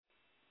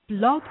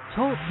Blog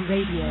Talk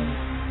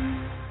Radio.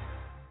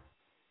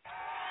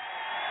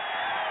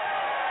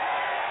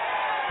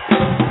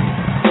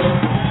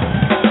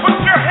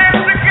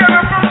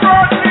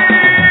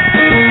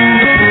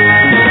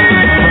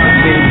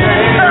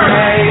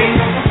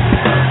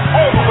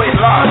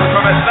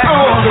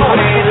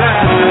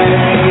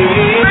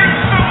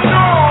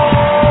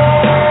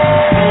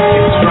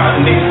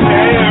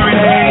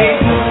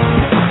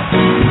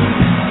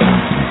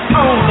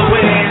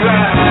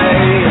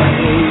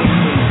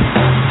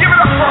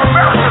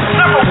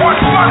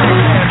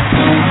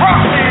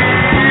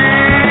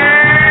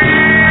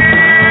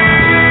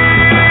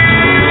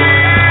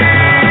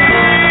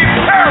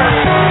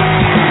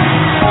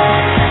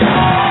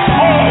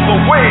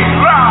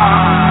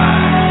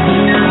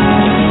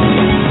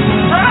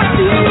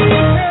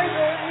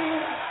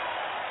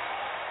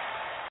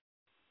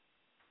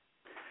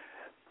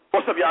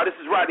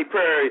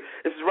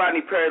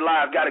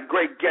 Live. Got a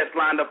great guest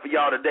lined up for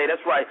y'all today.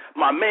 That's right.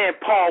 My man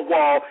Paul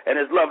Wall and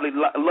his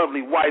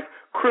lovely wife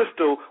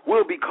Crystal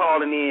will be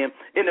calling in.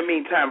 In the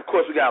meantime, of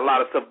course, we got a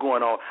lot of stuff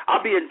going on.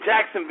 I'll be in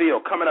Jacksonville,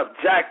 coming up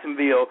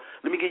Jacksonville.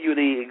 Let me give you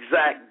the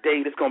exact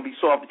date. It's going to be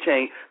so off the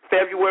chain.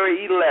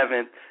 February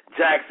 11th,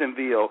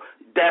 Jacksonville.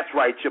 That's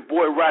right. Your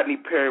boy Rodney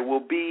Perry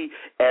will be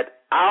at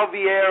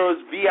Alviera's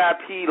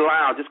VIP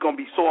Lounge. It's going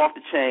to be so off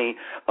the chain.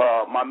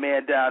 My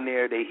man down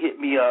there, they hit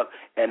me up,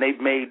 and they've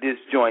made this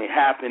joint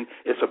happen.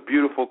 It's a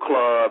beautiful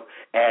club,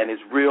 and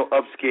it's real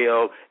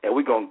upscale, and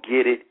we're going to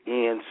get it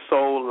in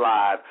so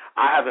live.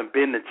 I haven't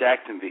been to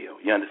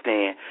Jacksonville, you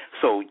understand?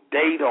 So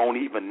they don't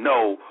even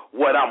know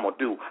what I'm going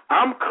to do.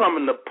 I'm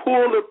coming to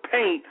pull the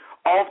paint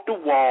off the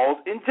walls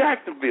in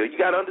Jacksonville. You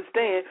got to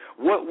understand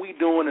what we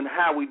doing and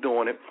how we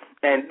doing it.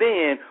 And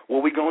then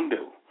what we going to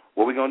do?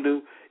 What we going to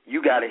do?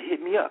 You got to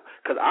hit me up,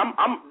 because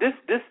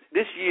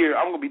this year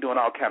I'm gonna be doing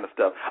all kind of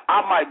stuff.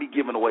 I might be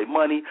giving away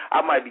money.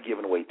 I might be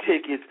giving away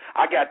tickets.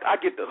 I get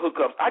the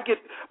hookups. I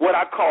get what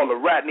I call a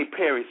Rodney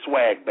Perry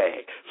swag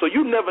bag. So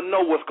you never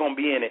know what's gonna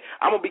be in it.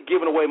 I'm gonna be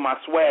giving away my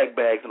swag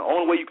bags, and the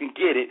only way you can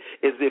get it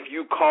is if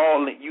you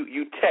call and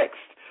you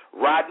text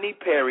Rodney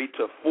Perry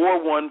to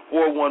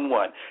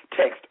 41411.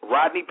 Text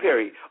Rodney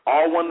Perry,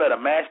 all one letter,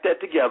 mash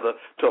that together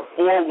to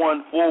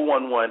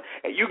 41411,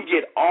 and you can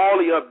get all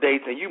the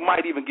updates, and you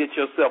might even get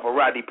yourself a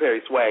Rodney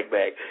Perry swag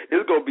bag.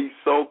 It's going to be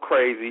so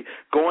crazy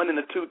going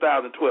into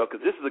 2012,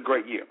 because this is a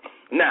great year.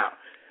 Now,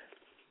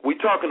 we're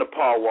talking to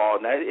Paul Wall.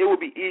 Now, it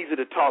would be easy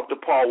to talk to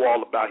Paul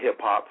Wall about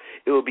hip-hop.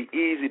 It would be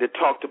easy to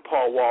talk to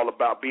Paul Wall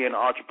about being an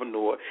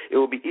entrepreneur. It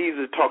would be easy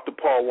to talk to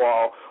Paul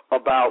Wall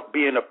about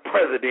being a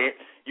president,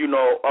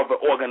 of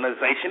an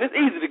organization. It's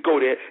easy to go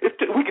there.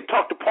 We could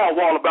talk to Paul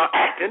Wall about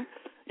acting,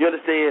 you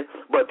understand?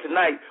 But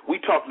tonight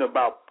we're talking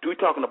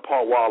to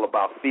Paul Wall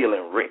about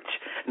feeling rich.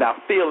 Now,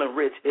 feeling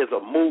rich is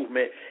a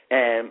movement,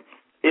 and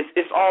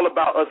it's all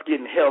about us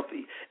getting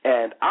healthy.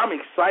 And I'm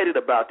excited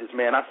about this,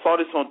 man. I saw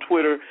this on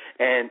Twitter,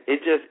 and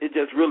it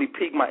just really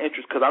piqued my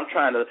interest, because I'm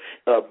trying to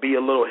be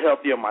a little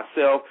healthier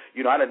myself.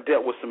 I done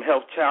dealt with some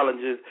health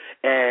challenges,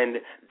 and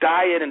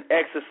diet and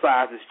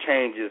exercises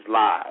changes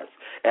lives.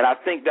 And I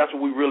think that's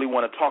what we really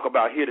want to talk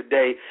about here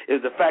today,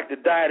 is the fact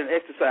that diet and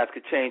exercise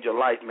could change your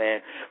life, man.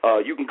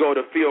 You can go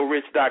to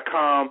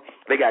feelrich.com.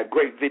 They got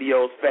great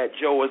videos. Fat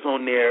Joe is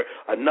on there.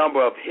 A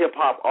number of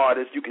hip-hop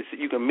artists. You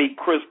can meet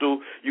Crystal.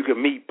 You can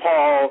meet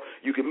Paul.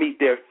 You can meet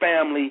their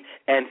family.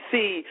 And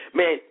see,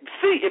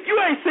 if you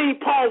ain't seen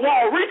Paul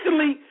Wall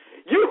recently,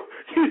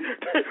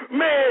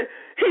 man,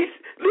 he's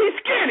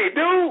skinny,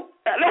 dude.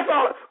 That's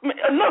all.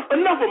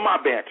 Enough of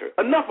my banter.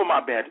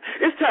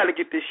 It's time to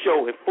get this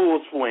show in full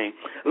swing.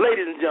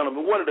 Ladies and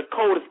gentlemen, one of the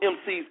coldest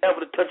MCs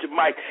ever to touch a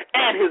mic,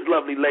 and his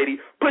lovely lady.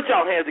 Put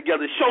y'all hands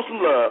together. Show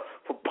some love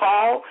for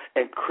Paul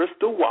and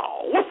Crystal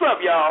Wall. What's up,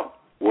 y'all?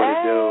 What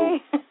it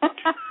do?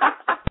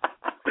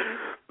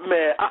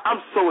 Man,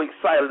 I'm so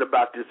excited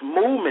about this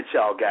movement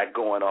y'all got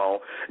going on.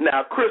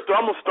 Now, Crystal,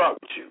 I'm going to start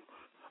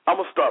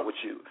with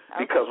you.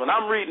 Because when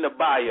I'm reading the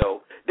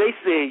bio, they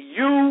say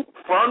you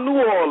from New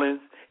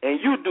Orleans and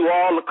you do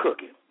all the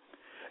cooking.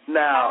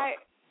 Now,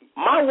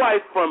 my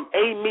wife from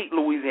A-Meat,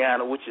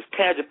 Louisiana, which is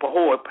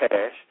Tangipahoa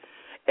Pass,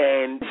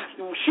 and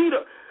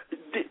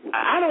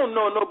I don't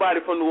know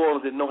nobody from New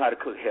Orleans that know how to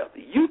cook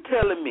healthy. You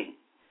telling me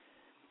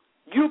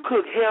you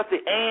cook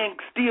healthy and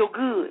still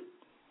good?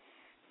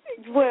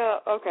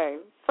 Well, okay,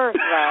 first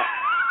of all,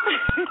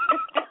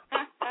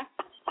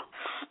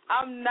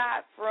 I'm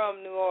not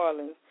from New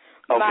Orleans.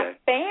 Okay. My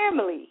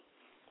family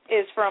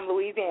is from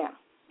Louisiana.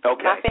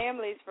 Okay. My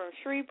family is from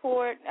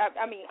Shreveport.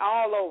 I mean,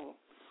 all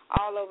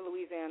over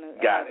Louisiana.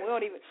 Got it.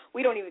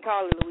 We don't even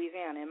call it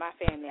Louisiana in my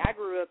family. I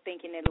grew up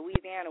thinking that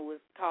Louisiana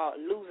was called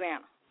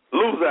Louisiana.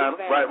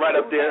 Louisiana, right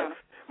up there.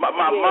 My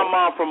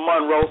mom from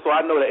Monroe, so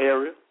I know the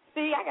area.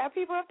 See, I got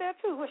people up there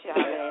too. What's your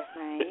last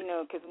name?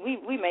 Because we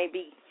may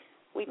be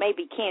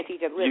kin to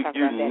each other. We'll talk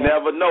about that. You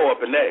never know up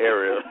in that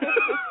area.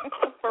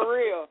 For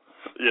real.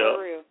 Yeah.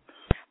 For real.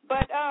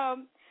 But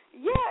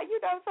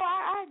so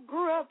I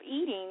grew up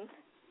eating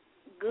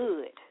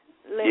good.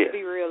 Let's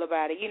be real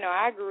about it.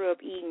 I grew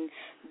up eating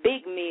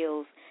big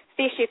meals,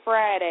 Fishy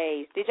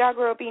Fridays. Did y'all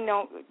grow up eating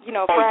on,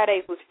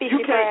 Fridays was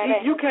Fishy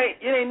Fridays?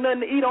 It ain't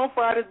nothing to eat on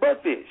Fridays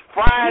but fish.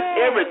 Fried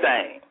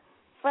everything.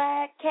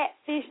 Fried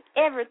catfish,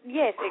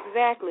 yes,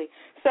 exactly.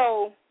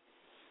 So,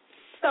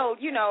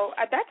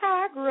 that's how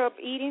I grew up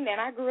eating,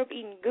 and I grew up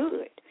eating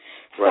good.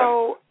 Right.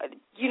 So,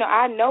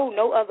 I know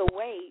no other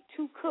way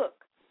to cook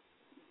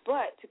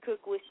but to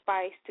cook with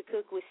spice, to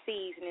cook with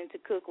seasoning, to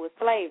cook with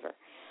flavor.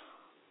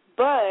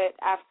 But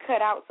I've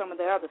cut out some of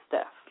the other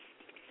stuff.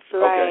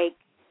 Like,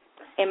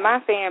 in my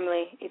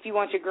family, if you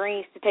want your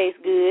greens to taste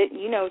good,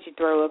 you know what you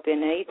throw up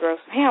in there. You throw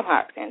some ham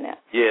hocks in there.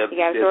 Yeah,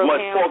 as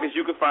much pork as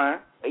you can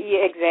find.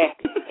 Yeah,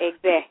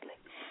 exactly.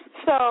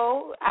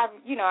 So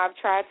I've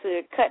tried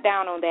to cut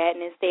down on that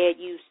and instead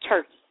use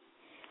turkey.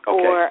 Okay.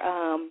 Or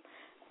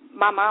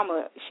my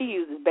mama, she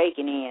uses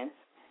bacon ends.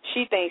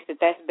 She thinks that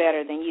that's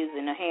better than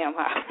using a ham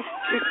hock.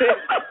 She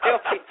says it's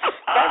healthy.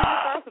 Baby,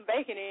 just throw some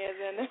bacon ends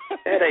in there.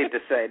 That ain't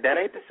the same.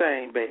 That ain't the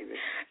same, baby.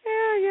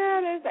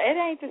 Yeah, it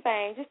ain't the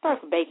same. Just throw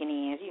some bacon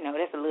ends.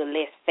 That's a little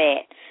less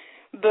fat.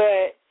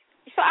 But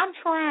so I'm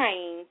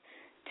trying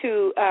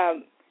to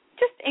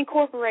just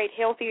incorporate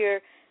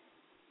healthier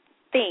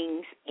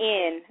things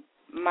in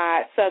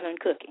my Southern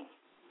cooking.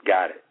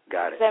 Got it.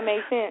 Does that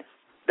make sense?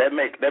 That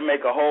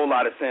make a whole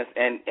lot of sense.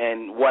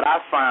 And what I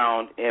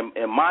found in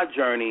my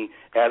journey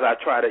as I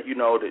try to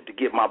to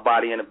get my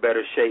body in a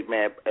better shape,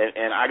 man.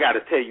 And I got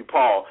to tell you,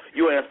 Paul,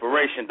 you're an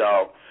inspiration,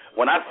 dog.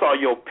 When I saw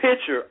your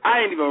picture,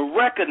 I didn't even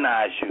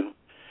recognize you.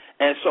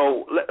 And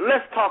so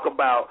let's talk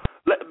about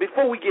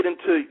before we get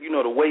into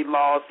the weight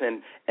loss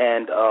and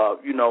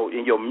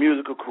in your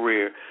musical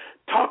career.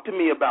 Talk to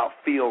me about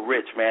Feel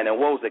Rich, man, and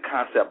what was the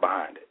concept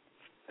behind it?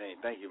 Hey,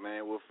 thank you,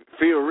 man. Well,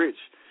 Feel Rich,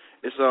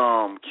 it's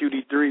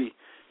QD3.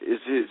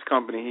 It's his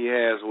company he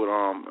has with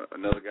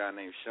another guy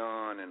named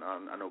Sean, and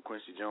I know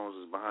Quincy Jones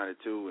is behind it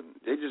too. And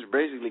they're just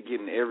basically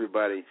getting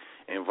everybody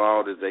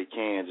involved as they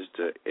can just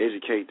to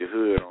educate the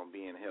hood on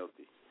being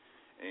healthy.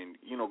 And,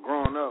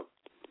 growing up,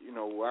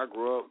 where I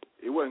grew up,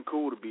 it wasn't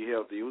cool to be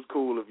healthy. It was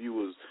cool if you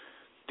was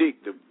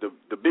thick.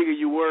 The bigger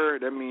you were,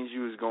 that means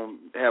you was going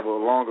to have a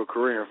longer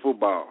career in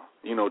football.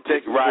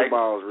 Texas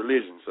football is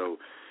religion, so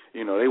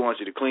they want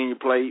you to clean your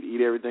plate,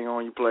 eat everything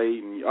on your plate,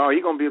 and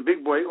you're going to be a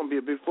big boy, you're going to be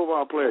a big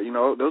football player.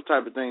 Those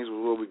type of things was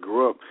what we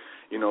grew up,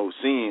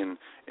 seeing.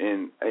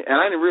 And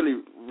I didn't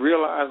really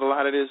realize a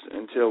lot of this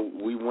until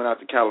we went out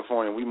to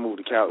California. We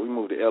moved to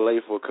L.A.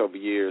 for a couple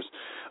of years.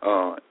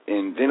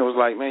 And then it was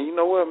like, man, you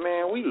know what,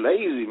 man, we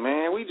lazy,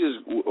 man. We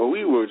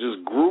were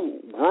just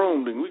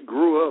groomed, and we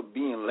grew up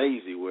being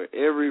lazy, where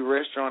every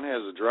restaurant has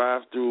a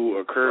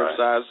drive-through, a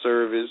curbside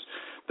service.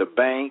 The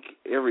bank,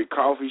 every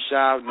coffee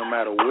shop, no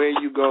matter where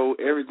you go,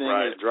 everything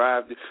is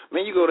drive-through.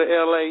 Man, you go to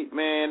L.A.,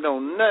 man,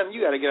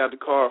 you got to get out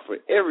the car for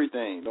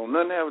everything. Don't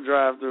nothing have a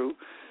drive-through.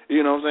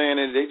 You know what I'm saying?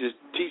 And they just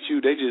teach you,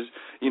 they just,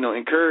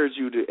 encourage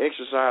you to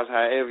exercise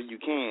however you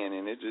can.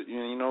 And it just,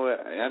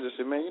 I just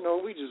said, man,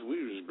 we just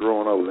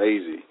growing up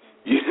lazy.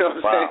 You know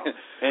what I'm saying?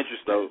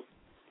 Interesting.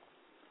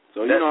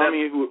 So,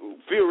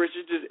 Feel Rich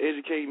is just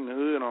educating the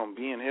hood on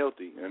being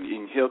healthy and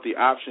eating healthy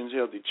options,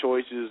 healthy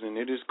choices, and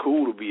it is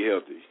cool to be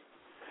healthy.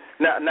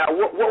 Now,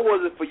 what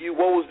was it for you?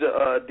 What was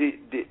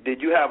did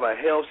you have a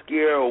health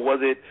scare, or was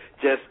it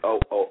just a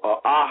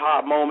aha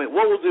moment?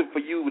 What was it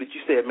for you that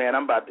you said, man,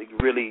 I'm about to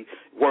really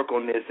work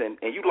on this, and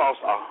you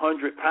lost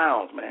 100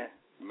 pounds, man?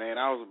 Man,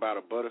 I was about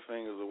a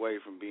butterfingers away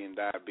from being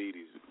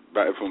diabetes,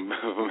 from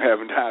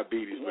having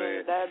diabetes,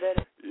 man.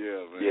 Diabetic.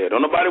 Yeah, man. Yeah,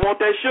 don't nobody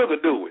want that sugar,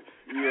 do it?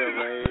 Yeah,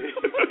 man.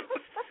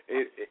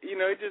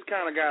 It just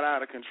kind of got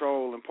out of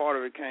control, and part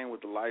of it came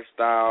with the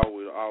lifestyle,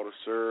 with all the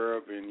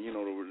syrup, and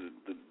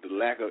the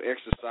lack of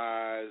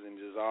exercise, and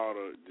just all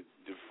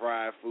the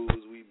fried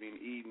foods we've been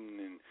eating,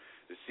 and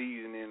the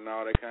seasoning and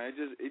all that kind.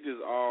 It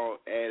just all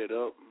added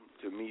up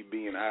to me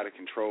being out of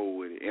control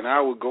with it, and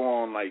I would go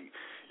on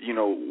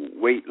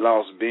weight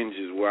loss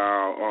binges where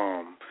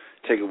I'll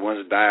take a bunch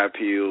of diet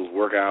pills,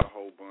 work out a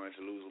whole bunch,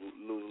 lose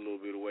a little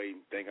bit of weight,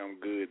 and think I'm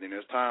good. Then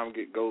as time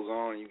goes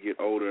on, you get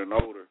older and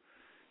older.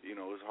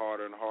 It's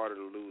harder and harder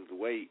to lose the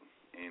weight.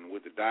 And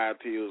with the diet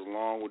pills,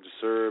 along with the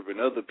syrup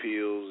and other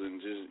pills, and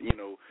just,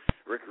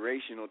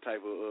 recreational type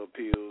of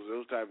pills,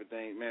 those type of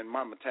things, man,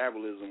 my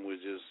metabolism was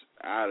just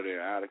out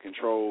of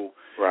control.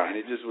 Right. And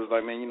it just was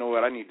like, man, you know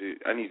what, I need to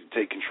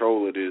take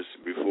control of this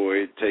before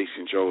it takes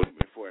control,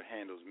 before it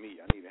handles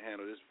me. I need to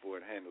handle this before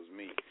it handles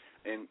me.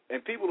 And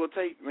people will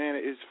take, man,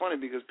 it's funny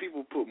because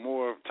people put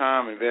more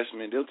time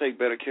investment, they'll take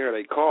better care of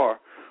their car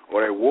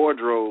or their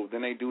wardrobe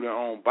than they do their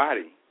own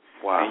body.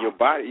 Wow. And your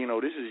body,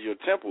 this is your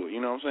temple,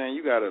 you know what I'm saying?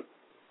 You got to,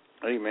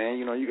 hey, man,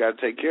 you got to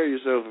take care of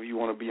yourself if you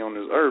want to be on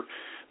this earth.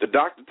 The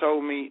doctor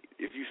told me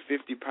if you're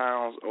 50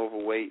 pounds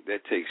overweight,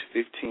 that takes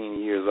 15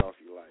 years off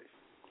your life.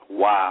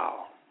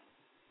 Wow.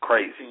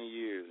 Crazy. 15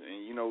 years.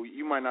 And,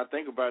 you might not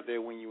think about that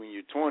when you're in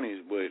your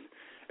 20s, but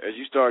as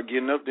you start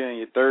getting up there in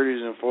your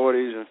 30s and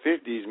 40s and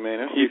 50s, man,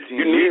 that's 15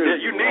 years.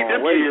 You need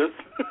them years.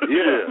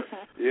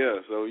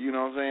 Yeah. So you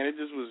know what I'm saying?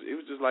 It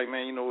was just like,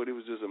 man, you know what? It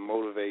was just a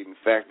motivating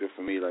factor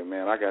for me. Like,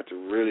 man, I got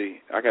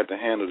to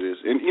handle this,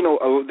 and you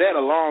know that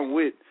along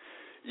with,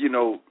 you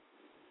know,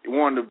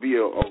 wanting to be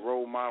a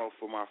role model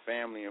for my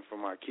family and for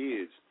my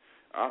kids.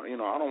 I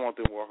don't want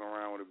them walking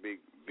around with a big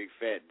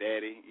fat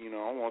daddy. You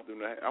know, I want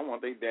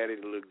their daddy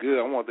to look good.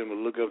 I want them to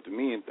look up to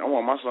me, and I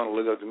want my son to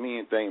look up to me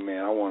and think,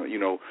 man,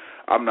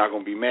 I'm not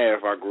gonna be mad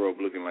if I grow up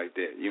looking like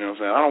that. You know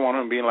what I'm saying? I don't want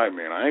him being like,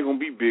 man, I ain't gonna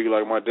be big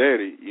like my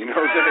daddy. You know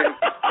what I'm saying?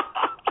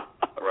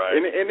 Right.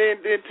 And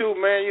then too,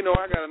 man, you know,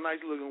 I got a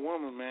nice looking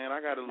woman, man. I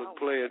got to look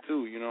player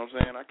too. You know what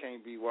I'm saying? I can't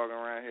be walking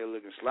around here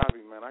looking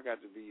sloppy, man. I got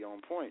to be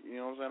on point.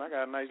 You know what I'm saying? I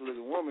got a nice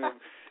looking woman.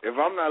 If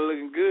I'm not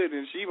looking good,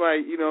 then she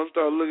might, you know,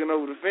 start looking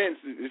over the fence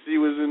and see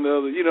what's in the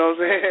other. You know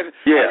what I'm saying?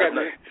 Yeah.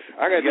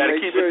 I got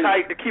to keep it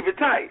tight to keep it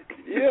tight.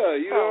 Yeah,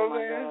 you know what I'm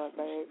saying? God,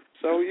 babe.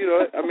 So you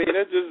know,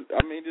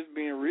 just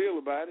being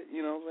real about it.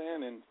 You know what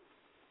I'm saying?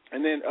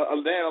 And then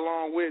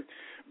along with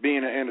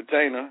being an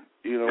entertainer.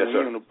 You know, when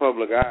you're in the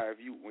public eye,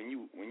 when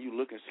you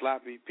looking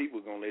sloppy,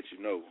 people gonna let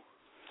you know.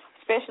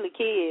 Especially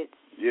kids.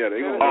 Yeah, they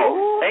gonna.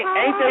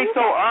 Ain't they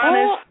so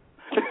honest?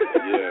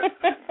 Yeah,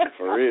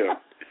 for real.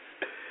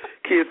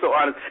 Kids so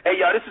honest. Hey,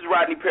 y'all, this is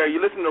Rodney Perry.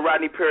 You're listening to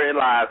Rodney Perry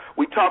Live.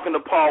 We talking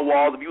to Paul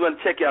Walls. If you want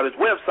to check out his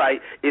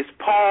website, it's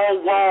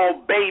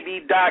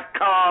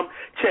paulwallbaby.com.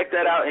 Check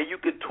that out, and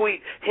you can tweet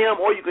him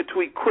or you can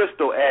tweet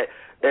Crystal at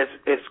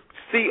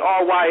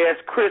CRYS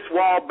Chris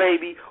Wall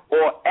Baby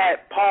or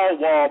at Paul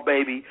Wall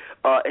Baby.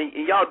 And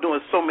y'all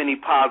doing so many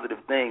positive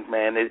things,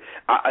 man.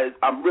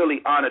 I'm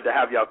really honored to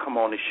have y'all come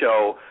on the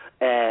show.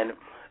 And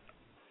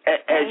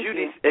as you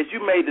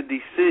made the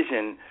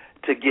decision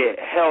to get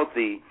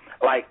healthy,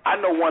 like I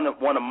know one of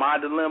my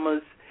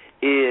dilemmas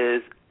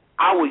is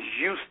I was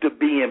used to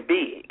being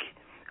big.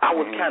 I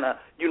was kind of,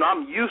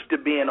 I'm used to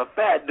being a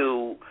fat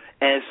dude,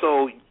 and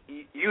so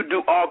you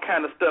do all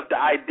kind of stuff to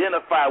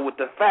identify with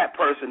the fat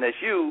person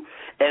that's you.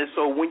 And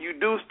so when you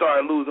do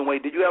start losing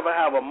weight, did you ever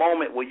have a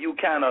moment where you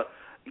kind of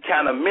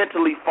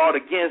mentally fought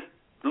against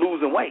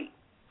losing weight?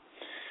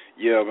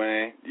 Yeah,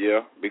 man.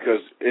 Yeah,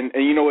 because and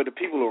you know what, the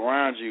people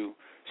around you,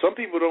 some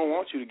people don't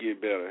want you to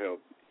get better health.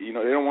 You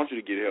know, they don't want you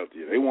to get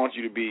healthier. They want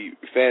you to be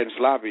fat and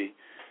sloppy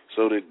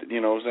so that, you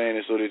know what I'm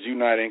saying, so that you're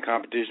not in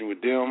competition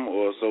with them,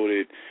 or so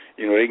that,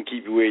 you know, they can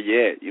keep you where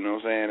you're at, you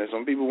know what I'm saying? And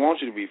some people want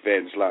you to be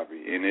fat and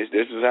sloppy, and this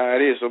is how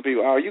it is. Some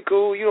people, oh, you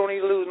cool, you don't need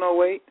to lose no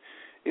weight.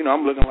 You know,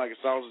 I'm looking like a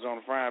sausage on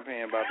a frying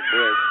pan about to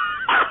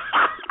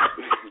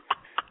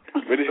burst.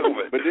 but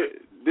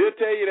they'll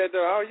tell you that,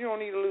 oh, you don't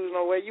need to lose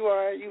no weight. You all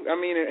right?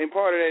 And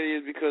part of that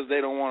is because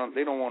they don't want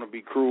to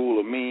be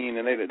cruel or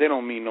mean, and they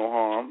don't mean no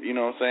harm. You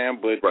know what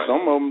I'm saying? But right.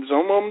 Some of them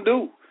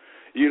do.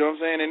 You know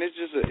what I'm saying? And it's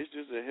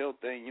just a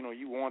health thing. You know,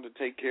 you want to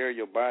take care of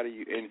your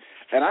body, and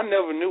I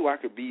never knew I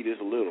could be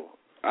this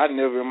little. I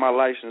never in my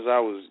life since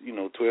I was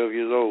 12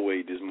 years old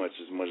weighed as much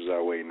as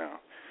I weigh now.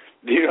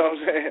 You know what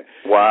I'm saying?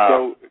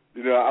 Wow.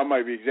 So, I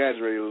might be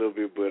exaggerating a little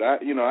bit, but I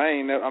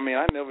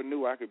never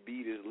knew I could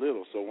be this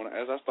little. So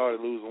as I started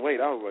losing weight,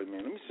 I was like,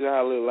 man, let me see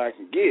how little I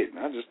can get. And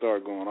I just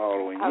started going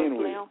all the way in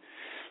with it.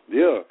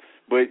 Yeah.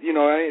 But,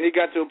 it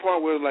got to a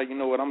point where it was like, you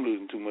know what, I'm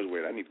losing too much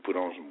weight. I need to put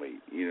on some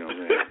weight. You know what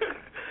I'm saying?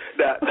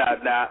 Now,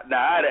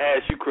 I had to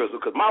ask you, Crystal,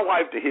 because my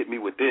wife to hit me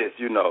with this,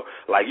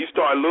 like you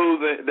start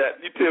losing,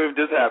 that you tell me if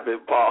this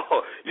happened,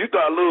 Paul, you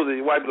start losing,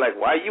 your wife be like,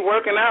 why are you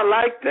working out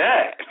like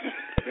that?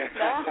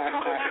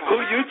 Who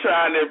you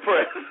trying to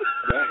impress?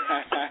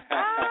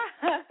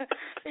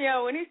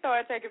 When he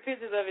started taking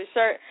pictures of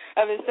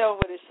himself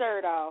with his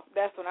shirt off,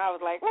 that's when I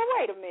was like, well,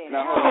 wait a minute.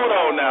 Now, hold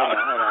on now.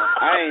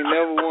 I ain't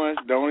never once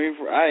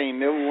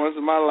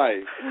in my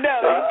life taken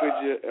a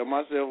picture of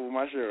myself with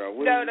my shirt off.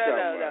 What are you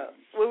talking about?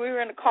 When we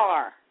were in the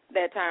car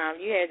that time,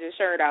 you had your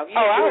shirt off.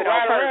 I was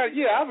riding around.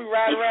 Yeah, I'll be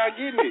riding around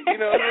getting it. You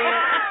know what I mean?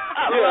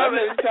 I'll be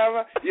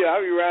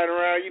riding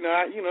around.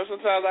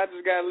 Sometimes I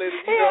just gotta let it.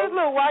 He had his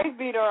little wife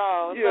beater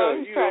on. Yeah,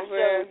 so you know what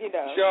I'm saying.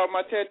 Show off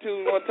my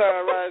tattoos one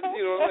time, riding.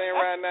 You know what I'm saying?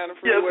 Riding down the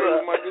freeway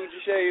with my Gucci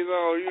shades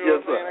on. You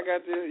know what I'm saying? I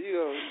got to.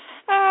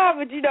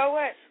 But you know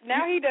what?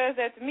 Now he does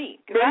that to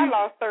me because I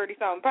lost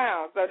 30-something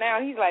pounds. So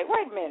now he's like,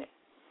 wait a minute.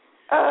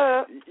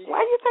 Why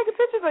are you taking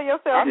pictures of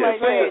yourself? I'm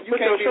just saying, you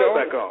can't put your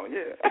shirt back on.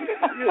 Yeah.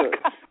 Yeah.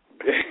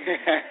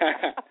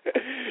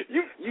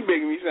 you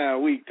making me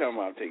sound weak talking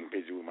about taking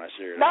pictures with my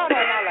shirt. No,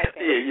 not like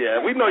that.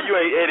 Yeah. We know you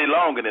ain't Eddie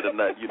Longer than a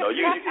nut. You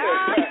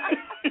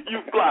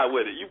fly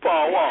with it. You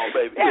Paul Wall,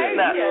 baby.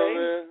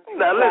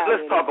 Now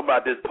let's talk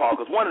about this, Paul,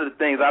 because one of the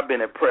things I've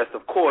been impressed,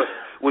 of course,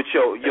 with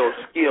your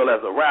skill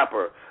as a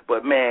rapper,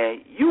 but,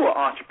 man, you are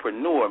an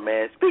entrepreneur,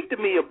 man. Speak to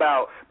me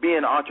about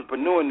being an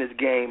entrepreneur in this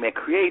game and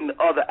creating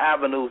other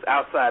avenues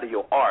outside of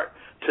your art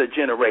to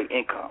generate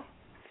income.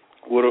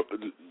 Well,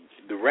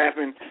 the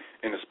rapping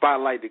and the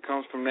spotlight that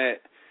comes from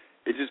that,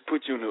 it just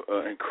puts you in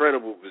an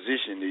incredible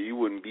position that you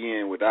wouldn't be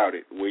in without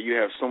it, where you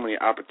have so many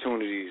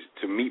opportunities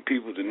to meet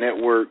people, to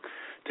network,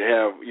 to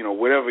have,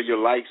 whatever your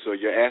likes or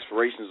your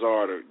aspirations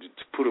are to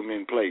put them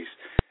in place.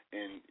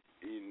 and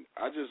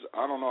I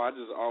don't know. I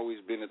just always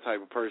been the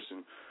type of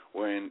person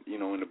when, you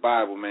know, in the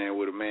Bible, man,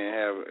 where the man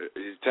have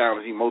his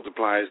talents, he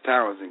multiply his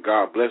talents, and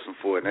God bless him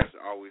for it. And that's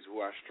always who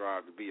I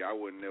strive to be. I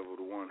was never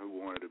the one who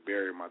wanted to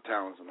bury my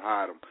talents and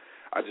hide them.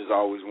 I just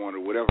always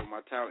wanted whatever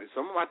my talent.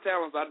 Some of my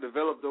talents I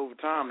developed over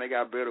time. They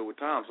got better with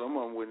time. Some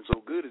of them wasn't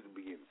so good at the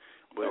beginning.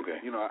 But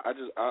you know, I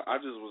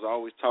just was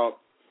always taught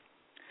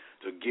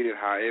to get it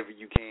however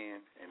you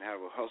can and have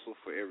a hustle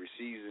for every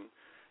season,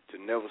 to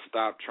never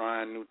stop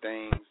trying new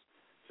things,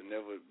 to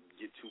never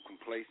get too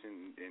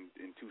complacent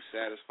and too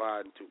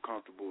satisfied and too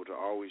comfortable, to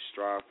always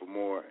strive for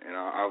more. And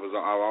I've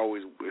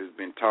always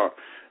been taught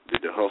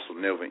that the hustle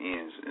never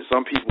ends. And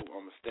some people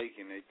are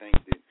mistaken. They think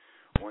that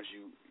once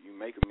you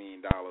make $1 million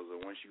or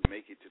once you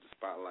make it to the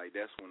spotlight,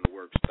 that's when the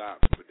work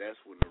stops. But that's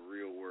when the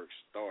real work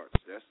starts.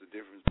 That's the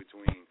difference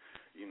between,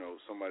 you know,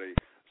 somebody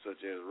such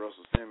as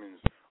Russell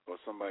Simmons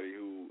or somebody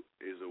who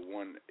is a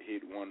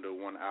one-hit wonder,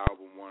 one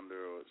album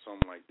wonder, or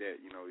something like that.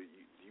 You know, you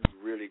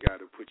really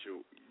got to put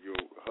your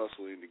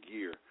hustle into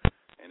gear.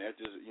 And that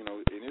just, you know,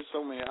 and there's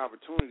so many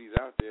opportunities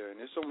out there, and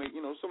there's so many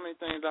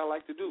things I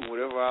like to do.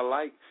 Whatever I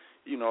like,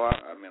 you know,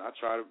 I mean, I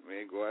try to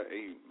go out,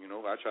 you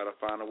know, I try to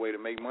find a way to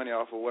make money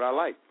off of what I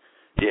like.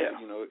 Yeah.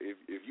 You know,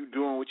 if you're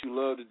doing what you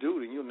love to do,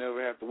 then you'll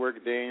never have to work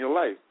a day in your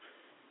life.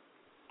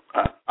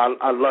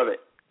 I love it.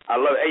 I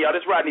love it. Hey, y'all,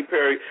 this is Rodney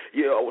Perry.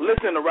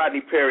 Listen to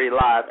Rodney Perry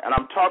live, and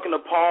I'm talking to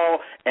Paul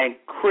and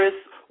Chris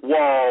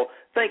Wall.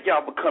 Thank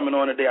y'all for coming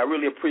on today. I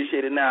really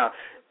appreciate it. Now,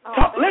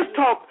 let's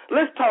talk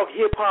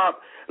hip-hop.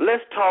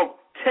 Let's talk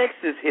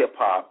Texas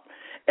hip-hop.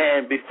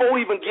 And before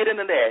we even get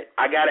into that,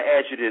 I got to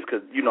ask you this,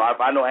 because, you know, if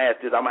I know I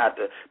ask this, I'm going to have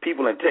to,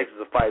 people in Texas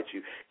will fight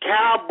you.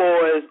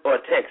 Cowboys or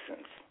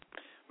Texans?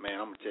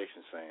 Man, I'm a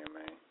Texans fan,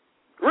 man.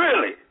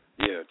 Really?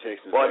 Yeah,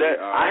 Texans. Boy,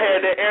 I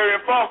had that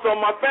Arian Foster on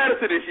my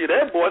fantasy this year.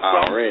 That boy's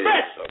something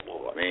special,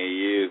 boy. Man,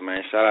 he is,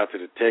 man. Shout out to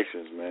the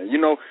Texans, man.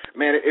 You know,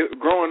 man,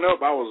 growing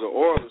up, I was an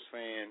Oilers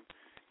fan,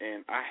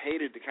 and I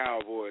hated the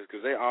Cowboys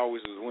because they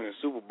always was winning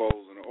Super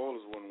Bowls, and the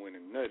Oilers wasn't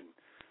winning nothing.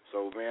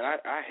 So, man,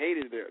 I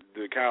hated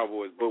the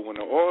Cowboys. But when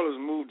the Oilers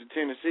moved to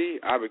Tennessee,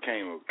 I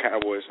became a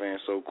Cowboys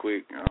fan so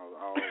quick.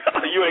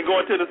 You ain't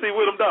going to Tennessee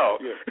with them,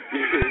 dog? Yeah.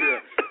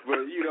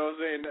 But, you know what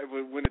I'm saying?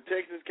 But when the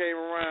Texans came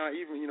around,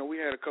 even, you know,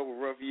 we had a couple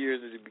rough years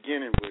at the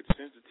beginning, but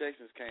since the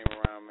Texans came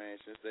around, man,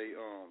 since they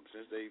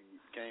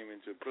came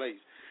into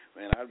place,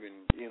 man, I've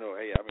been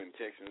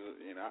Texans,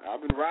 and I've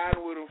been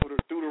riding with them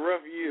through the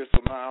rough years. So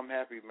now I'm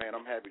happy, man.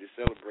 I'm happy to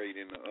celebrate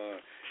in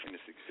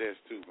the success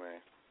too, man.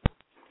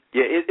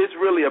 Yeah, it's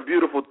really a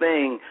beautiful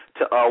thing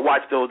to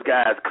watch those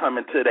guys come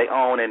into their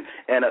own,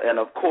 and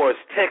of course,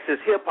 Texas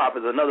hip hop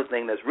is another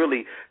thing that's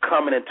really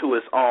coming into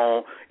its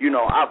own. You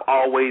know, I've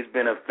always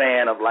been a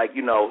fan of, like,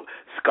 you know,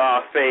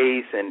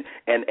 Scarface and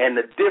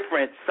the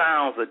different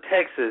sounds of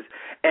Texas,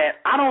 and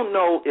I don't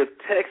know if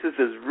Texas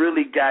has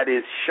really got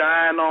its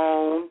shine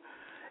on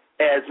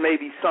as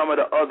maybe some of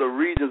the other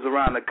regions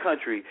around the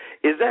country.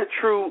 Is that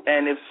true?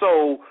 And if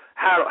so,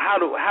 how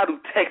do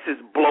Texas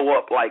blow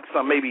up like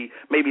some maybe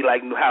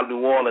like how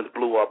New Orleans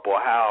blew up, or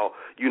how,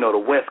 you know,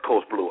 the West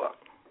Coast blew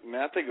up? Man,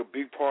 I think a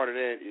big part of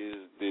that is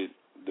that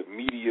the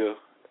media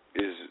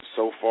is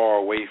so far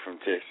away from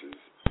Texas.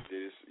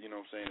 It's, you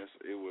know what I'm saying?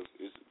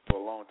 It's for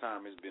a long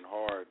time it's been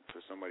hard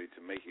for somebody to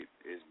make it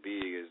as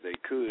big as they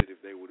could if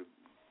they would have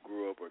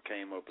grew up or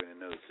came up in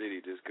another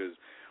city, just because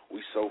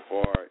we so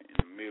far in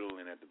the middle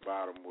and at the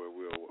bottom where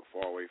we're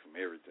far away from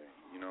everything,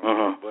 you know.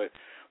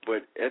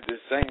 But at the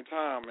same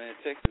time, man,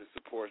 Texas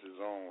supports its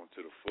own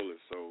to the fullest.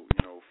 So,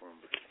 you know, from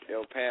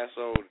El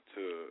Paso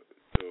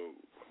to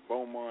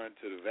Beaumont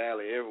to the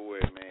Valley,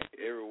 everywhere, man,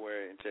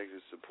 everywhere in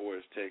Texas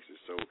supports Texas.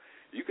 So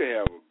you could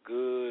have a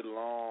good,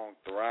 long,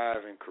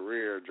 thriving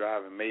career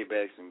driving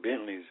Maybachs and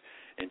Bentleys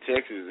in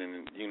Texas,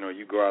 and, you know,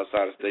 you go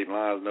outside of state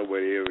lines,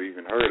 nobody ever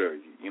even heard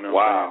of you. You know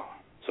what I'm saying?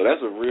 So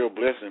that's a real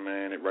blessing,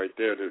 man, right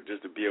there,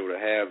 just to be able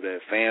to have that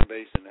fan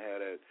base and to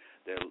have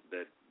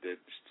that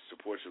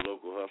supports your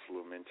local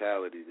hustler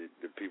mentality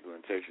that people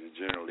in Texas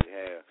generally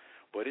have.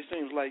 But it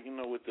seems like, you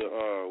know, with the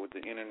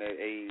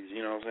internet age, you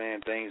know what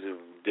I'm saying, things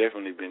have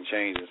definitely been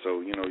changing.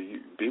 So, you know,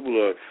 people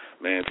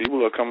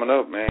are coming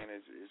up, man.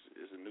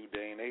 It's a new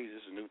day and age.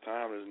 It's a new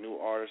time. There's new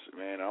artists,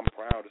 man. I'm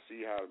proud to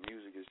see how the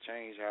music has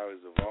changed, how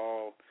it's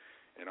evolved.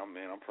 And I'm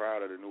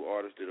proud of the new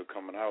artists that are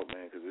coming out,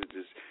 man, because it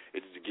just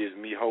gives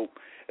me hope,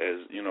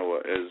 as, you know,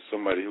 as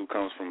somebody who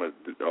comes from an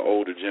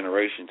older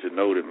generation, to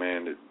know that,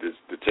 man, that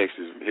the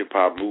Texas hip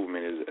hop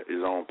movement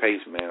is on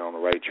pace, man, on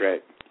the right track.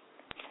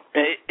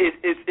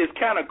 It's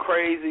kind of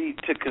crazy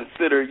to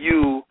consider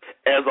you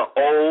as an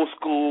old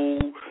school,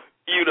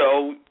 you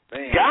know,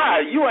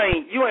 guy. You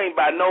ain't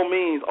by no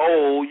means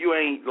old. You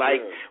ain't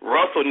like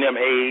Russell and them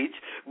age,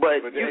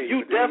 but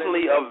you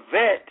definitely a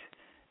vet.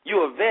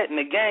 You're a vet in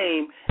the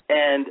game,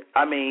 and,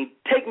 I mean,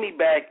 take me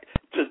back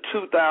to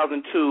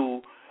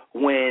 2002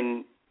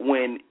 when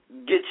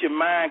Get Your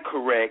Mind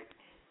Correct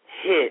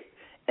hit,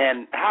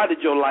 and how did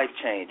your life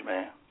change,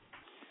 man?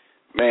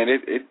 Man,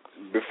 it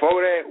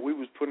before that, we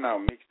was putting out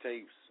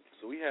mixtapes,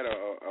 so we had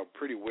a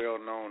pretty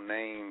well-known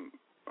name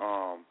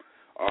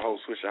our whole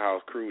Swisher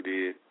House crew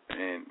did,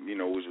 and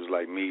which was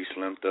like me,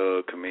 Slim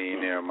Thug,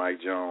 Chameleon,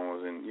 Mike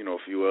Jones, and a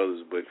few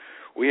others. But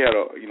we had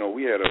a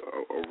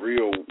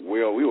real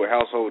we were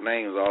household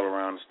names all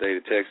around the state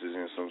of Texas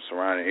and some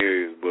surrounding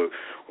areas. But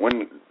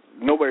when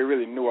nobody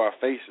really knew our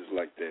faces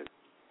like that.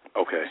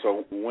 Okay.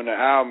 So when the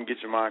album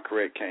 "Get Your Mind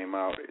Correct" came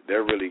out,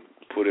 that really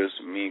put us,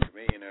 me and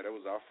Chameleon, there. That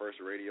was our first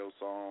radio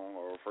song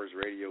or first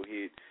radio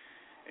hit,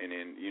 and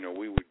then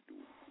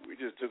we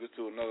just took it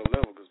to another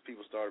level because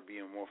people started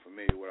being more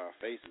familiar with our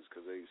faces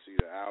because they see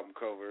the album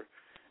cover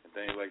and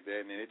things like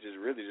that, and then it just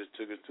really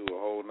took us to a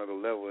whole another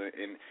level.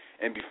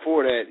 And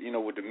before that,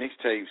 with the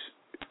mixtapes,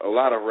 a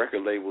lot of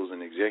record labels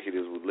and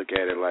executives would look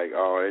at it like,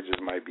 oh, it just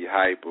might be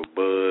hype or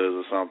buzz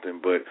or something.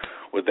 But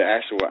with the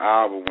actual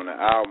album, when the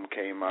album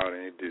came out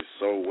and it did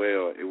so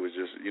well, it was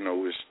just, it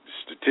was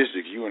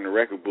statistics. You in the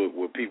record book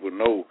where people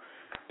know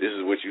this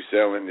is what you're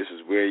selling, this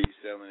is where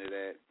you're selling it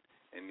at,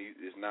 and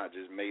it's not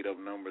just made-up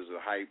numbers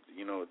or hype,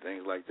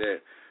 things like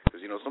that.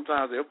 Because,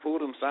 sometimes they'll pull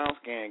them sound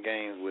scan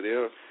games where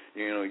they'll,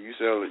 you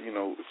sell,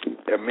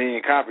 a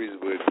million copies,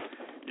 but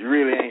you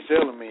really ain't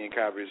selling a million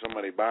copies.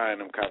 Somebody buying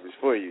them copies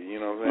for you. You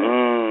know what I'm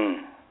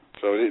saying?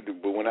 So,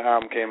 but when the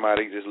album came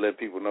out, it just let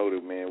people know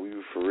that, man, we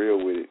were for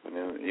real with it.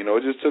 And,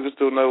 it just took us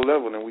to another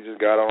level, and then we just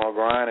got on our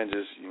grind and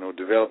just,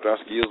 developed our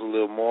skills a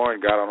little more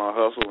and got on our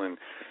hustle and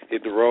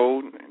hit the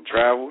road and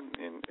traveled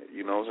and,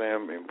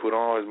 and put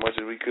on as much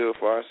as we could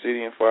for our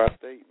city and for our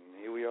state.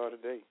 And here we are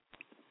today.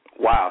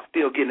 Wow,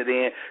 still getting it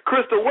in.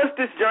 Crystal, what's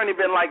this journey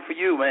been like for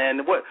you,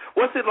 man?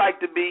 What's it like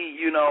to be,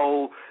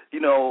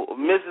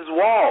 Mrs.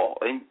 Wall,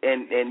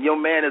 and your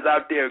man is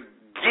out there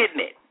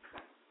getting it?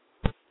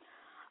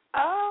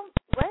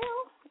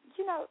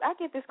 Well, I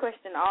get this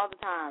question all the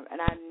time,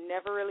 and I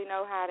never really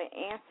know how to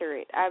answer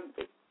it. I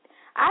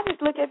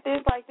just look at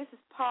this like this is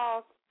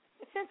Paul.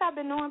 Since I've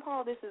been knowing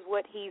Paul, this is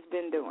what he's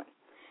been doing.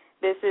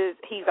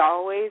 He's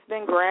always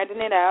been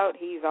grinding it out.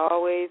 He's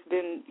always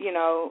been,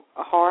 a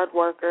hard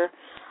worker.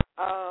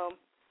 I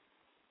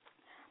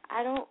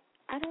don't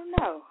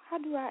know. How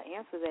do I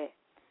answer that?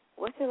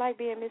 What's it like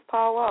being Miss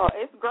Paul Wall?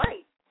 It's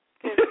great.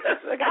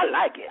 I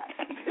like it.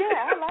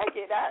 Yeah, I like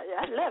it.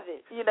 I love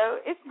it.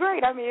 It's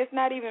great. I mean, it's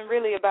not even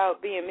really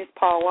about being Miss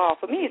Paul Wall.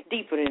 For me, it's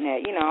deeper than that.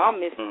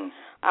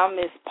 I'm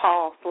Miss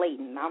Paul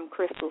Slayton. I'm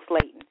Crystal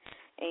Slayton.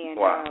 And,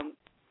 wow.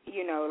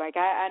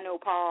 I know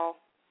Paul.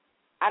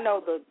 I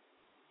know the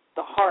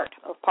heart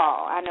of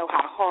Paul. I know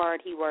how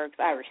hard he works.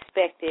 I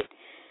respect it.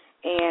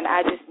 And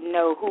I just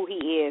know who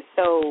he is.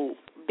 So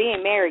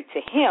being married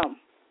to him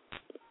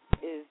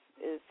is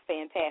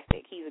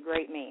fantastic. He's a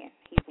great man.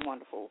 He's a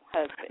wonderful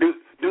husband.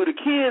 Do the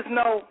kids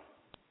know?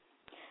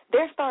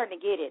 They're starting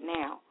to get it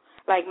now.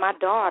 Like my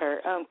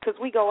daughter, because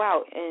we go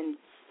out and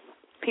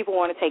people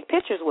want to take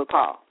pictures with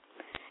Paul.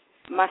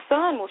 My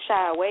son will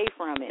shy away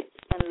from it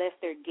unless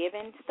they're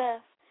given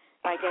stuff.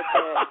 Like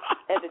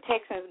at the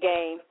Texans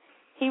game,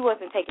 he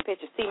wasn't taking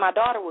pictures. See, my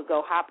daughter would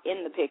go hop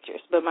in the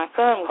pictures, but my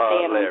son was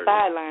staying on the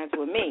sidelines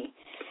with me.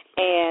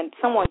 And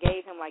someone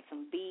gave him, like,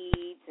 some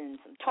beads and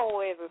some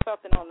toys or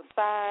something on the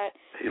side.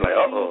 He's like,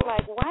 uh-oh. And he was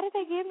like, why did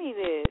they give me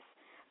this?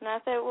 And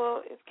I said, well,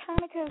 it's kind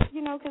of because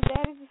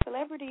Daddy's a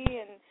celebrity,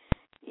 and,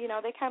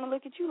 they kind of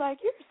look at you like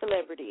you're a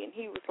celebrity. And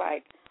he was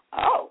like,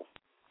 oh,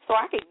 so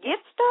I could get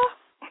stuff?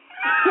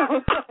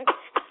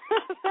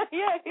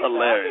 Yeah.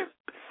 Hilarious.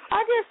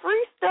 I get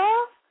free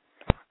stuff.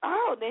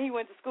 Oh, then he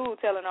went to school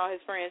telling all his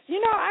friends,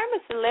 I'm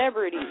a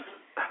celebrity.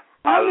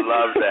 I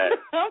love that.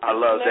 I'm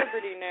a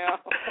celebrity now.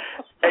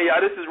 Hey,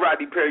 y'all, this is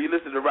Rodney Perry. You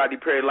listen to Rodney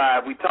Perry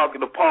Live. We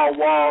talking to Paul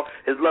Wall,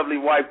 his lovely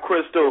wife,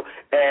 Crystal,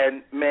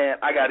 and, man,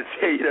 I got to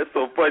tell you, that's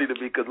so funny to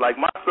me because, like,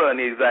 my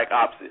son, the exact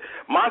opposite.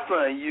 My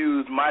son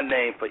used my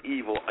name for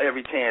evil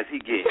every chance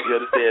he gets. You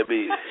understand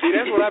me? See,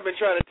 that's what I've been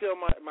trying to tell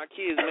my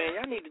kids, man.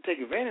 Y'all need to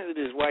take advantage of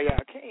this while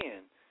y'all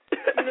can.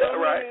 You know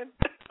what right. I mean?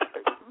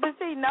 But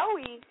see, Noe,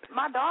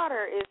 my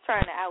daughter is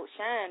trying to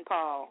outshine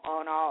Paul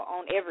on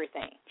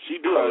everything.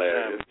 She do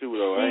outshine me too,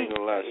 though. I ain't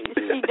gonna lie,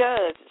 she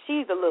does.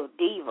 She's a little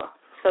diva,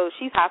 so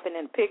she's hopping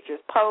in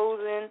pictures,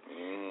 posing.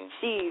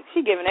 She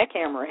giving that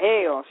camera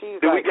hell.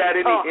 Do we got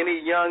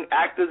any young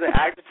actors and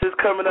actresses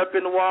coming up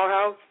in the Wall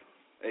House?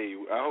 Hey,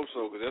 I hope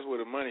so, because that's where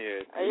the money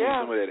at.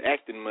 Yeah. Some of that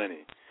acting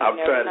money. I'm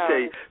trying to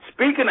tell you.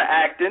 Speaking of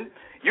acting,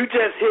 you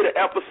just hit an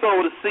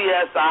episode of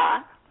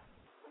CSI.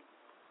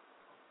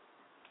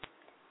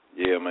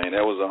 Yeah, man,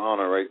 that was an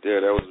honor right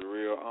there. That was a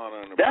real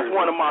honor. And that's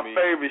one of my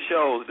favorite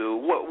shows, dude.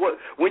 What?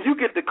 When you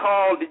get the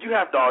call, did you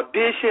have to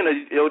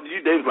audition, or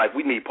they was like,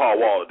 we need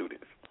Paul Wall to do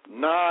this?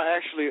 Nah,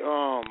 actually,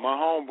 my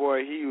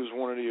homeboy, he was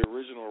one of the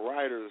original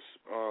writers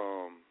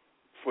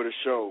for the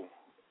show.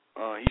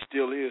 He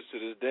still is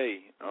to this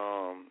day,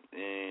 and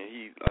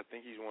I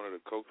think he's one of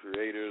the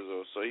co-creators,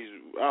 or so he's.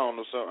 I don't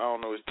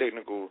know his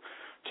technical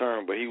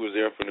term, but he was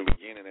there from the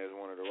beginning as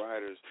one of the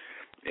writers,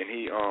 and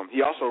he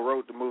also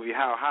wrote the movie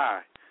How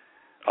High.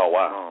 Oh,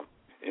 wow.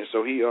 And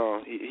so he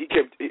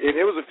kept, and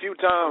there was a few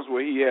times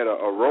where he had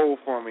a role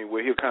for me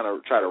where he'll kind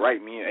of try to write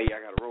me in, hey, I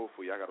got a role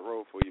for you,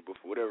 but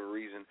for whatever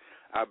reason,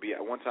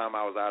 one time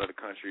I was out of the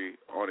country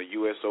on a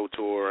USO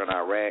tour in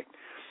Iraq.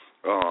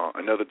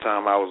 Another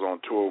time I was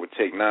on tour with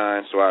Tech 9,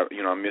 so I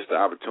missed the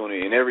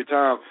opportunity. And every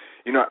time,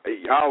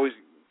 I always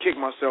kick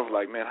myself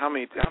like, man, how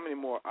many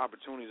more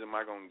opportunities am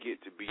I going to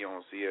get to be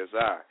on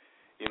CSI?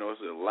 It's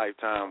a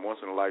once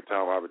in a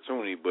lifetime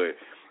opportunity, but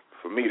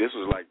for me, this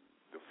was like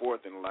the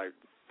fourth in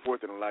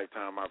a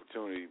lifetime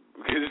opportunity,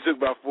 because it took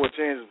about 4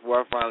 chances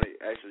before I finally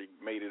actually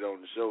made it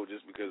on the show,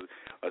 just because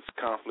of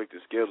conflict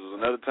of schedules.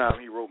 Another time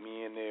he wrote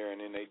me in there,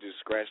 and then they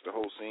just scratched the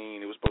whole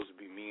scene. It was supposed to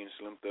be me and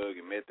Slim Thug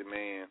and Method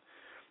Man.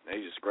 They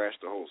just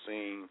scratched the whole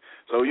scene.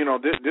 So,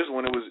 this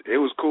one,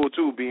 it was cool,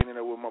 too, being in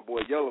there with my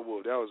boy Yellow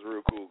Wolf. That was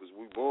real cool, because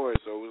we boys,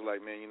 so it was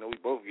like, man, we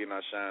both getting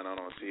our shine on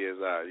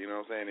CSI, you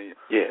know what I'm saying?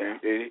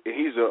 And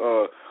he's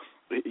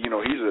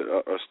he's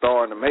a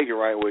star in the making,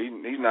 right? Well,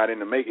 he's not in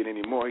the making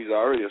anymore. He's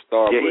already a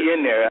star. Yeah, he's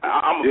in there.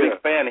 I'm a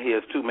big fan of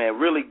his, too, man.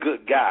 Really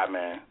good guy,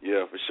 man.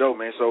 Yeah, for sure,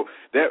 man. So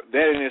that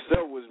in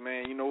itself was,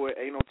 man, you know what,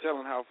 ain't no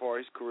telling how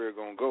far his career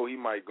going to go. He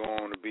might go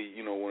on to be,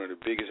 one of the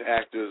biggest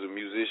actors and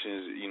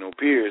musicians,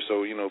 peers.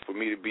 So,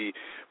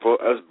 for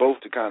us both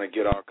to kind of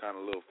get our kind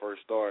of little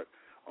first start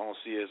on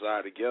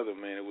CSI together,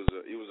 man, it was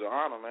an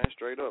honor, man,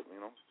 straight up,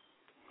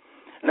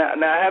 Now,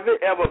 have it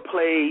ever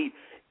played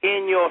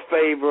in your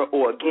favor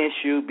or against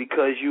you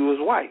because you was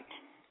white?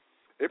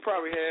 It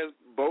probably has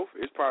both.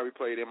 It's probably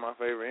played in my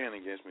favor and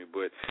against me,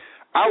 but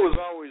I was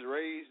always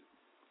raised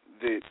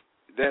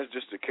that's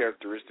just a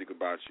characteristic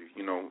about you.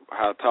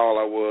 How tall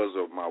I was,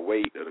 or my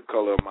weight, or the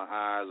color of my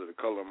eyes, or the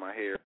color of my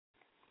hair,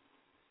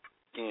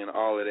 and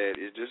all of that.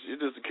 It's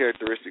just a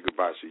characteristic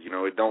about you.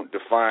 It don't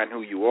define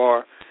who you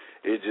are.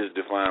 It just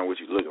defines what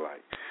you look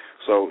like.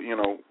 So,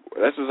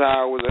 that's just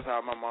how I was. That's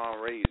how my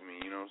mom raised me.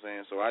 You know what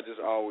I'm saying? So I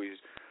just always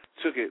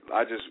took it.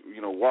 I just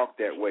walked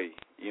that way.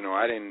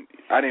 I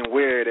didn't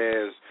wear it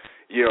as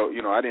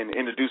I didn't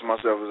introduce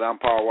myself as I'm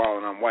Paul Wall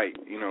and I'm white.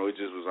 It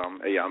just was I'm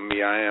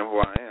me. I am who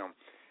I am.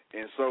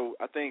 And so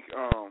I think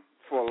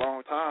for a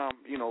long time,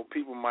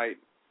 people might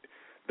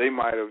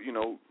have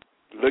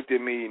looked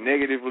at me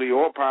negatively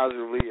or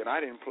positively, and I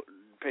didn't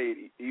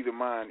pay either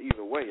mind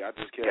either way. I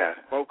just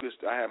kept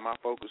focused. I had my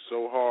focus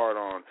so hard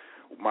on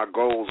my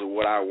goals of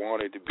what I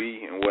wanted to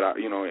be and what I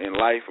in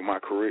life and my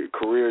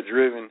career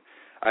driven.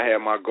 I had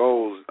my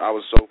goals. I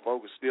was so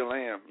focused, still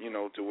am,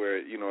 to where,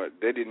 I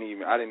didn't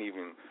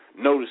even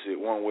notice it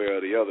one way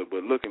or the other.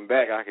 But looking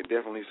back, I can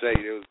definitely say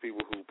there was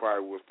people who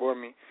probably were for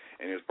me,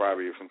 and there's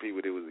probably some people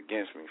that was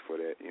against me for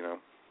that,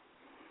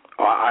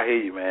 Oh, I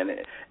hear you, man.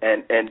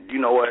 And you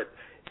know what?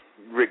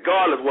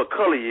 Regardless what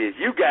color you is,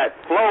 you got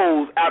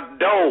flows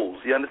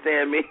outdoors. You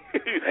understand me?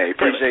 Hey,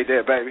 appreciate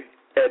that, baby.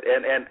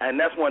 And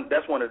that's one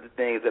of the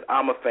things that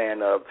I'm a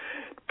fan of.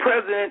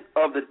 President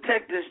of the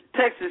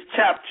Texas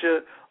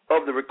chapter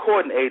of the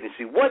recording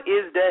agency. What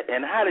is that,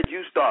 and how did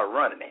you start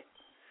running it?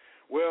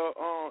 Well,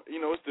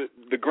 it's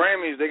the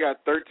Grammys. They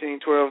got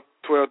 13, 13,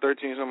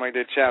 something like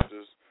that,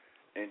 chapters,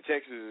 and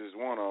Texas is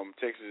one of them.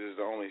 Texas is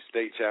the only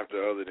state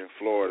chapter other than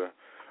Florida.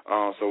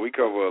 So we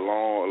cover a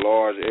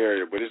large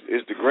area, but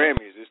it's the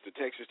Grammys. It's the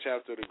Texas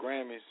chapter of the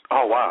Grammys.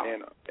 Oh, wow.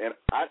 And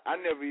I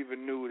never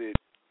even knew that,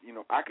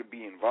 I could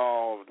be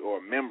involved or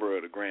a member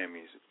of the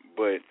Grammys,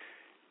 but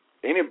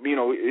if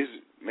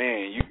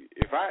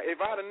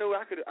I'd have knew,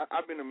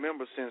 I've been a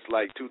member since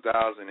like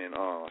 2006,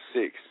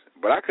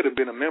 but I could have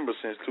been a member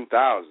since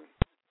 2000.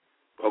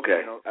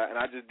 Okay. And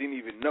I just didn't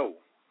even know.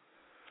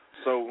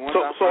 So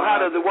how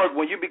does it work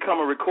when you become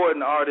a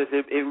recording artist?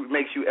 It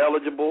makes you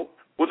eligible.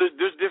 Well,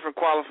 there's different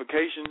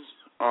qualifications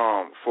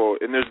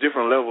and there's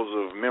different levels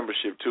of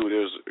membership too.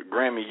 There's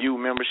Grammy U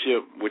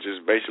membership, which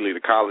is basically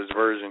the college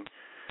version,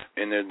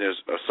 and then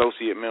there's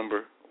associate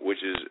member, which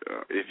is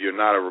if you're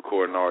not a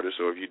recording artist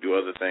or if you do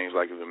other things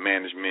like the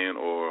management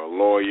or a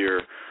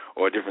lawyer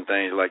or different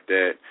things like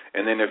that.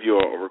 And then if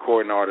you're a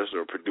recording artist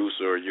or a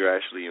producer or you're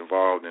actually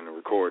involved in the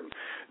recording,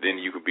 then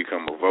you can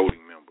become a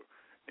voting member.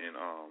 And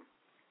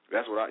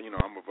that's what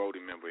I'm a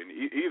voting member. And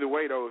either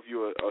way, though, if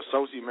you're an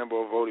associate member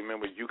or a voting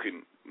member, you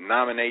can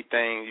nominate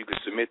things. You can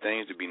submit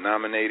things to be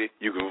nominated.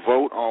 You can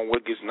vote on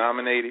what gets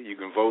nominated. You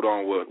can vote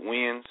on what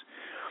wins.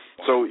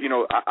 So,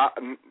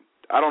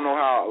 I don't know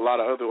how a lot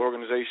of other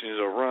organizations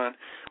are run,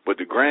 but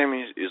the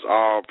Grammys is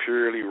all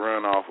purely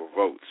run off of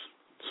votes.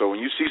 So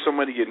when you see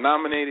somebody get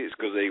nominated, it's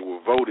because they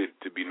were voted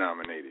to be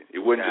nominated.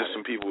 It wasn't just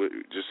some people that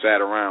just sat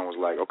around and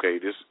was like,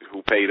 okay, this who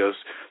paid us,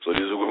 so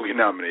this is who will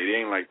get nominated. It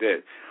ain't like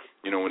that.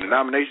 When the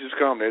nominations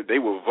come, they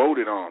were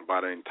voted on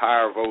by the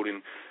entire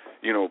voting,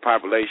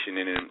 population.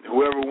 And then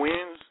whoever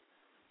wins,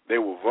 they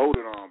were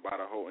voted on by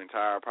the whole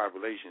entire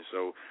population.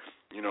 So,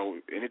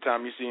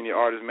 anytime you see any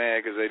artist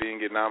mad because they didn't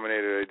get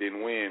nominated or they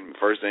didn't win, the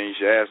first thing you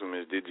should ask them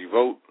is, did you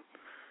vote?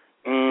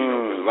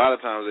 Because a lot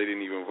of times they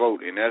didn't even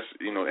vote. And that's,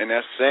 and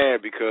that's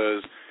sad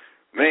because,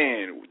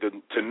 man,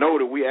 to know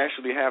that we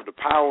actually have the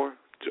power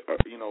to,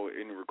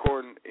 in the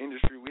recording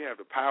industry, we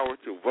have the power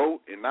to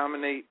vote and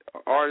nominate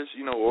artists,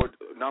 or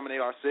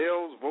nominate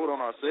ourselves, vote on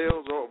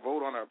ourselves, or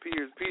vote on our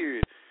peers,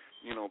 period,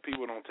 you know,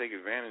 people don't take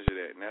advantage of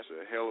that, and that's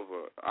a hell of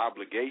a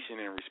obligation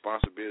and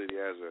responsibility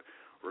as a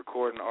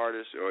recording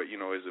artist or, you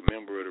know, as a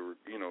member of the,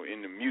 you know,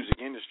 in the music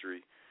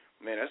industry.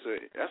 Man, that's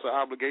an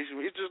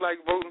obligation. It's just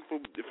like voting for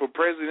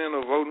president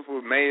or voting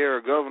for mayor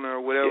or governor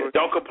or whatever. Yeah,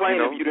 don't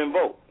complain if you didn't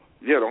vote.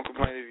 Yeah, don't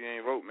complain if you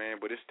ain't vote, man.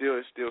 But it's still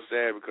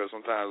sad because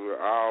sometimes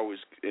I always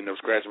end up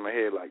scratching my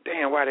head like,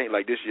 damn, why it ain't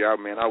like this year?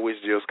 Man, I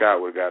wish Jill Scott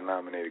would have got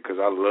nominated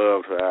because I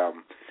loved her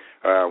album.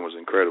 Her album was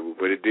incredible,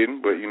 but it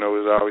didn't. But, you know,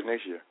 it's always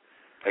next year.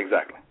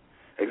 Exactly.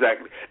 Hey,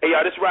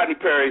 y'all, this is Rodney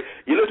Perry.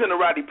 You listen to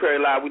Rodney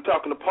Perry Live. We're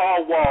talking to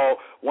Paul Wall,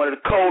 one of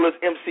the coldest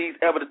MCs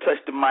ever to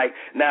touch the mic.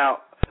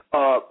 Now,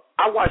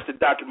 I watched a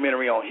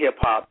documentary on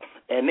hip-hop,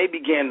 and they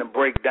began to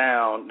break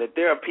down that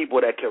there are people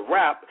that can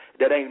rap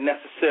that ain't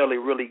necessarily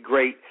really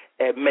great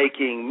at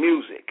making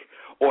music,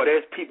 or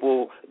there's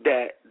people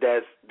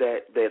that's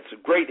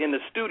great in the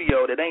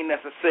studio that ain't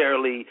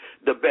necessarily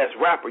the best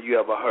rapper you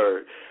ever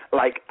heard.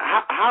 Like,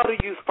 how do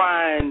you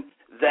find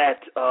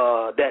that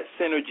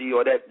synergy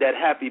or that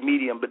happy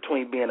medium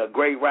between being a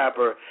great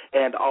rapper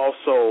and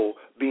also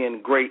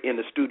being great in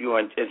the studio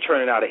and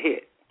churning out a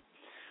hit?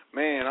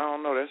 Man, I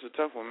don't know. That's a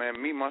tough one,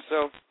 man. Me,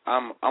 myself,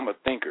 I'm a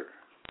thinker.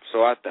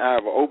 So I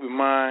have an open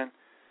mind,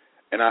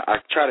 and I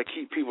try to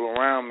keep people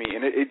around me.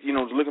 And, it you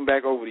know, looking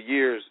back over the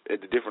years at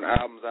the different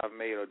albums I've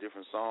made or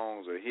different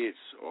songs or hits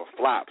or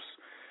flops,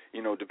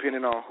 you know,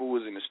 depending on who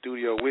was in the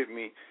studio with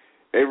me,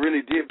 it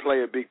really did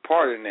play a big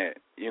part in that,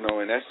 you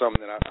know, and that's something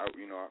that I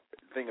you know,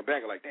 thinking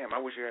back, like, damn, I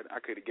wish I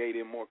could have gave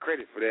them more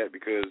credit for that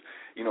because,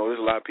 you know,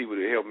 there's a lot of people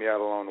that helped me out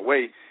along the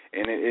way.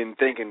 And in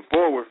thinking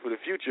forward for the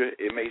future,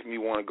 it makes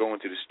me want to go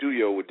into the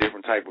studio with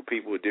different type of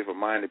people, with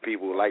different-minded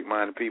people,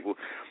 like-minded people,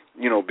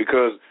 you know,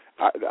 because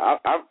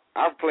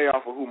I play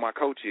off of who my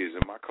coach is.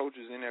 And my coach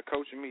is in there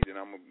coaching me, then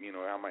I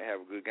might have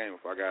a good game.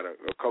 If I got a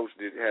coach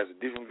that has a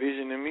different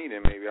vision than me,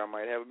 then maybe I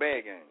might have a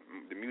bad game.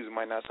 The music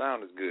might not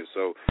sound as good.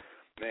 So,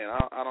 man,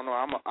 I don't know.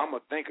 I'm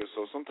a thinker,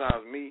 so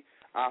sometimes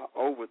I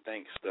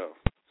overthink stuff.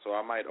 So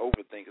I might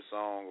overthink a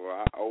song, or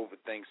I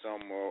overthink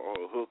something, or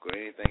a hook, or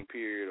anything,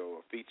 period,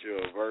 or a feature,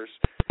 or a verse.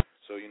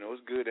 So, you know,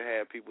 it's good to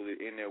have people that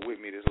in there with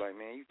me that's like,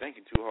 man, you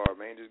thinking too hard,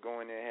 man. Just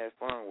go in there and have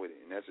fun with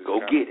it. And that's just go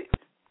get it.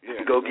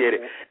 Yeah, go get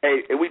it.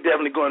 Hey, we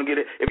definitely going to get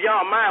it. If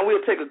y'all mind,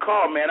 we'll take a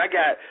call, man. I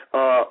got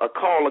a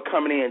caller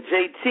coming in.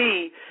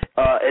 JT,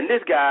 and this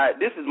guy,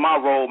 this is my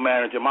role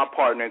manager, my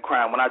partner in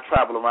crime. When I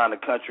travel around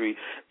the country,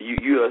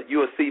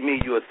 you'll see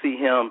me, you'll see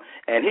him,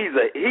 and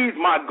he's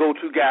my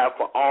go-to guy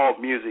for all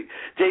music.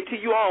 JT,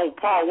 you on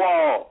Paul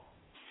Wall.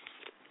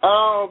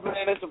 Oh,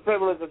 man, it's a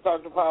privilege to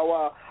talk to Paul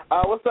Wall.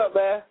 What's up,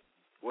 man?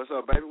 What's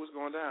up, baby? What's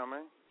going down,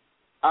 man?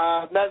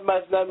 Not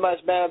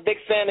much, man. Big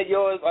fan of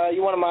yours.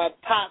 You're one of my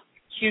top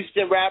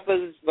Houston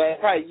rappers, but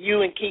probably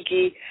you and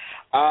Kiki.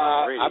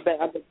 I've been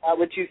out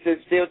with you since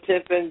Still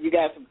Tippin'. You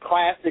got some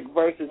classic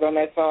verses on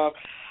that song.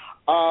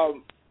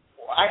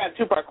 I got a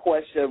two-part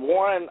question.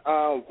 One,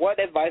 what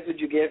advice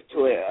would you give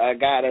to a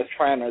guy that's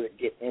trying to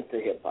get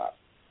into hip-hop?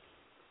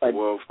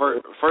 Well,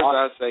 first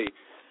I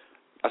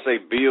say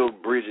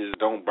build bridges,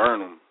 don't burn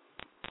them.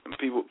 And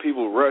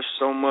people rush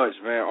so much,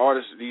 man.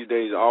 Artists these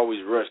days always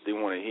rush. They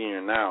want to here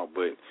and now.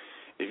 But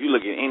if you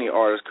look at any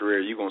artist's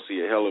career, you're going to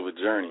see a hell of a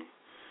journey.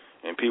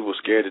 And people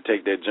scared to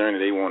take that journey.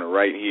 They want it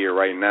right here,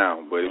 right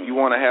now. But if you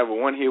want to have a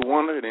one-hit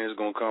wonder, then it's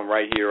going to come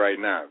right here, right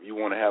now. If you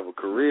want to have a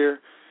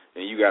career,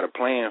 then you got to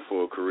plan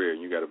for a career.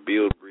 You got to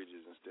build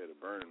bridges instead of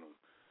burning them.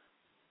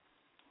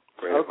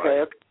 Great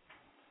okay.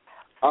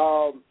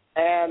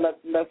 And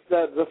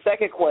the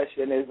second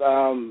question is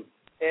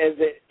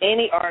there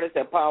any artist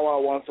that Power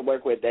wants to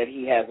work with that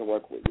he hasn't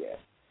worked with yet?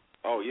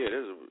 Oh, yeah,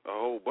 there's a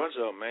whole bunch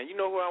of them, man. You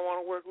know who I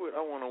want to work with?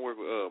 I want to work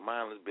with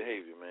Mindless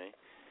Behavior, man.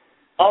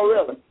 Oh,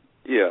 really?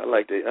 Yeah, I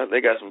like that. They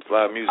got some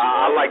fly music.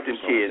 I like them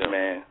kids,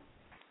 man.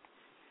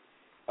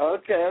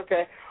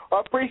 Okay.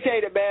 Well, I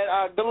appreciate it, man.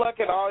 Good luck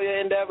in all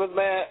your endeavors,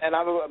 man, and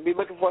I'll be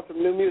looking for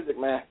some new music,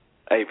 man.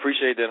 Hey,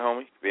 appreciate that,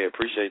 homie. Yeah,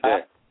 appreciate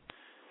that.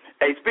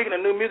 Hey, speaking of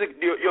new music,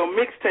 your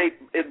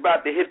mixtape is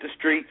about to hit the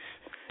streets.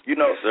 You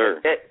know, yes, sir.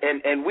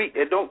 And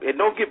don't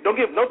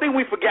think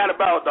we forgot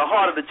about The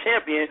Heart of the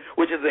Champion,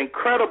 which is an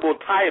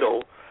incredible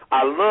title.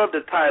 I love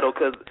the title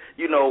because,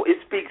 you know, it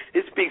speaks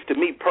to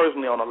me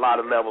personally on a lot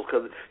of levels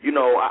because, you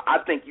know,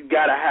 I think you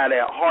got to have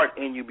that heart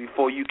in you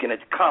before you can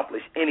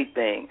accomplish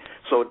anything.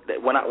 So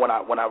when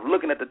I'm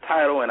looking at the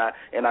title and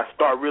I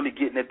start really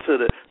getting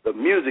into the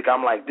music,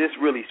 I'm like, this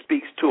really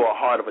speaks to a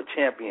heart of a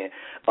champion.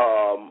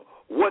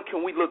 What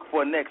can we look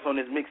for next on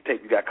this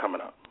mixtape you got coming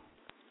up?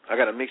 I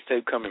got a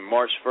mixtape coming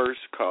March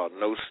 1st called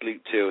No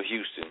Sleep Till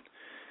Houston.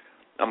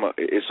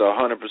 It's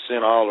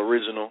 100% all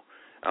original.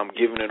 I'm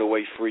giving it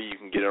away free. You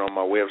can get it on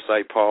my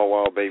website,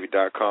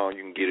 paulwallbaby.com.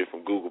 You can get it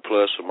from Google+,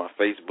 from my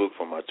Facebook,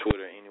 from my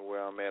Twitter,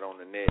 anywhere I'm at on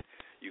the net.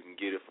 You can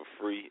get it for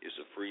free. It's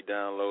a free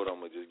download.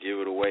 I'm going to just give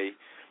it away.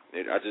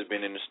 I just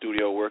been in the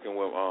studio working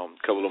with a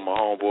couple of my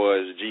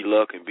homeboys,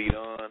 G-Luck and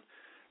B-Don.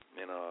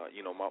 And,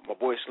 you know, my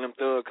boy Slim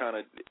Thug kind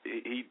of,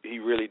 he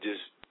really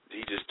just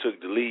took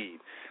the lead.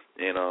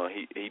 and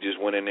he just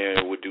went in there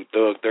and would do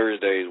Thug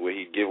Thursdays where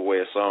he'd give away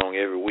a song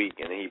every week,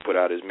 and then he put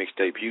out his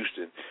mixtape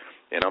Houston,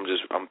 and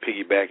I'm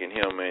piggybacking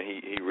him, man.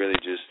 He really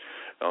just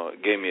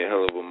gave me a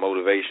hell of a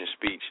motivation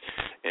speech,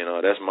 and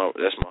that's my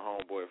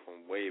homeboy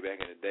from way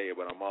back in the day,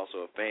 but I'm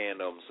also a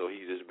fan of him, so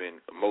he's just been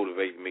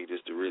motivating me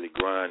just to really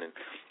grind and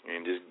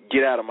just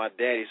get out of my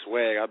daddy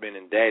swag. I've been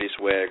in daddy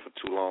swag for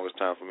too long. It's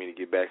time for me to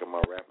get back in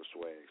my rapper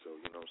swag, so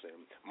you know what I'm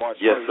saying. March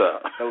 1st, yes, sir.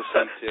 No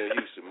sleep till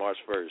Houston, March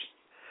 1st.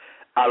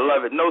 I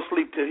love it. No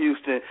sleep till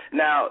Houston.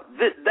 Now,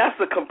 that's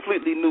a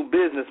completely new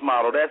business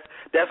model.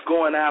 That's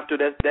going after,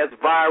 that's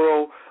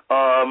viral.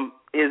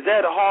 Is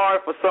that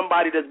hard for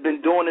somebody that's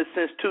been doing it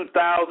since 2000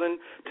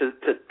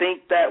 to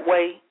think that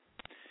way?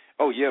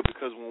 Oh, yeah,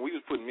 because when we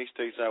was putting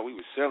mixtapes out, we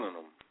was selling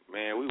them.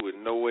 Man, we would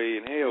no way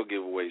in hell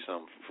give away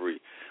something for free.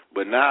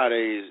 But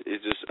nowadays, it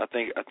just I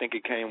think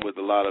it came with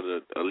a lot of the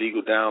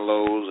illegal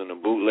downloads and the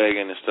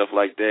bootlegging and stuff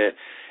like that.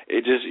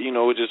 It just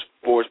it just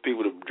forced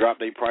people to drop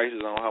their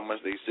prices on how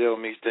much they sell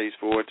mixtapes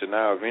for. To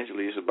now,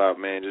 eventually, it's about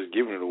just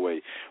giving it away.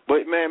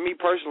 But man, me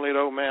personally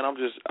though, man,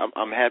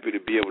 I'm happy to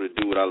be able to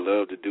do what I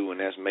love to do, and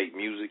that's make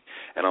music.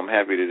 And I'm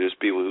happy that there's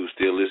people who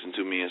still listen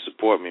to me and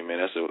support me. Man,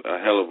 that's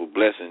a hell of a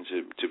blessing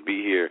to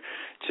be here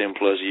 10+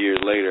 years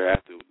later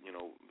after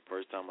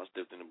first time I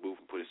stepped in the booth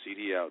and put a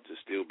CD out, to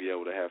still be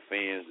able to have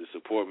fans to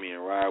support me and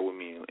ride with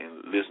me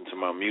and listen to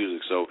my music.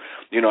 So,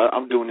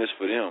 I'm doing this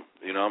for them.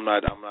 I'm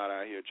not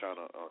out here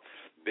trying to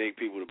beg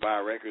people to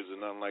buy records or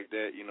nothing like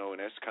that, and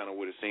that's kind of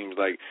what it seems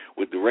like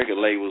with the record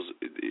labels.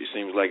 It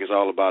seems like it's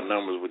all about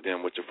numbers with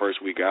them, what your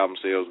first week album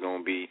sales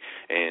going to be,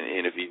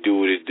 and if you do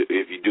what it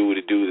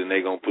do, then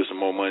they going to put some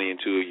more money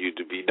into it.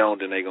 If you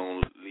don't, then they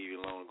going to leave you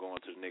alone and go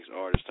on to the next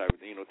artist type of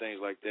thing,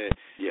 things like that.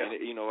 Yeah. And,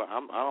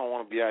 I don't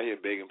want to be out here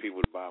begging people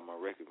to buy my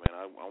record, man.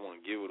 I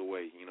want to give it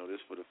away.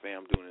 This for the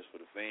fan. I'm doing this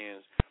for the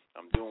fans.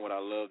 I'm doing what I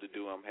love to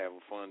do. I'm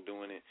having fun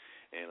doing it.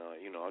 And,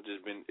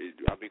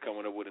 I've been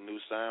coming up with a new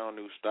sound,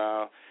 new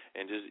style,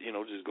 and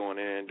just going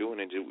in and doing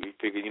it. We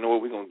figured,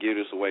 we're going to give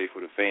this away for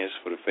the fans,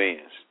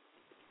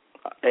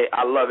 Hey,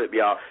 I love it,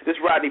 y'all. This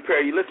is Rodney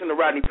Perry. You listen to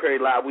Rodney Perry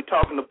Live. We're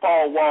talking to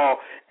Paul Wall.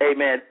 Hey,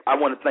 man, I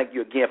want to thank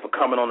you again for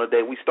coming on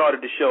today. We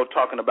started the show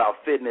talking about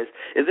fitness.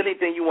 Is there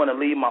anything you want to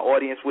leave my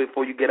audience with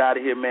before you get out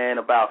of here,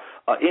 man, about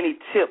any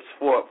tips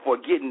for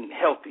getting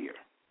healthier?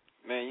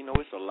 Man,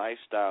 it's a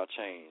lifestyle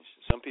change.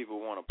 Some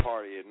people want to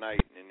party at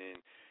night, and then,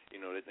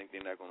 they think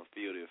they're not going to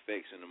feel the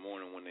effects in the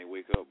morning when they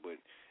wake up. But,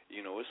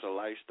 it's a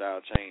lifestyle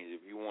change.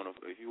 If you want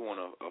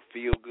to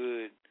feel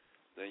good,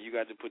 then you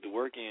got to put the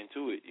work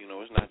into it.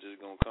 It's not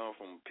just going to come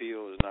from a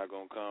pill. It's not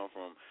going to come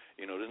from,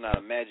 there's not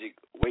a magic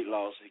weight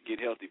loss, get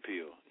healthy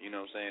pill. You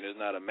know what I'm saying?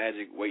 There's not a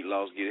magic weight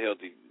loss, get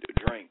healthy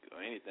drink or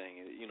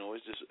anything.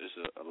 It's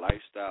a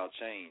lifestyle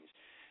change.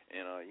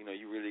 And,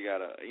 you really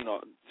got to,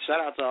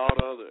 shout out to all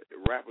the other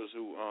rappers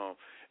who,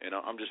 and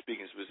I'm just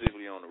speaking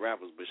specifically on the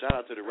rappers, but shout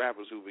out to the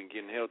rappers who've been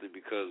getting healthy,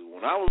 because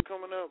when I was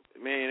coming up,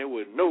 man, there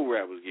was no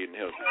rappers getting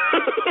healthy.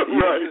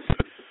 Right.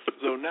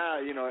 So now,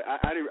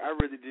 I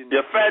really didn't.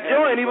 Yeah, Fat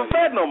Joe ain't even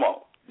fat no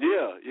more.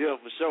 Yeah,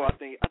 for sure. I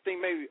think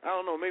maybe, I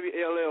don't know, maybe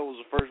LL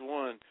was the first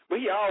one,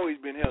 but he always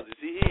been healthy.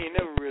 See, he ain't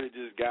never really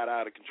just got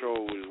out of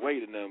control with his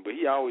weight or nothing, but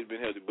he always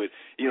been healthy. But,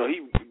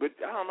 but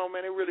I don't know,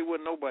 man, there really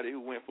wasn't nobody who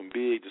went from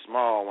big to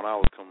small when I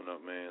was coming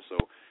up, man. So,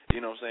 you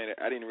know what I'm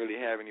saying, I didn't really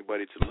have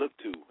anybody to look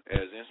to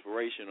as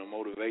inspiration or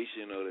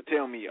motivation or to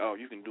tell me, oh,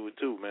 you can do it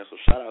too, man. So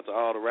shout out to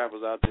all the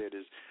rappers out there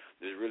that's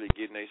really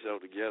getting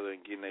themselves together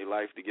and getting their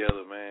life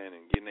together, man,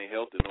 and getting their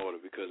health in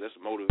order, because that's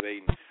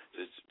motivating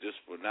just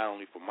for not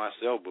only for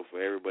myself but for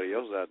everybody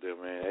else out there,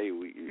 man. Hey,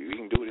 we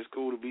can do it. It's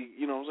cool to be,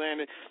 you know what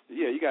I'm saying?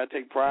 Yeah, you got to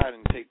take pride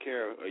and take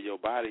care of your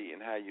body and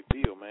how you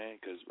feel, man,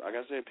 because like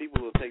I said,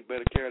 people will take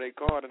better care of their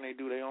car than they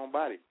do their own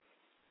body.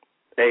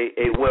 Hey,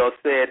 well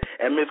said.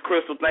 And Miss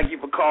Crystal, thank you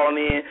for calling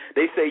in.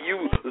 They say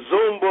you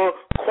Zumba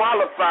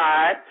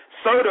qualified,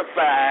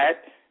 certified.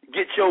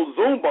 Get your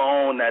Zumba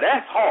on. Now,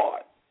 that's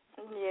hard.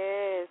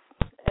 Yes,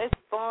 it's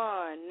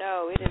fun.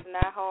 No, it is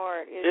not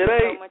hard. It is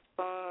so much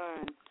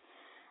fun.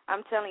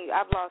 I'm telling you,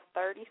 I've lost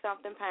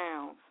 30-something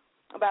pounds,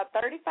 about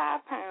 35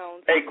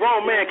 pounds. Hey,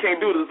 grown man can't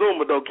do the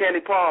Zumba, though, can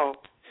he, Paul?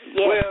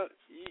 Yes. Well,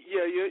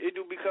 yeah, it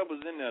do be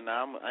couples in there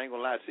now. I ain't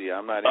going to lie to you.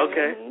 I'm not in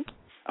okay. There.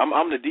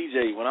 I'm the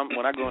DJ. When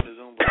I go into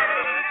Zumba,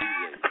 I'm the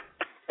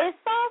DJ. It's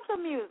salsa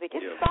music.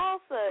 It's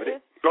salsa.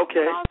 It's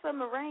okay. salsa,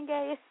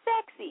 merengue. It's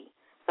sexy.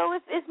 So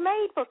it's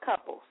made for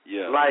couples.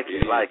 Yeah. Like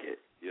it.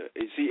 Yeah.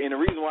 See, and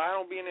the reason why I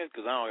don't be in it is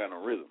because I don't got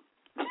no rhythm.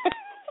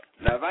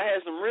 Now, if I had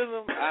some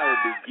rhythm, I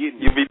would be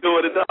getting it. You be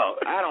doing it, dog.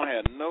 I don't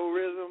have no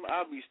rhythm.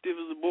 I'll be stiff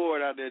as a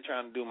board out there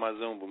trying to do my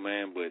Zumba,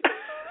 man. But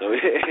so,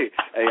 hey,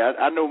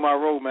 I know my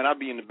role, man. I'll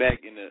be in the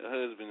back in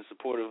the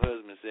supportive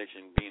husband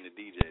section, being the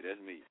DJ.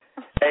 That's me.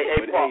 Hey,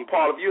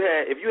 Paul, if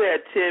you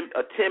had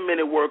a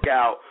 10-minute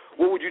workout,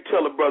 what would you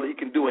tell a brother he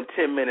can do in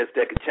 10 minutes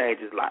that could change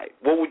his life?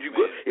 What would you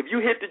go if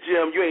you hit the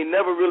gym? You ain't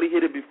never really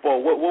hit it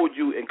before. What would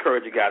you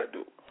encourage a guy to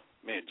do?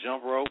 Man,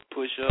 jump rope,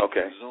 push up.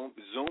 Okay.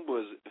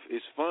 Zumba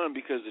is fun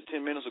because the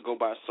 10 minutes will go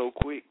by so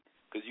quick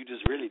because you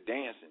just really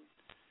dancing.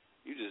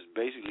 you just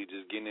basically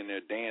just getting in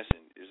there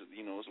dancing. It's,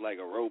 you know, it's like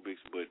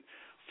aerobics, but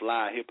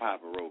fly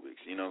hip-hop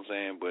aerobics, you know what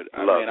I'm saying? But,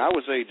 I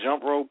would say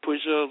jump rope,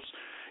 push-ups,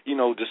 you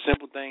know, the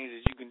simple things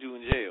that you can do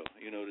in jail.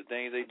 You know, the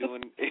things they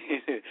doing,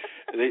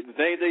 the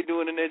things they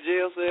doing in that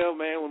jail cell,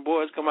 man. When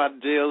boys come out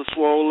of jail,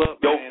 swole up,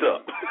 doped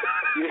up.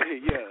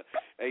 Yeah.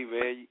 Hey,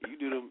 man, you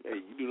do them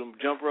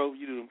jump rope,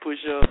 you do them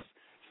push-ups,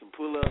 some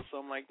pull-ups,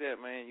 something like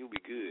that, man. You'll be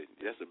good.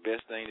 That's the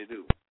best thing to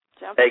do.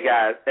 Hey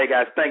guys, thank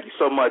you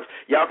so much.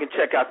 Y'all can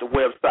check out the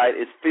website.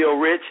 It's Feel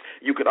Rich.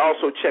 You can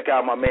also check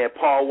out my man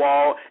Paul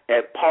Wall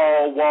at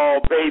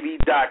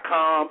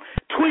paulwallbaby.com.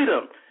 Tweet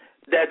him.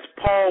 That's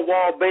Paul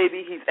Wall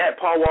Baby. He's at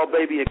Paul Wall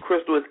Baby, and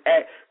Crystal is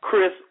at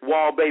Chris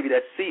Wall Baby.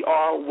 That's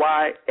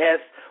CRYS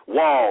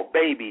Wall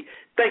Baby.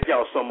 Thank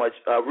y'all so much,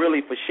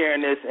 really, for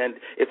sharing this. And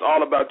it's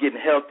all about getting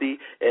healthy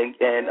and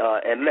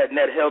letting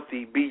that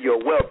healthy be your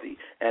wealthy.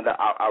 And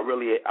I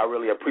really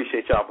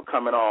appreciate y'all for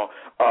coming on.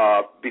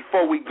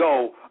 Before we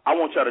go, I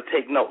want y'all to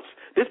take notes.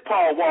 This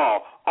Paul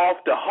Wall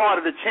off the Heart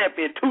of the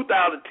Champion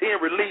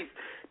 2010 release.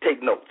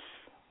 Take notes.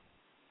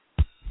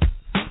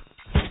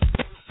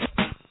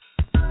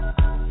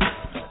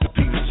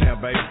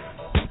 Baby,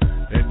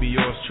 that be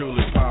yours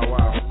truly, Paul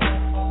Wall.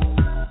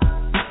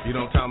 You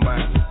know what I'm talking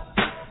about?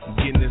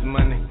 Getting this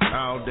money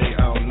all day,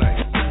 all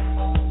night.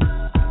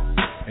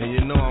 And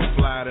you know I'm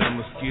fly to the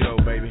mosquito,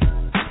 baby,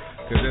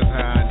 because that's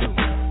how I do.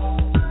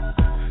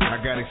 I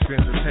got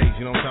expensive taste,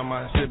 you know what I'm talking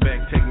about? Sit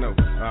back, take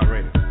notes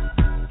already.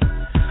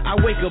 I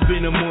wake up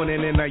in the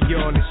morning and I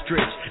yawn and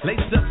stretch.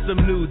 Lace up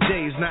some new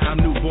J's, now I'm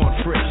newborn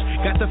fresh.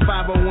 Got the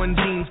 501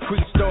 jeans,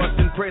 crease, stars,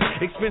 and press.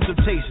 Expensive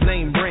taste,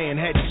 name brand,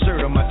 had the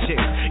shirt on my chest.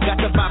 Got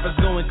the boppers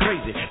going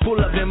crazy, pull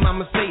up in my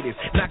Mercedes.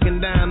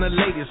 Knocking down the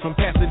ladies from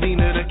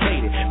Pasadena to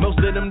Katy. Most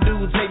of them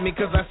dudes hate me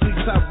cause I sweet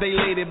talk they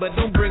lady. But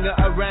don't bring her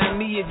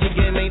around me if your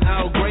game ain't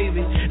all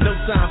gravy. No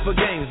time for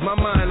games, my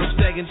mind on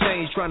stacking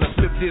change. Trying to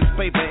flip this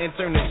paper and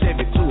turn the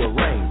Chevy to a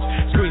range.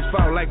 Screens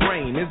fall like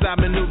rain as I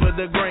maneuver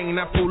the grain.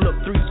 I pull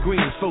up 3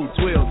 screens, 4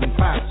 12s and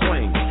 5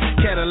 swings.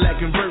 Cadillac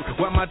convert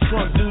while my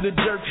trunk do the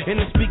jerk. And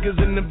the speakers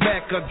in the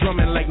back are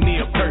drumming like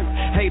Neil Peart.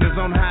 Haters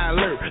on high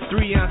alert,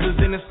 3 ounces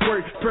in a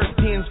squirt. Perk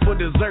 10s for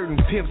dessert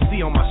and Pimp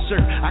C on my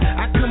shirt.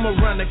 I come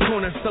around the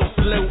corner so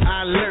slow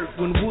I alert.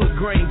 When wood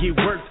grain get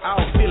worked,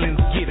 all feelings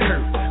get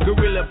hurt.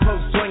 Gorilla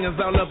post swingers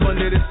all up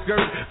under the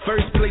skirt.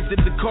 First place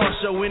at the car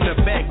show, in the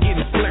back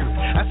getting flirt.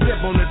 I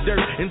step on the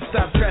dirt and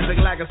stop traffic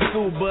like a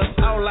school bus.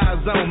 All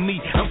eyes on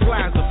me, I'm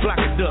fly as a flock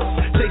of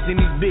ducks. Chasing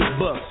these big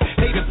bucks.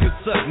 Haters can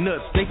suck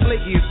nuts. They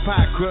flaky as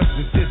pie crust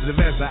and sensitive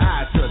as an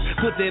eye touch.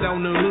 Put that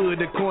on the hood,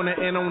 the corner,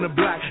 and on the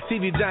block.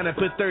 TV Johnny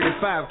put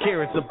 35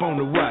 carats up on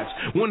the watch.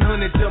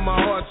 100 till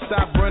my heart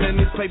stop running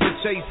this paper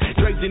chase.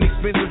 Draped in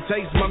expensive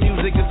taste, my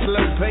music is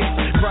slow pace.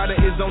 Prada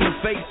is on the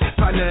face,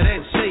 partner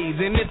that shades.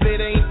 And if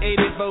it ain't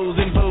 84s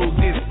in Vogue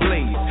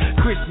displays.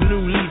 Crisp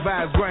new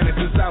Levi's grinding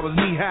since I was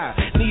knee high.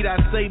 Need I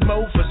say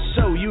more? For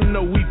sure, you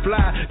know we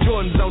fly.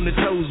 Jordan's on the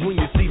toes when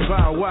you see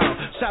Power Wow.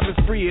 Shopping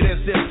spree at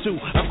SF2,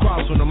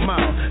 across from the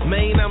mall.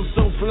 Man, I'm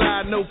so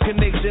fly, no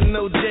connection,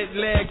 no jet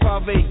lag.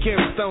 Parfait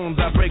carry stones,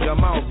 I break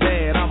them all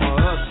bad. I'm a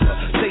hustler,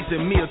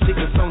 chasing meal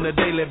tickets on a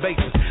daily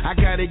basis. I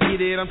gotta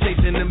get it, I'm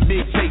chasing them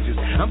big faces.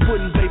 I'm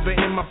putting paper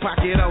in my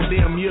pocket all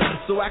damn year,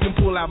 so I can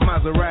pull out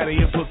Maserati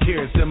and put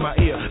carrots in my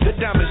ear. The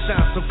diamond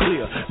shines so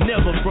clear,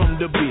 never from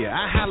the beer.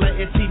 I holler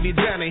at TV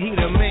Johnny, he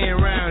the man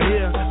round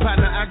here.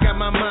 Partner, I got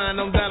my mind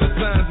on dollar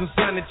signs and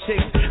signing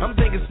checks. I'm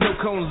thinking snow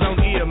cones on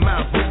ear,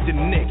 mouth, wrist,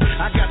 and neck.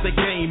 I got the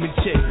game in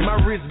check, my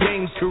wrist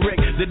game's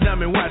correct. The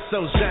diamond watch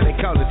so shiny,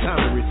 call it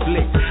time to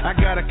reflect. I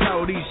gotta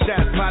call these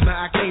shots, partner,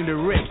 I came to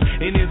wreck.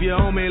 And if you're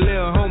homie,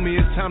 little homie,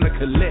 it's time to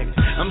collect.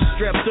 I'm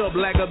strapped up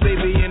like a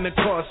baby in the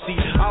car seat.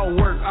 I'll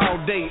work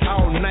all day,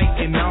 all night,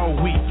 and all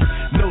week.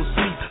 No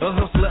sleep, a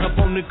hustler up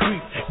on the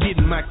creek.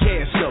 Getting my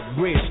cash up,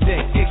 bread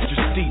stack, extra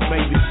steep,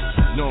 baby.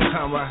 You know what I'm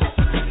talking about?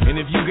 And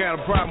if you got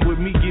a problem with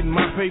me getting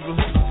my paper,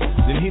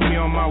 then hit me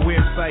on my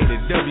website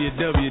at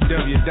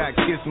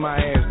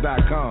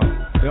www.kissmyass.com.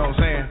 You know what I'm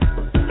saying?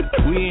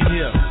 We in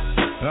here.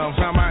 You know what I'm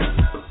talking about?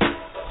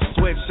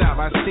 Sweatshop,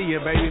 I see you,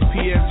 baby.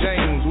 P.F.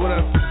 James, what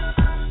up?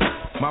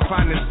 My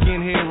partner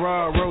Skinhead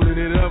Raw rolling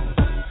it up.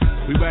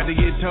 We about to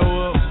get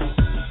towed up.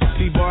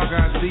 T. Barker,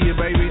 I see you,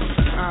 baby.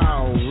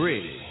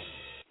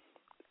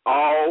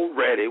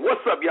 Already.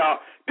 What's up, y'all?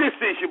 This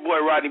is your boy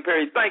Rodney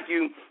Perry. Thank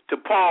you to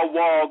Paul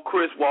Wall,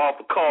 Chris Wall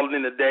for calling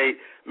in today.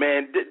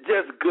 Man,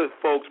 just good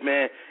folks,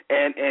 man.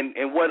 And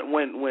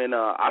when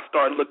I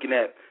started looking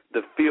at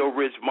the Feel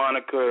Rich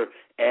moniker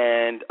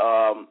and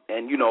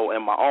you know,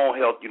 and my own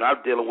health, you know,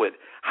 I'm dealing with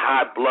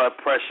high blood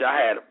pressure.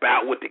 I had a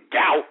bout with the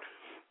gout.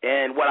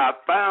 And what I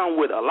found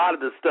with a lot of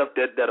the stuff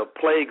that'll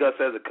plague us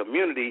as a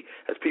community,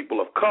 as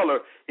people of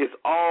color, is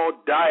all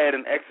diet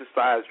and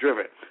exercise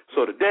driven.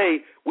 So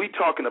today we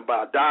talking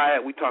about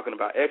diet, we talking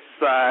about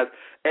exercise,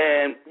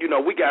 and you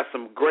know we got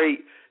some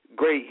great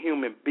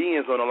human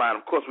beings on the line.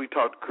 Of course, we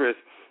talked to Chris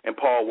and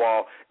Paul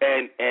Wall,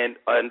 and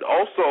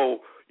also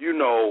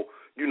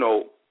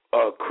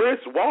Chris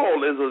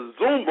Wall is a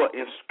Zumba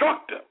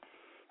instructor,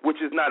 which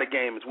is not a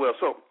game as well.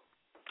 So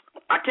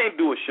I can't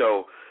do a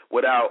show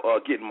without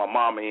getting my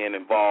mama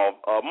involved.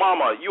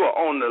 Mama, you are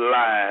on the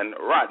line,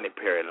 Rodney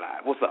Perry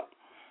Live. What's up?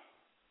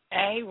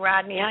 Hey,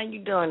 Rodney, how you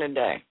doing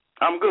today?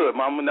 I'm good,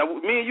 Mama. Now,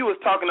 me and you was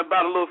talking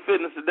about a little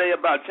fitness today,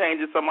 about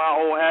changing some of our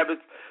old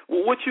habits.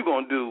 Well, what you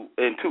going to do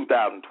in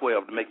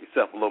 2012 to make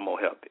yourself a little more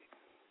healthy?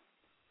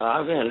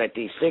 I'm going to let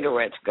these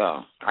cigarettes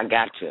go. I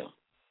got to.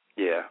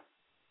 Yeah.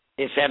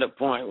 It's at a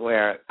point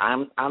where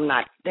I'm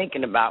not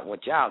thinking about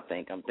what y'all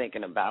think. I'm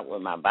thinking about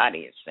what my body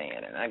is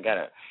saying, and I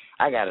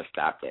gotta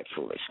stop that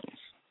foolishness.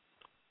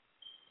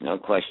 No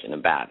question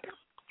about it.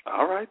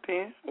 All right,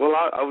 then. Well,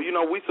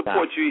 we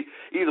support you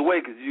either way,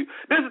 because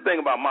this is the thing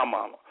about my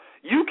mama.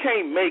 You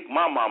can't make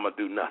my mama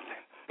do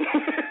nothing.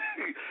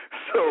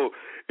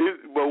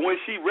 But when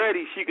she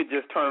ready, she could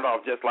just turn it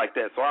off just like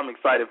that. So I'm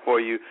excited for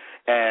you,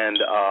 and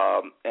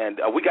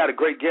we got a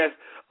great guest.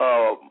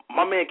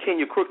 My man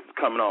Kenya Crooks is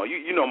coming on.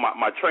 You know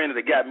my trainer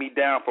that got me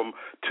down from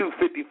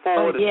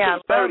 254 to 230.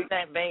 I love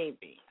that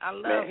baby. I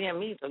love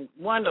him. He's a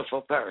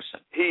wonderful person.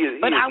 He is.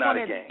 But I want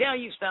to tell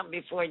you something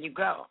before you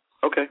go.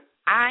 Okay.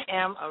 I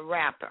am a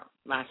rapper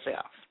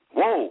myself.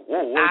 Whoa.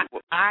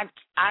 I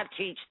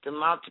teach the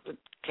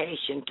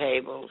multiplication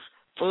tables,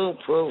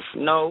 foolproof,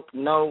 no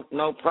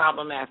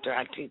problem after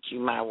I teach you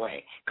my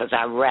way, because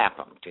I rap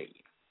them to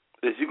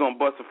you. Is you going to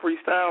bust a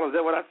freestyle? Is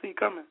that what I see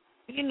coming?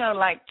 You know,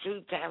 like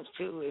 2 times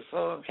 2 is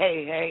 4,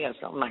 hey, or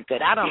something like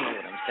that. I don't know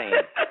what I'm saying.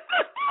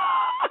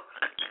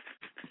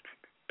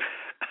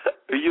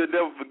 You'll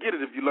never forget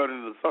it if you learn it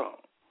in the song.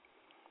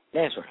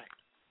 That's right.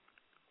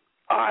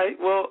 All right,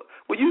 well,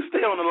 you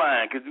stay on the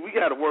line, because we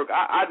got to work.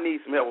 I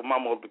need some help with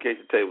my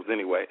multiplication tables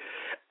anyway.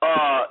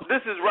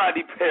 This is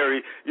Rodney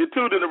Perry. You're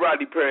tuned in to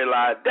Rodney Perry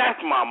Live.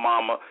 That's my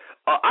mama.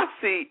 I'm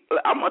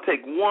going to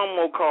take one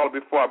more call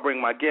before I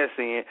bring my guest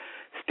in.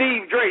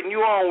 Steve Drayton,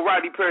 you on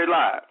Rodney Perry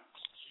Live.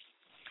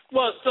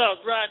 What's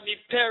up, Rodney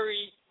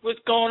Perry? What's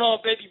going on,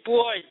 baby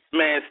boy?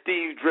 Man,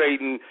 Steve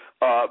Drayton,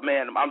 I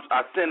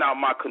send out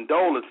my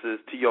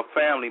condolences to your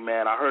family,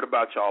 man. I heard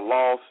about y'all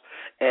loss.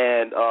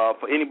 And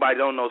for anybody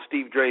who don't know,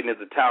 Steve Drayton is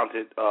a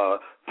talented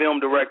film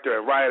director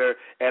and writer,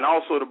 and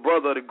also the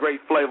brother of the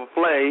great Flavor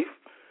Flav,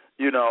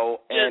 you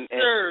know. Yes,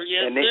 sir.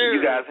 You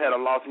guys had a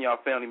loss in your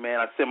family, man.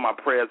 I send my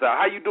prayers out.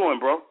 How you doing,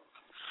 bro?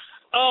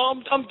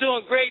 I'm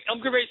doing great. I'm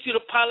getting ready to see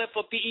the pilot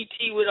for BET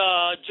with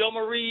Joe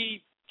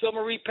Marie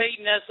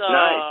Payton. That's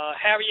nice.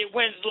 Harriet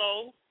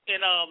Winslow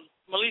and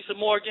Melissa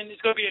Morgan. It's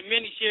going to be a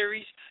mini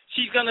series.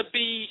 She's gonna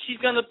be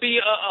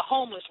a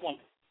homeless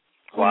woman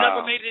who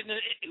never made it in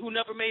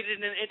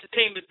the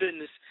entertainment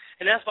business,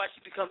 and that's why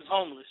she becomes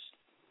homeless.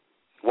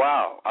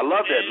 Wow, I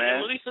love that, man.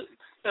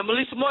 And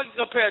Melissa Morgan's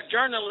gonna play a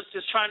journalist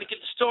that's trying to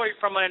get the story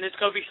from her, and it's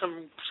gonna be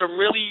some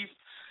really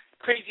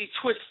crazy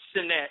twists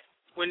in that.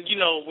 I'm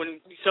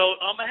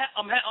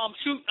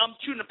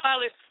shooting the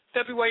pilot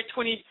February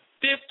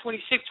 25th,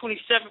 26th,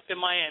 27th in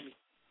Miami.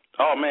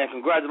 Oh, man,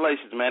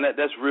 congratulations, man.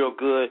 That's real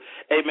good.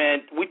 Hey,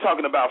 man, we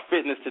talking about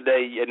fitness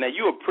today. Now,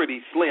 you a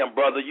pretty slim,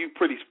 brother. You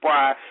pretty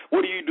spry.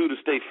 What do you do to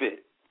stay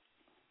fit?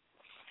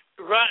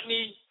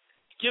 Rodney,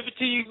 give it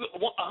to you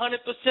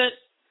 100%.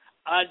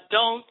 I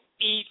don't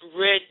eat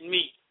red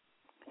meat.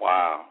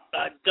 Wow.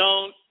 I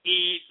don't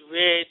eat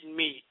red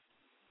meat.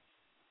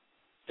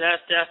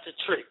 That's the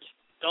trick.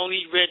 Don't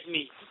eat red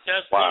meat.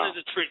 That's one of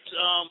the tricks.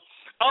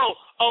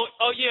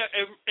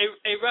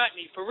 Hey,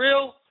 Rodney, for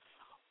real,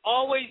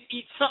 always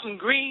eat something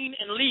green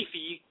and leafy.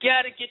 You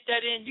got to get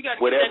that in. You got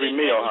to get that in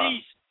meal, at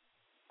least.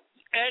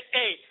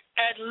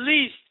 At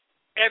least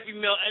every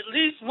meal. At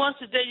least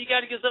once a day, you got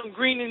to get something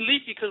green and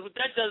leafy, because what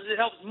that does, it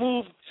helps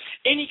move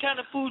any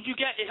kind of food you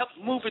get. It helps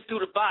move it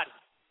through the body,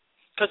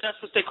 because that's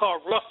what they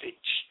call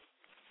roughage.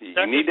 You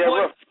need that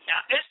roughage.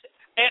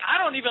 And I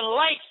don't even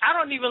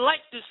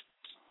like this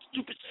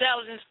stupid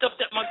salad and stuff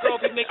that my girl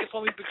be making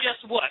for me. But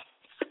guess what?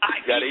 I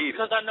eat it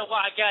because I know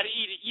why I got to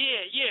eat it.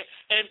 Yeah.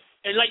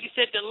 And like you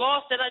said, the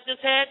loss that I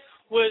just had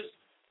was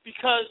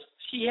because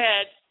she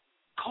had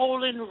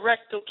colon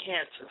rectal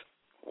cancer.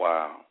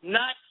 Wow.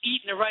 Not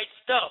eating the right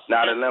stuff.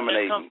 Not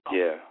eliminating,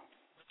 yeah.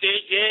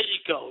 There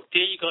you go.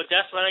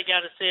 That's what I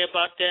got to say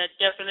about that.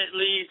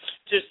 Definitely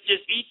just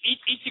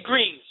eat the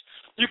greens.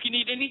 You can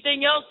eat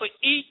anything else, but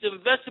eat the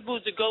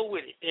vegetables that go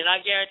with it, and I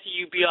guarantee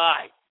you'll be all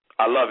right.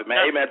 I love it,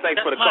 man. Hey, man, thanks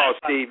for the call,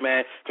 Steve,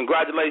 man.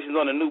 Congratulations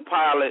on the new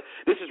pilot.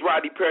 This is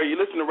Rodney Perry. You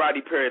listen to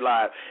Rodney Perry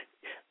Live.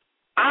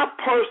 I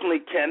personally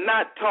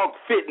cannot talk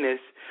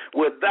fitness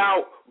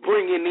without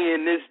bringing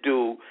in this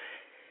dude.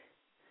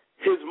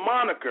 His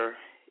moniker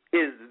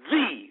is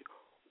the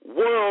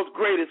world's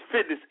greatest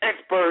fitness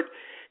expert.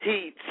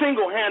 He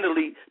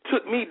single-handedly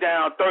took me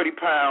down 30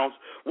 pounds,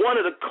 one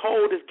of the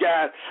coldest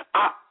guys.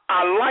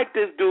 I like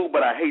this dude,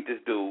 but I hate this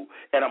dude,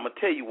 and I'm going to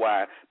tell you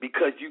why.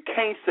 Because you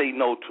can't say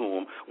no to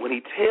him. When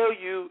he tell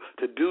you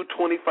to do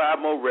 25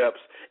 more reps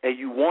and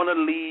you want to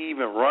leave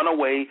and run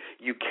away,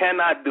 you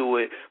cannot do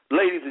it.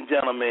 Ladies and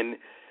gentlemen,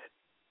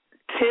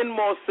 10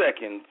 more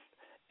seconds,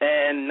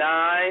 and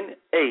 9,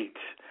 8,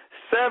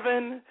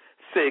 7,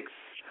 6,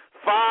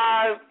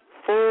 5,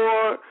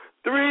 4,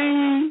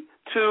 3,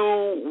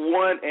 2,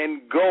 1,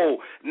 and go.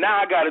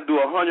 Now I got to do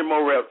 100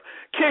 more reps.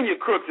 Kenya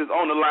Crooks is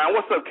on the line.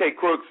 What's up, K.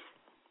 Crooks?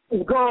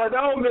 What's going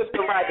on,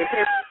 Mr. Rodney?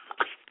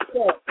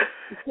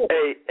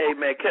 Hey,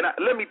 man,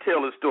 let me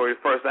tell the story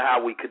first of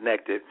how we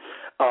connected.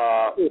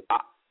 I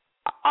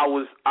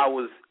was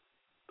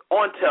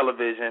on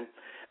television,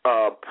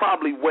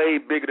 probably way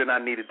bigger than I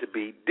needed to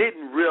be.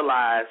 Didn't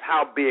realize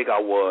how big I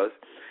was.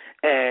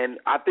 And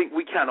I think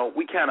we kind of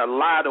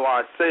lie to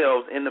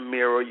ourselves in the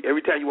mirror.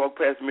 Every time you walk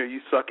past the mirror, you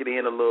suck it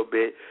in a little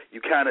bit.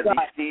 You kind of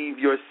deceive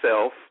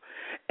yourself.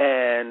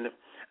 And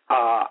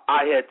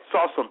I had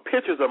saw some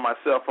pictures of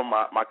myself from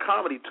my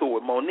comedy tour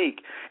with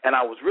Monique, and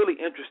I was really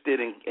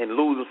interested in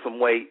losing some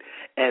weight.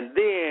 And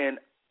then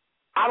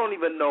I don't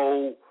even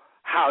know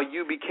how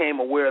you became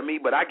aware of me,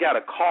 but I got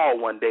a call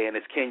one day, and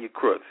it's Kenya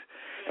Crooks.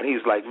 And he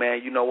was like,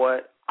 man, you know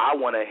what? I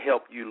want to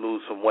help you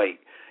lose some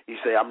weight. You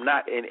say I'm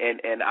not,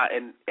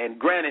 and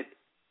granted,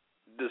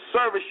 the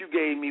service you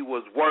gave me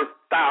was worth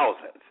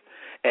thousands.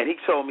 And he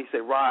told me, he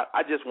said, Rod,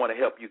 I just want to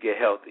help you get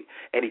healthy.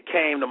 And he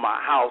came to my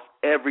house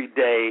every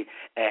day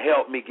and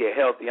helped me get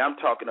healthy. I'm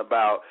talking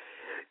about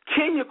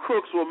Kenya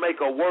Crooks will make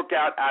a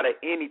workout out of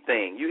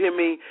anything. You hear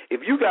me?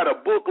 If you got a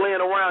book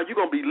laying around, you're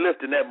going to be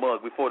lifting that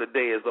mug before the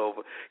day is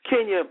over.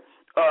 Kenya,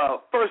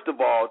 first of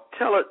all,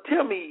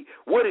 tell me,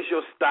 where does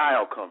your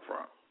style come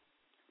from?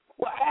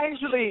 Well,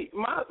 actually,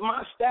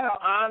 my style,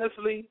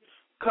 honestly,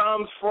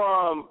 comes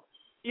from,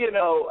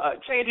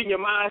 changing your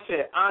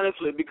mindset,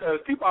 honestly, because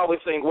people always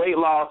think weight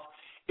loss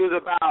is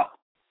about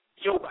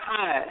your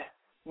behind.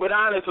 But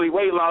honestly,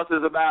 weight loss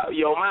is about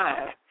your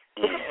mind.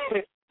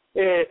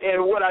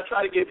 and what I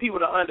try to get people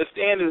to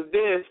understand is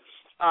this.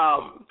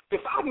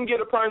 If I can get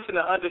a person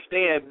to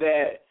understand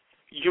that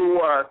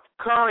your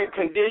current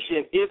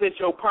condition isn't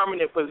your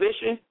permanent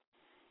position,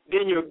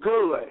 then you're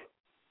good.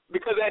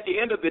 Because at the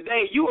end of the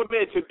day, you were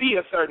meant to be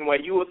a certain way.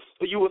 You were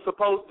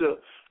supposed to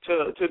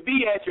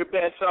be at your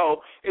best.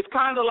 So it's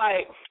kind of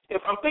like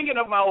if I'm thinking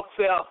of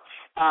myself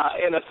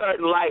in a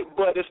certain light,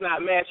 but it's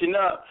not matching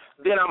up,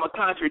 then I'm a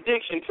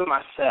contradiction to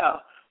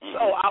myself.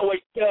 So I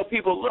always tell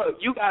people, look,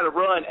 you got to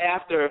run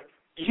after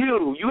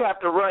you. You have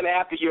to run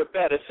after your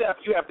better self.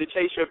 You have to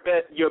chase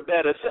your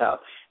better self.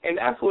 And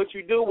that's what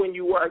you do when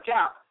you work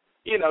out.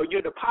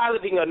 You're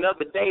depositing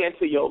another day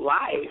into your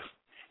life.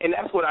 And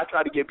that's what I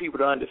try to get people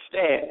to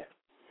understand.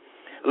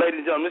 Ladies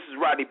and gentlemen, this is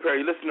Rodney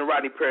Perry. Listen to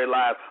Rodney Perry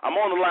Live. I'm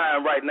on the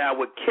line right now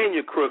with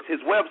Kenya Crooks. His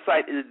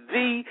website is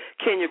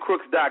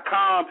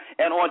thekenyacrooks.com,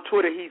 and on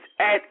Twitter he's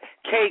at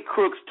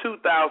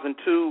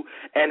KCrooks2002,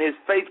 and his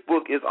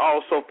Facebook is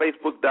also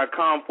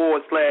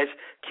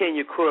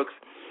facebook.com/Kenya Crooks.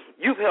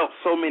 You've helped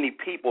so many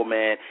people,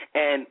 man,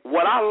 and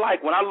what I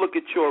like when I look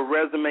at your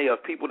resume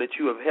of people that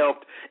you have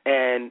helped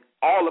and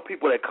all the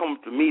people that come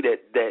to me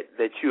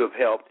that you have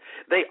helped,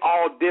 they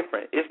all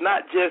different. It's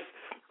not just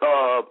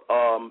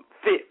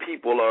fit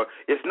people, or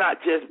it's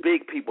not just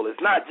big people.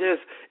 It's not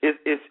just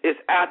it's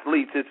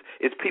athletes.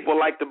 It's people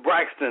like the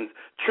Braxtons,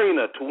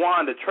 Trina,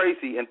 Tawanda,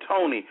 Tracy, and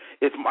Tony.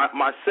 It's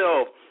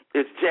myself.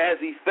 It's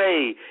Jazzy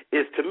Faye.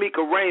 It's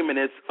Tamika Raymond.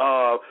 It's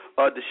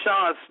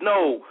Deshaun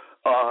Snow.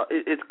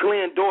 It's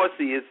Glenn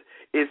Dorsey.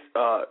 It's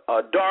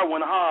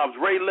Darwin Hobbs,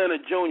 Ray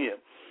Leonard Jr.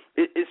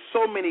 It's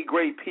so many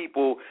great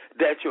people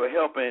that you're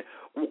helping.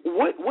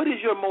 What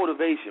is your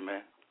motivation,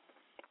 man?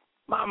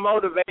 My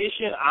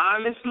motivation,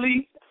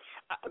 honestly,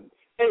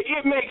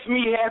 it makes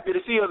me happy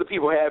to see other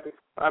people happy.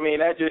 I mean,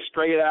 that's just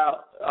straight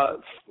out,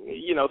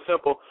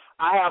 simple.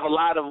 I have a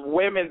lot of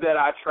women that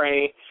I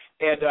train,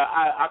 and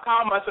I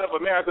call myself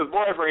America's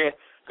boyfriend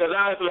because,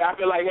 honestly, I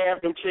feel like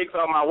half them chicks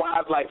are my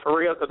wives, like, for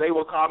real, because they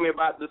will call me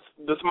about the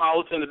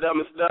smallest and the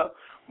dumbest stuff.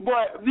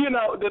 But,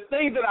 the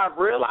thing that I've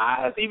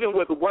realized, even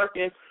with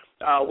working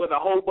with a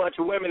whole bunch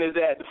of women, is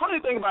that the funny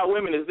thing about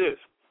women is this,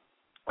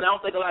 and I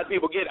don't think a lot of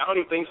people get it. I don't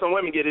even think some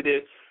women get it,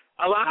 is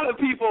a lot of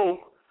people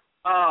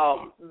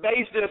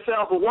base their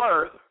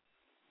self-worth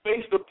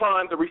based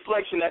upon the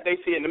reflection that they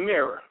see in the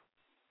mirror.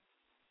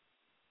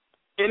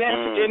 And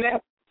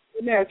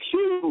that's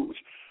huge.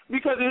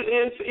 Because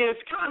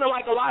it's kind of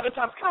like a lot of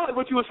times, kind of like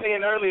what you were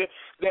saying earlier,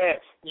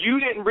 that you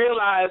didn't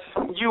realize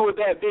you were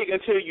that big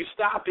until you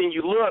stopped and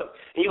you looked,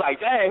 and you're like,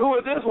 dang, who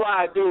is this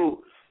wide dude?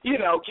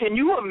 Can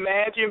you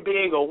imagine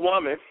being a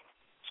woman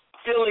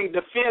feeling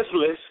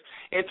defenseless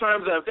in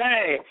terms of,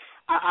 dang,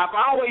 I've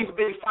always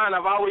been fine,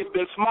 I've always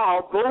been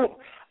small, boom,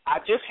 I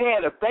just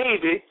had a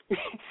baby,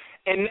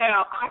 and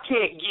now I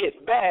can't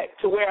get back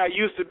to where I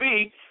used to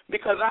be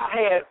because I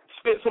had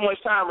spent so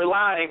much time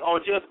relying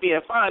on just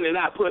being fine and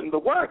not putting the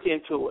work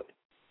into it.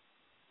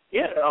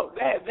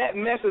 That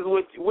messes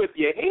with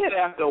your head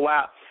after a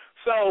while.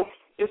 So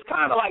it's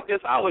kind of like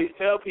this. I always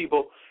tell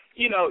people,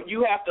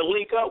 you have to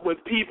link up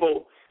with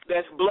people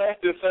that's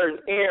blessed in certain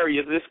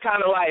areas. It's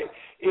kind of like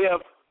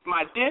if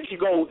my dish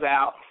goes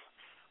out,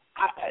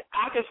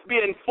 I can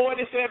spend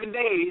 47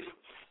 days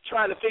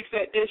trying to fix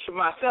that dish for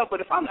myself, but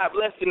if I'm not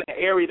blessed in that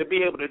area to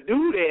be able to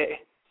do that,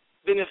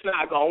 then it's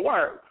not going to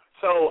work.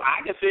 So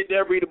I can sit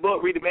there, read a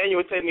book, read the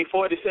manual, it take me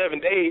 47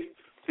 days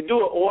to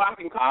do it, or I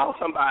can call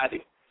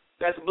somebody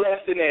that's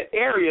blessed in that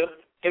area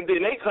and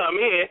then they come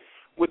in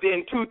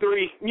within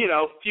 2-3,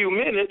 few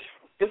minutes.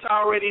 It's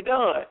already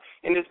done,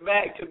 and it's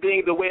back to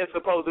being the way it's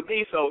supposed to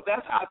be. So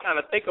that's how I kind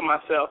of think of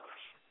myself.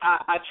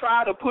 I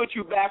try to put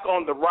you back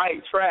on the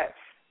right track,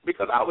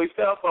 because I always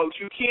tell folks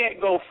you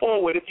can't go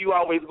forward if you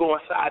always going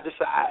side to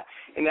side,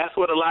 and that's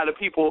what a lot of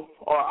people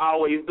are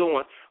always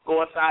doing,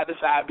 going side to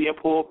side, being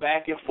pulled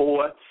back and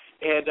forth.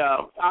 And,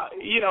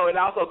 it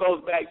also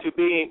goes back to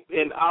being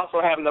and also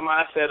having the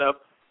mindset of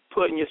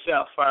putting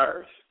yourself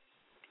first.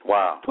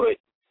 Wow.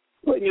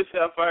 Putting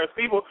yourself first.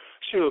 People,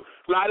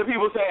 a lot of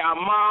people say, I'm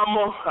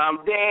mama, I'm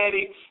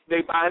daddy.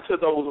 They buy into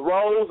those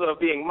roles of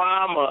being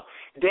mama,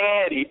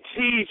 daddy,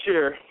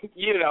 teacher,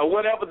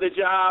 whatever the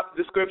job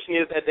description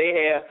is that they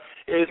have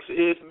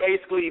is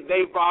basically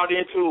they brought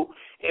into,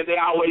 and they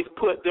always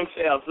put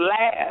themselves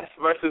last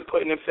versus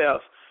putting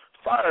themselves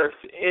first.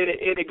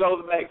 And it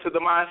goes back to the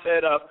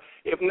mindset of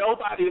if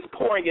nobody is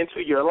pouring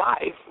into your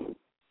life,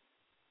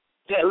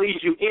 that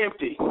leaves you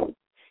empty.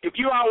 If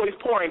you're always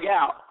pouring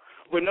out,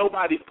 when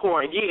nobody's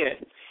pouring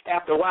in,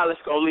 after a while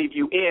it's going to leave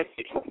you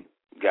empty.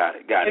 Got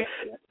it.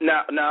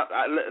 Now,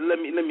 let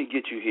me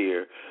get you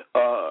here.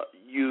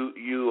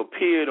 You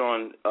appeared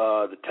on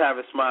the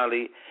Tavis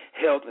Smiley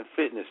Health and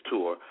Fitness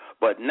Tour,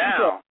 but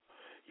now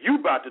you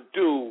about to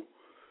do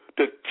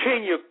the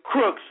Kenya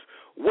Crooks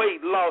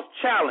Weight Loss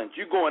Challenge.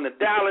 You're going to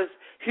Dallas,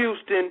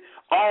 Houston,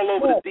 all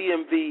over the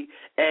DMV,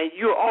 and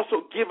you're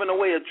also giving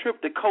away a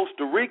trip to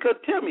Costa Rica.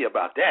 Tell me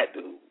about that,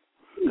 dude.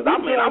 Because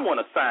I want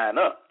to sign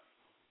up.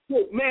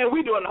 Man,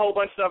 we're doing a whole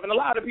bunch of stuff, and a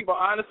lot of people,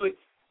 honestly,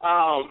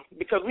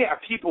 because we have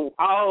people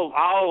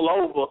all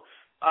over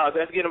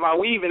that's getting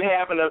involved. We even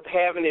having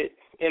it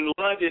in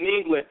London,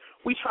 England.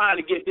 We trying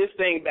to get this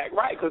thing back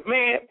right, because,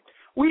 man,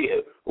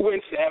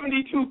 when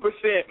 72%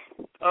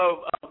 of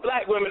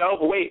black women are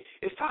overweight,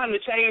 it's time to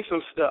change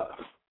some stuff.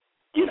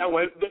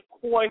 When the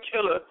one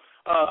killer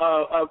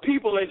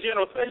people in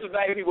general, especially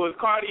black people,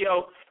 with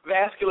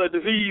cardiovascular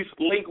disease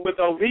linked with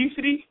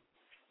obesity,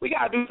 we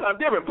got to do something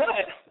different. But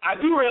I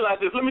do realize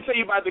this. Let me tell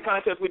you about the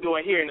contest we're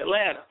doing here in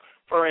Atlanta,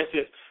 for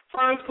instance.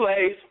 First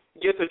place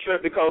gets a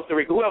trip to Costa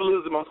Rica. Whoever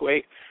loses the most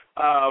weight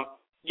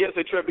gets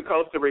a trip to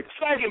Costa Rica.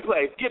 Second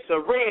place gets a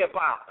red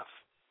box,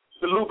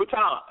 the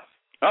Louboutins.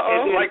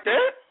 Like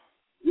that?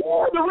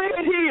 Yeah, the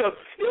red heels.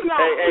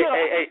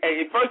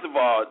 Hey, first of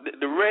all,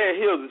 the red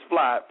heels is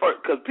fly,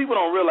 because people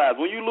don't realize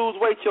when you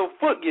lose weight, your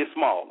foot gets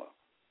smaller.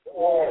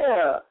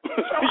 Yeah.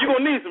 You're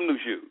going to need some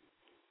new shoes.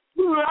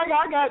 Dude, I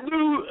got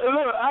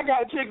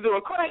chicks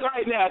doing crack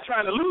right now,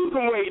 trying to lose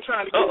some weight,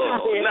 trying to get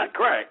not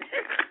crack.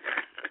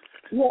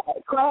 Yeah,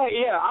 crack,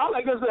 yeah, all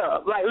that good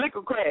stuff, like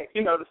liquid crack,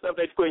 the stuff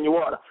that you put in your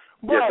water.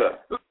 But, yes,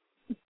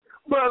 sir.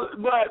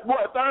 But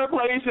what, third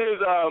place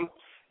is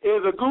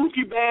a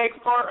Gucci bag.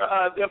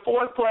 The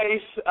fourth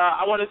place,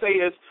 I want to say,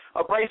 is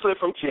a bracelet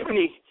from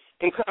Tiffany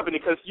 & Company,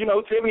 because,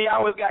 Tiffany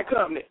always got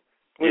company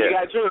when you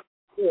got jewelry.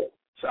 Yeah.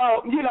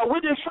 So,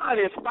 we're just trying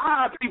to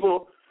inspire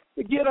people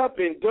to get up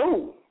and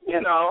do,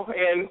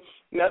 and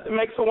nothing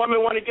makes a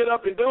woman want to get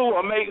up and do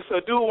or makes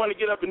a dude want to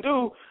get up and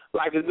do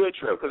like a good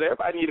trip, because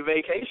everybody need a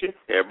vacation.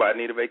 Everybody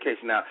need a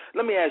vacation. Now,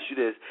 let me ask you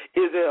this.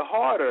 Is it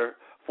harder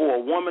for a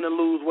woman to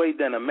lose weight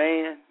than a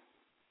man?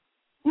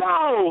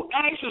 No,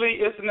 actually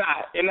it's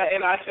not, and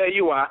I tell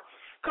you why.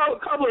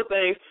 Couple of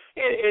things,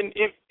 and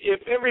if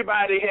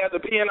everybody has a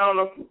pen on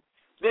them,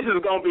 this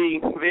is going to be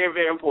very,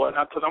 very important.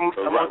 Because I'm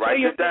write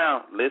this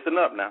down. Listen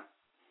up now.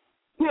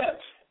 Yes.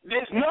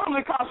 This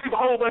normally costs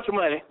people a whole bunch of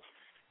money,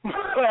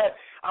 but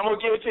I'm going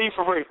to give it to you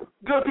for free.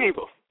 Good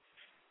people.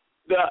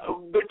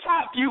 The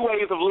top few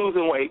ways of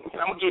losing weight,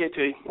 I'm going to give it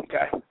to you,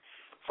 okay?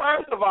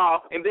 First of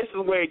all, and this is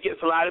where it gets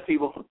a lot of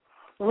people,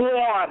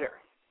 water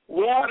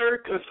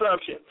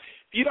consumption.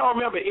 If you don't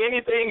remember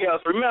anything else,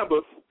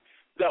 remember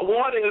that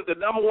water is the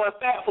number one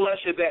fat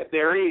flusher that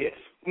there is,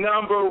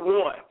 number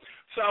one.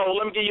 So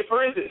let me give you,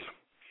 for instance,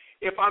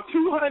 if I'm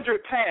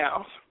 200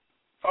 pounds,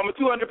 if I'm a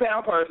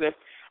 200-pound person,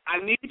 I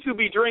need to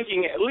be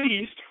drinking at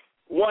least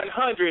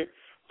 100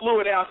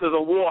 fluid ounces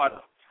of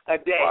water a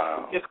day.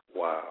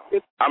 Wow.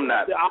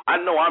 I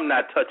know I'm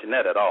not touching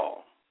that at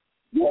all.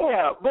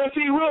 Yeah, but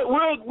see,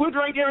 we'll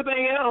drink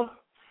everything else.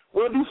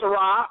 We'll do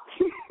Ciroc.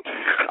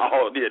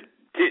 Oh, yeah,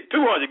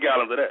 200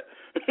 gallons of that.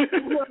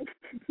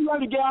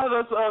 200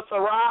 gallons of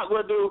Ciroc.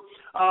 We'll do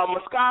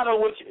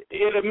Moscato, which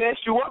it'll mess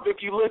you up if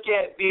you look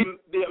at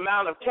the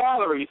amount of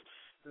calories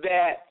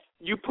that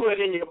you put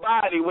in your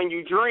body when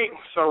you drink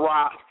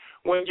Ciroc.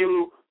 When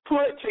you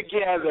put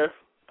together,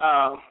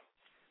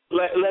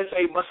 let's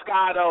say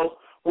Moscato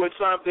with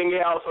something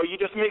else, or you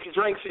just mix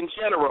drinks in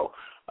general,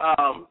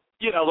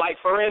 like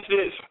for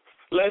instance,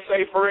 let's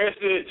say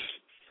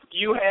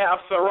you have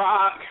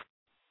Ciroc,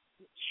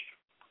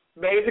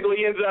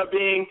 basically ends up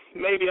being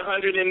maybe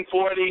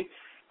 140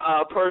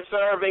 per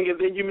serving, and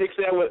then you mix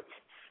that with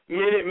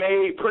Minute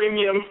Maid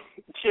Premium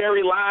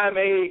Cherry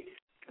Limeade.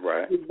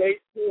 Right. It's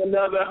basically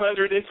another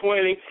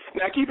 120.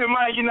 Now keep in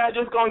mind, you're not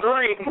just gonna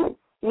drink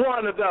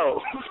one of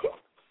those.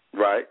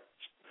 Right.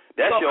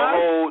 That's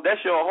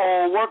your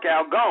whole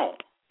workout gone.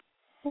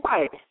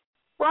 Right.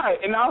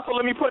 And also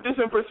let me put this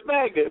in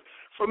perspective.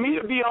 for me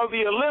to be on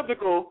the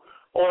elliptical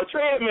or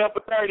treadmill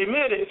for 30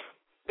 minutes,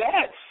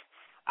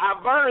 I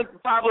burned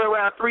probably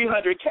around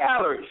 300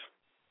 calories.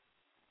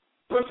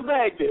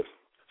 Perspective.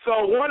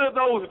 So one of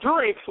those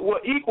drinks will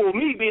equal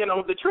me being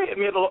on the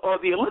treadmill or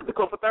the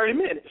elliptical for 30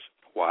 minutes.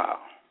 Wow.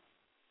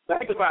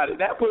 Think about it.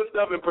 That puts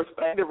stuff in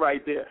perspective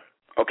right there.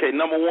 Okay,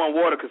 number 1,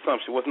 water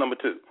consumption. What's number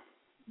 2?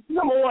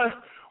 Number 1,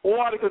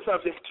 water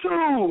consumption.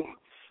 2,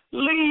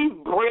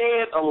 leave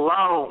bread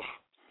alone.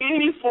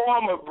 Any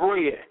form of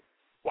bread.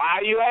 Why,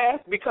 you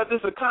ask? Because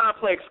it's a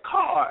complex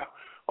carb,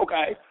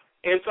 okay?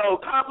 And so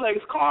complex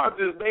carbs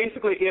is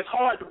basically, it's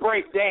hard to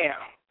break down.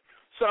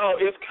 So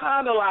it's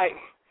kind of like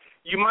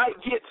you might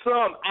get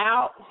some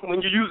out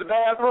when you use the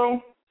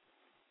bathroom,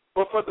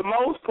 but for the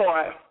most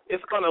part,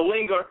 it's going to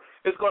linger.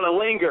 It's going to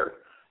linger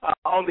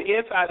on the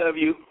inside of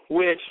you,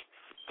 which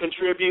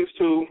contributes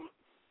to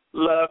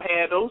love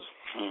handles,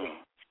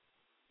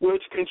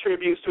 which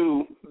contributes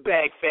to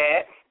back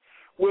fat,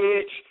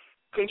 which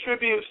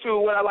contributes to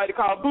what I like to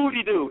call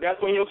booty do.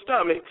 That's when your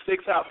stomach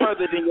sticks out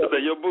further than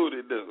your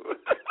booty do.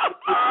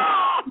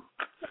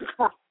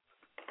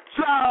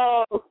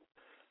 So,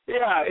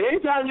 yeah,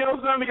 anytime your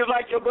stomach is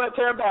like your butt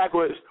turned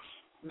backwards,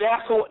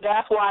 that's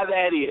why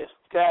that is.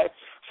 Okay,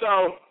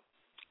 so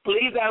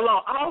leave that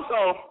alone.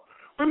 Also,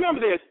 remember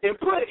this,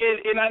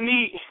 and I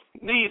need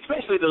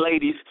especially the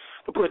ladies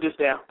to put this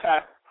down,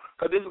 okay?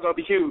 Because this is gonna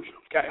be huge.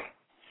 Okay,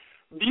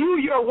 view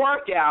your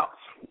workouts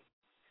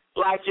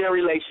like your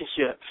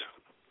relationships.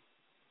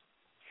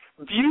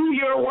 View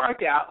your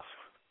workouts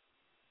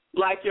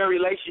like your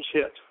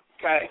relationships,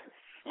 okay?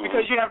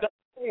 Because you have to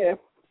understand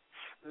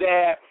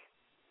that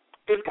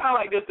it's kind of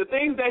like this. The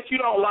things that you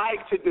don't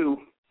like to do,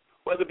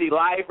 whether it be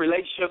life,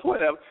 relationships,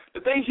 whatever,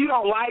 the things you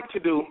don't like to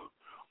do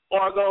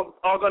are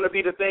going to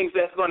be the things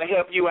that's going to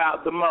help you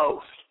out the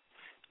most,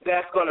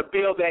 that's going to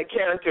build that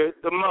character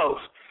the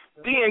most.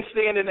 Then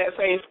staying in that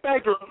same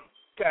spectrum,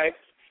 okay,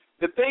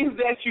 the things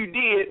that you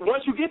did,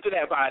 once you get to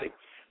that body,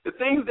 the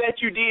things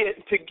that you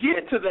did to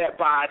get to that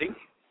body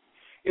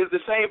is the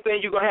same thing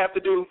you're going to have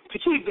to do to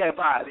keep that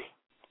body.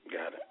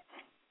 Got it.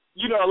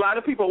 You know, a lot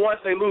of people,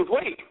 once they lose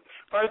weight,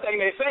 first thing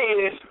they say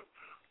is,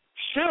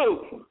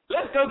 shoot,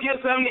 let's go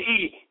get something to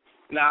eat.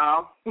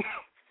 No,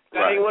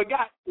 that ain't what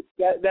got you.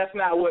 That's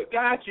not what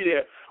got you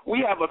there.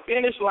 We have a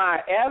finish line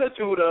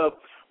attitude of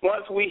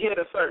once we hit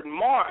a certain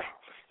mark,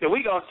 then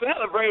we going to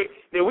celebrate,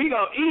 then we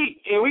going to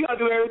eat, and we going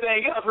to do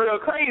everything else real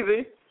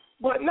crazy.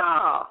 But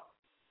no.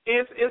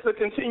 It's a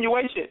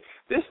continuation.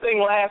 This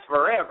thing lasts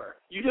forever.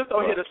 You just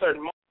don't hit a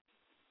certain mark,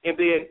 and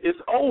then it's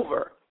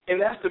over.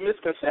 And that's the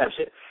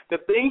misconception. The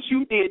things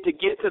you did to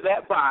get to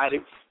that body,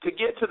 to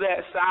get to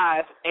that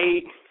size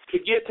 8, to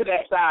get to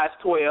that size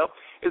 12,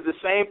 is the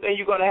same thing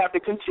you're going to have to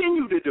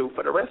continue to do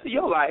for the rest of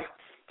your life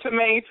to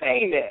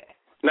maintain that.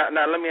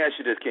 Now let me ask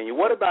you this, Kenya.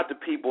 What about the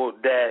people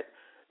that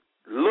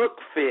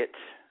look fit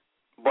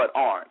but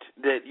aren't?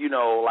 That, you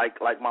know, like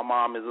my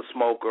mom is a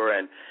smoker,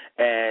 and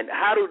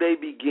how do they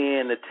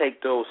begin to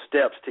take those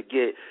steps to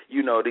get,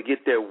 you know, to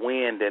get their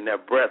wind and their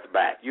breath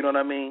back? You know what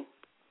I mean?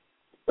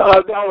 No,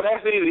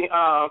 that's easy.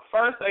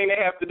 First thing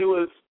they have to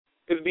do is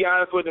be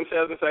honest with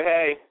themselves and say,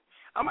 hey,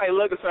 I might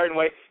look a certain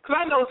way. Because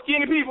I know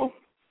skinny people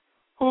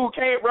who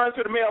can't run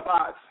to the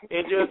mailbox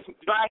and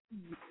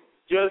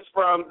just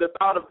from the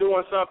thought of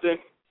doing something,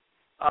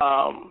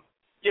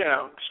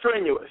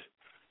 strenuous.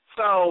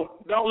 So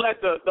don't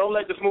let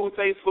the smooth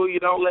taste fool you.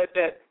 Don't let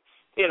that,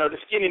 the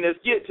skinniness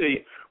get to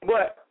you.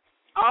 But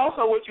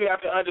also what you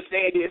have to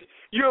understand is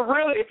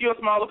if you're a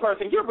smaller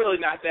person, you're really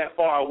not that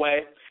far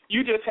away.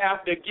 You just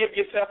have to give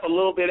yourself a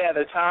little bit at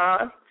a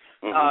time.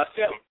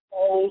 Set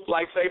goals,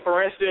 like say,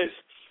 for instance,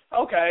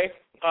 okay,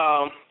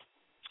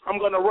 I'm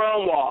going to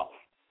run walk.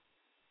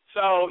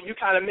 So you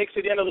kind of mix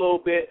it in a little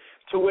bit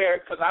to where,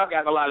 because I've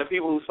got a lot of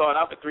people who start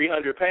off at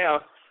 300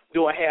 pounds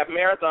doing half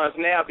marathons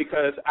now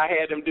because I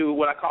had them do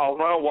what I call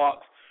run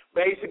walks.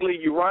 Basically,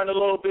 you run a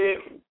little bit,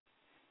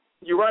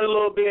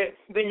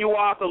 then you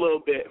walk a little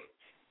bit.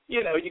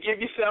 You give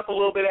yourself a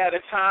little bit at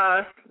a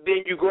time,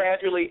 then you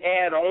gradually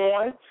add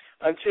on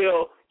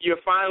until you're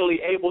finally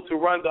able to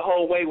run the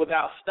whole way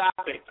without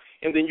stopping,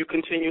 and then you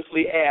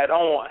continuously add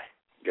on.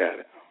 Got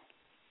it.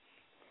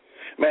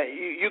 Man,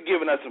 you're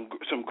giving us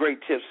some great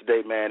tips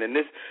today, man, and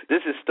this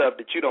is stuff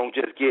that you don't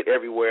just get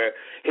everywhere.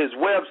 His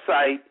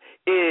website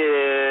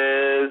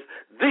is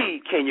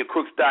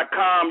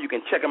thekenyacrooks.com. You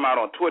can check him out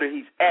on Twitter.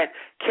 He's at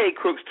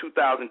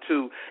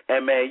KCrooks2002.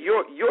 And, man,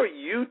 your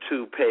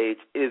YouTube page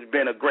has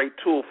been a great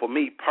tool for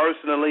me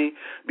personally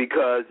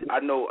because I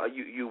know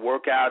you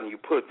work out and you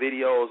put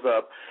videos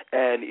up,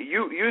 and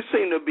you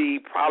seem to be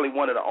probably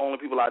one of the only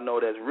people I know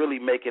that's really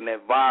making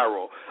that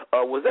viral.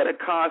 Was that a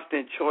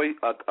constant choice?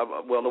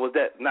 Was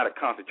that not a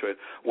constant choice?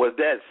 Was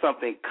that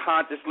something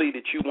consciously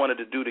that you wanted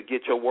to do to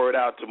get your word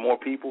out to more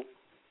people?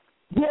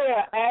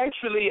 Yeah,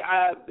 actually,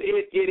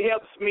 it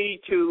helps me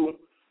to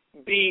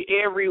be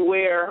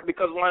everywhere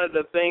because one of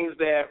the things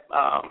that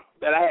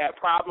I had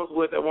problems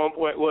with at one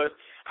point was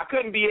I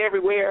couldn't be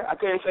everywhere. I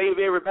couldn't save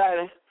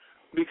everybody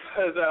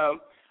because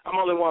I'm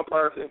only one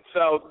person.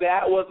 So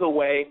that was a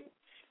way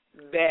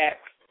that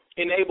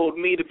enabled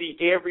me to be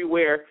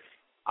everywhere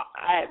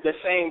at the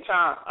same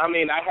time. I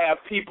mean, I have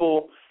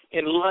people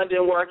in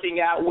London working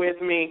out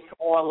with me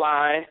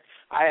online.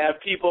 I have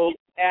people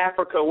in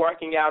Africa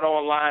working out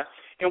online,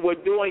 and we're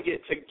doing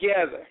it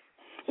together.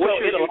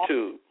 What's your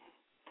YouTube?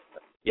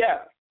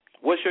 Yeah.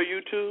 What's your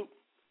YouTube?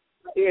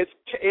 It's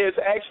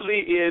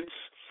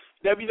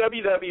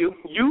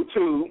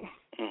www.youtube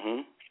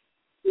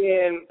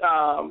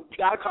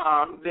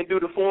 .com, then do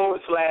the /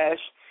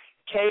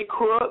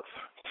 Crooks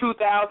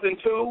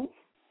 2002.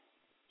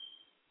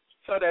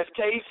 So that's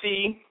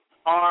KCROOKS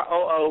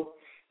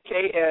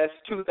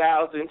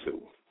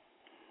 2002.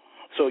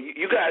 So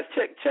you guys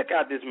check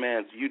out this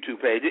man's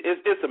YouTube page.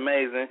 It's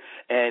amazing.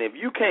 And if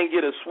you can't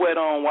get a sweat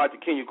on watching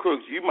Kenya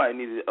Crooks, you might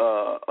need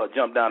to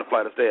jump down a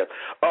flight of stairs.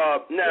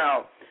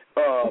 Now,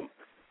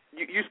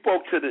 you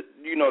spoke to the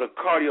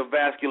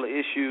cardiovascular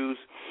issues,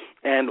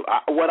 and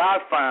what I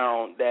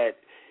found that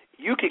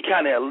you can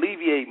kind of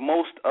alleviate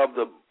most of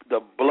the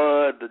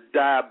blood, the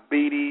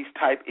diabetes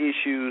type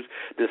issues,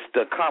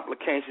 the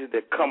complications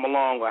that come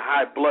along with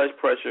high blood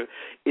pressure.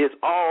 It's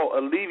all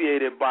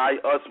alleviated by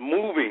us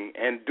moving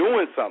and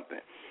doing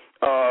something.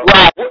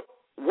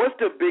 What's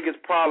the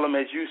biggest problem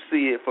as you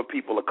see it for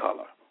people of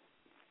color?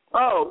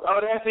 Oh,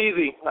 that's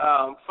easy.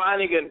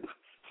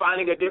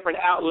 Finding a different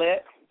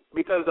outlet,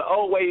 because the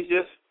old ways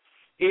just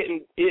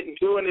isn't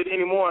doing it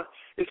anymore.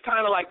 It's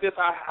kind of like this.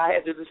 I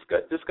had this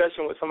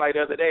discussion with somebody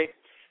the other day.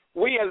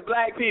 We as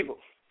black people,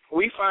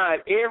 we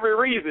find every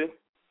reason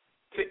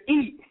to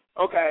eat.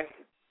 Okay,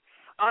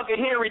 Uncle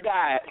Henry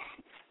died.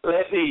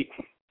 Let's eat.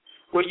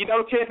 Well,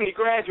 Tiffany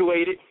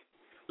graduated.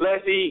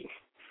 Let's eat.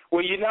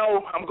 Well,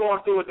 I'm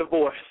going through a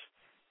divorce.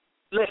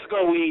 Let's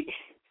go eat.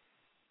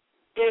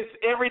 It's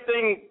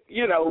everything,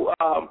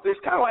 it's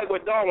kind of like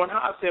what Darwin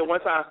Hobbs said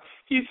one time.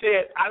 He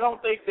said, I don't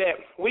think that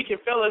we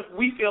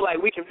feel like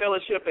we can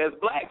fellowship as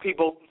black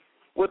people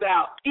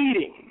without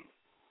eating.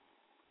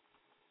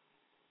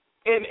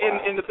 And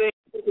the thing,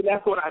 and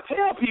that's what I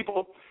tell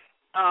people,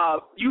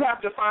 you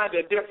have to find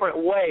a different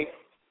way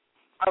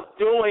of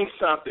doing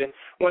something.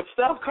 When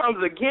stuff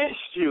comes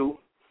against you,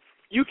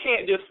 you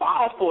can't just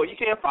fall for it. You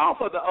can't fall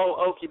for the old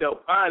okie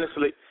doke,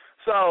 honestly.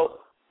 So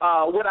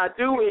what I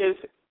do is,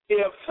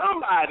 if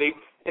somebody,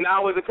 and I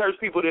always encourage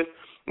people this,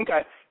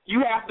 okay,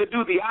 you have to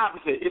do the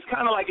opposite. It's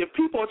kind of like if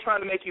people are trying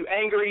to make you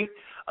angry,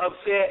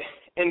 upset,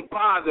 and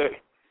bothered,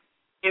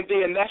 and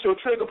then that's your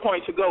trigger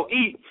point to go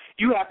eat,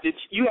 you have to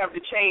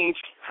change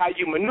how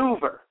you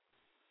maneuver.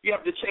 You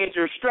have to change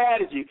your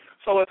strategy.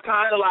 So it's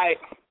kind of like,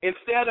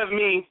 instead of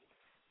me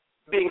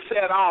being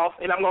set off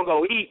and I'm going to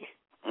go eat,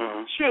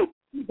 shoot,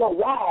 go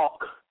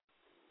walk.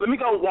 Let me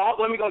go walk,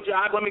 let me go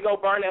jog, let me go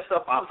burn that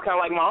stuff off. It's kind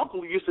of like my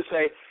uncle used to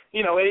say,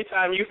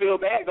 anytime you feel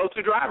bad, go to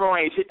the driving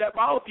range, hit that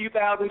ball a few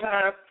thousand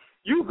times,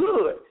 you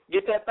good.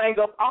 Get that thing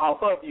up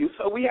off of you.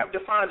 So we have to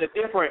find a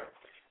different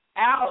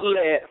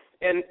outlet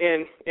and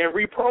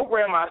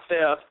reprogram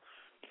ourselves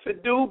to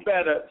do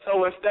better.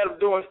 So instead of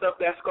doing stuff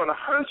that's going to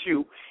hurt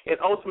you and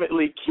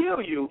ultimately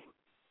kill you,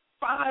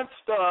 find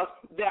stuff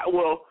that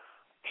will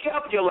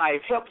help your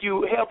life, help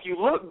you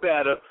look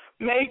better,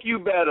 make you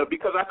better,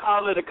 because I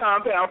call it a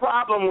compound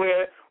problem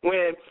where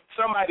when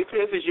somebody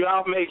pisses you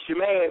off, makes you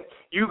mad,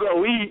 you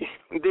go eat,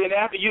 and then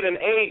after you done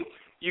ate,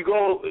 you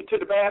go to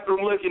the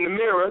bathroom, look in the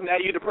mirror, now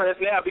you're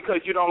depressed now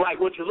because you don't like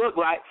what you look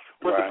like,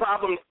 but the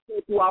problem that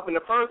set you off in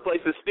the first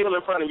place is still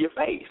in front of your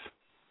face.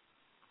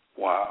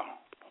 Wow.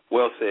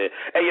 Well said.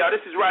 Hey, y'all,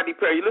 this is Rodney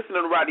Perry. You're listening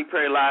to Rodney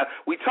Perry Live.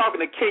 We're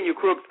talking to Kenya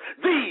Crooks,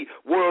 the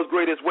world's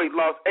greatest weight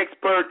loss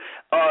expert.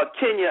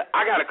 Kenya,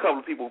 I got a couple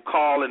of people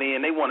calling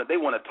in. They want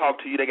to talk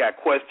to you. They got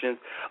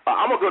questions.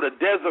 I'm going to go to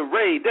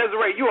Desiree.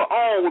 Desiree, you are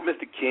on with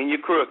Mr. Kenya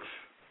Crooks.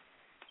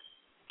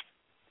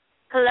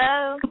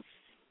 Hello.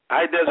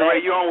 Hi,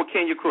 Desiree. You're on with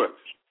Kenya Crooks.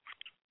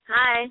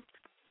 Hi.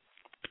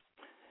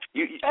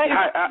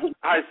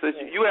 Hi,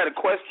 sister. You had a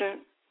question?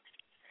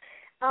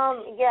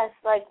 Yes.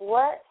 Like,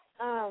 what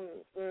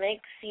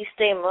makes you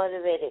stay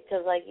motivated?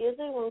 Because, like,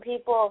 usually when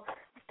people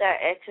start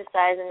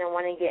exercising and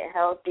want to get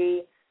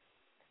healthy,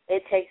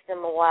 it takes them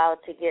a while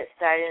to get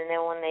started, and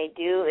then when they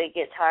do, it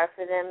gets hard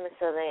for them,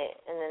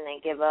 and then they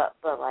give up.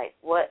 But, like,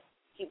 what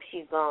keeps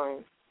you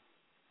going?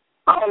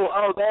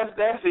 Oh,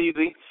 that's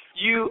easy.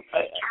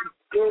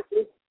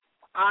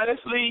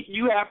 Honestly,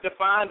 you have to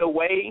find a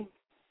way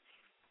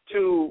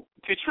to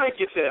trick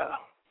yourself.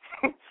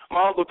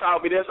 My uncle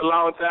taught me this a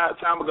long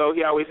time ago.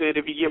 He always said,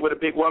 if you get with a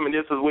big woman,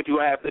 this is what you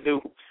have to do.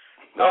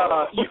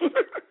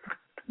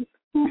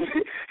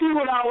 He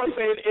would always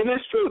say, and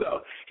it's true,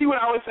 though, he would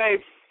always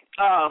say,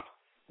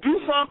 do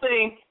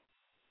something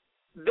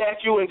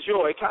that you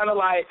enjoy, kind of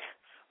like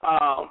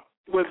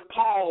with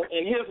Paul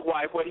and his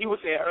wife, what he was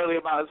saying earlier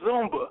about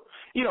Zumba.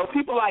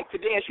 People like to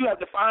dance. You have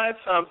to find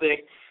something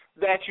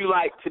that you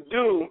like to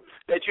do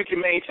that you can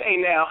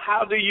maintain. Now,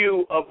 how do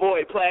you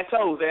avoid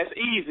plateaus? That's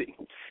easy.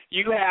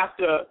 You have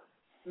to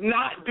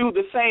not do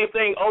the same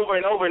thing over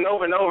and over and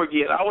over and over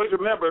again. I always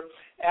remember,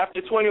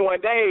 after 21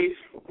 days,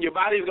 your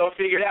body's going to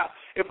figure it out.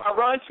 If I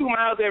run 2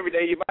 miles every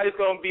day, your body's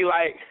going to be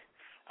like,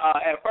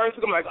 At first,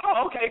 I'm like,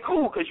 oh, okay,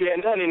 cool, because you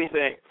hadn't done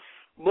anything.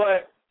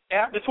 But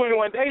after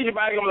 21 days, your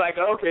body gonna be like,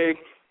 okay,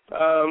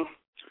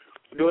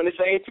 doing the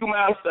same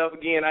 2-mile stuff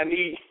again. I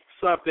need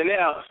something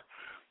else.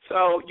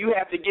 So you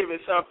have to give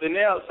it something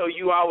else. So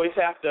you always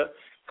have to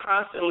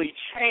constantly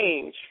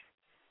change.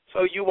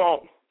 So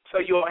you'll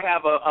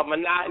have a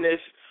monotonous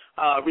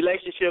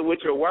relationship with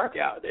your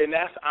workout, and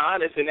that's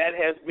honest. And that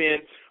has been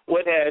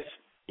what has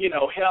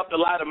helped a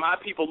lot of my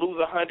people lose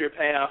 100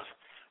 pounds.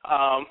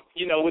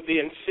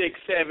 Within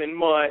 6-7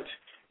 months,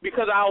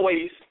 because I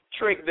always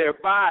trick their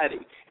body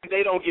and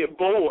they don't get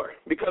bored.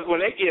 Because when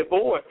they get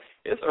bored,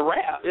 it's a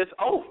wrap. It's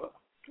over.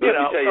 Let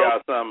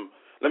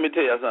me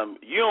tell y'all something.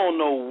 You don't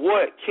know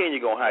what Kenya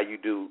gonna have you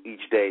do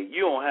each day.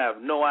 You don't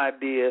have no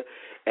idea.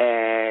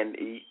 And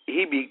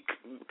he be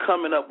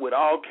coming up with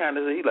all kinds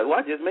of. He's like, "Well,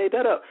 I just made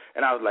that up,"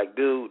 and I was like,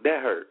 "Dude,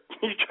 that hurt.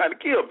 You trying to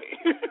kill me?"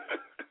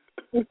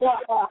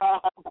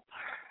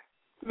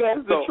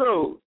 That's the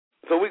truth.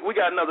 So we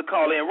got another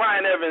call in.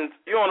 Ryan Evans,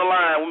 you're on the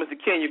line with Mr.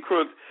 Kenya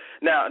Crooks.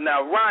 Now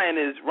Ryan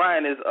is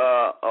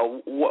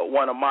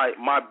one of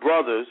my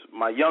brothers,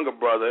 my younger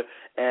brother,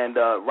 and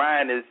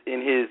Ryan is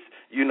in his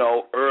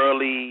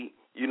early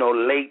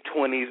late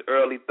 20s,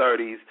 early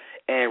 30s,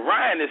 and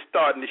Ryan is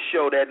starting to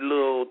show that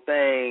little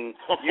thing,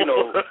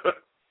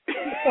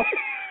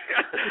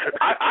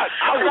 I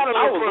got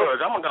a little pudge.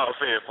 I'm gonna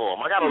say it for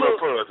him. I got a little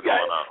pudge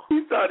going on.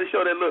 He started to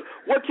show that look.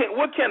 What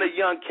can a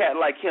young cat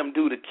like him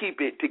do to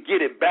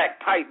get it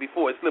back tight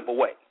before it slip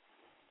away?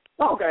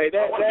 Okay,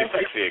 that's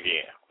sexy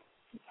again.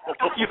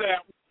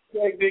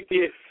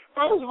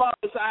 First of all,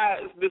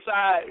 decide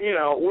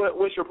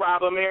what's your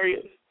problem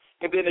areas,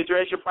 and then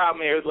address your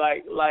problem areas.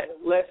 Like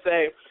let's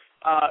say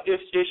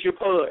it's your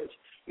pudge.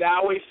 Now I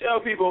always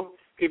tell people,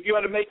 if you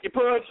want to make your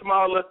pudge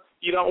smaller,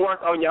 you don't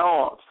work on your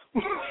arms.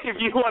 If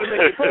you want to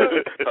make your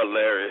pudge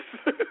hilarious,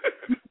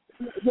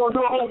 you don't do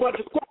a whole bunch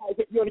of squats.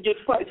 If you want to get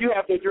your pudge, you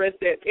have to address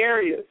that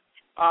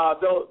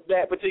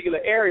that particular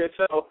area.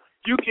 So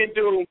you can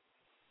do.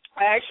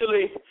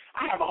 Actually,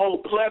 I have a whole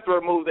plethora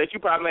of moves that you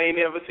probably ain't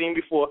never seen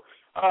before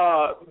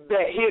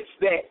that hits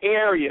that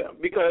area,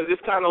 because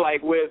it's kind of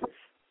like with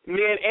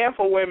men and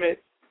for women,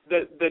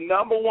 the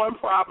number one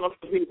problem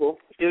for people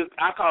is,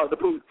 I call it the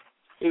pooch.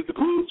 Is the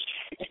pooch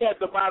at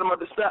the bottom of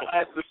the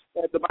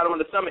at the bottom of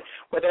the stomach,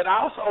 but that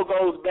also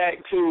goes back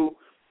to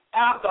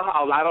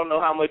alcohol. I don't know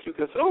how much you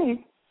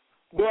consume,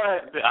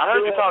 but I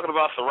heard you talking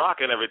about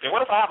Ciroc and everything.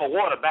 What if I have a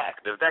water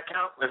back? Does that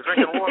count? Is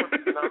drinking water?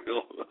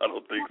 No, I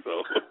don't think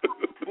so.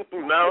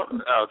 No?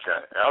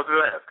 Okay. I was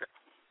just asking.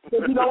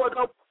 But you know what,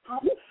 though?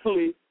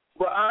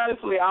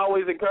 Honestly, I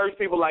always encourage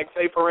people, like,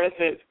 say, for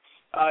instance,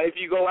 if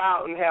you go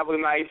out and have a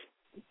nice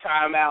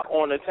time out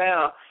on the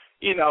town,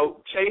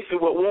 chase it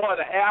with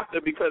water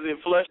after, because it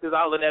flushes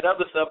all of that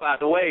other stuff out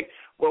the way.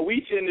 What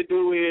we tend to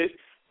do is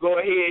go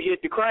ahead,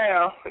 hit the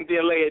crown, and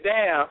then lay it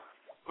down,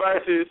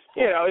 versus,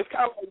 it's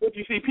kind of like what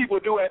you see people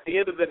do at the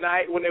end of the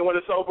night when they want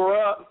to sober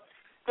up.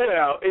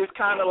 It's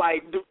kind of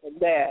like doing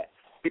that,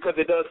 because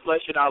it does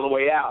flush it all the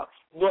way out.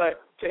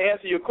 But to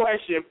answer your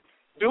question,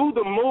 do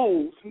the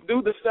moves,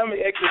 do the stomach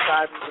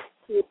exercises.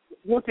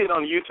 You'll see it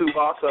on YouTube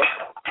also.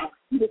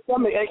 Do the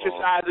stomach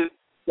exercises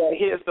that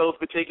hits those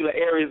particular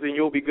areas, and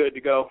you'll be good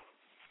to go.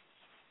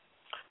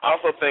 I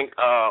also think,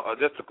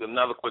 just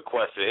another quick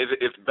question,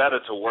 it's better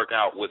to work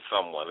out with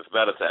someone. It's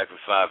better to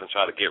exercise and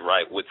try to get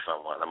right with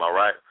someone. Am I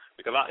right?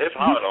 Because it's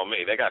hard on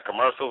me. They got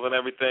commercials and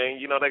everything.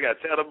 They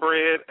got cheddar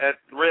bread at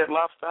Red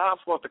Lobster. How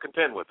am I supposed to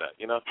contend with that,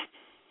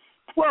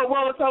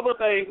 Well, a couple of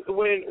things.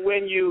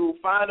 When you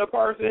find a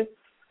person,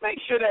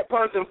 make sure that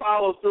person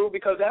follows through,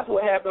 because that's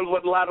what happens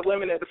with a lot of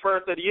women at the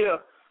first of the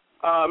year.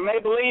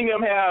 Maybelline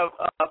them have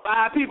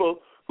 5 people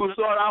who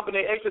start off in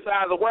their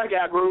exercise or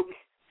workout group,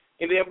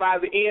 and then by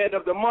the end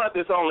of the month,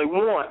 it's only 1.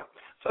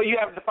 So you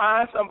have to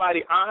find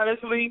somebody,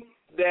 honestly,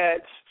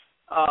 that's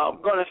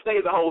going to stay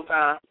the whole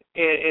time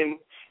and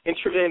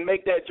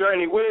make that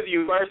journey with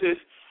you, versus,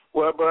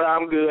 well, bro,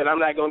 I'm good, I'm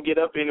not going to get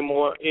up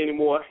anymore,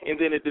 and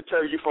then it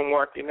deters you from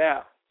working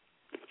out.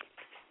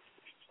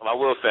 Well, I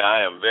will say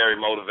I am very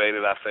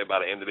motivated. I say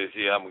by the end of this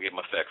year, I'm going to get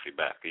my sexy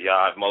back.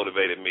 Y'all have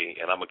motivated me,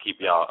 and I'm going to keep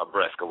y'all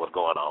abreast of what's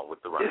going on with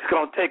the run. It's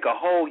going to take a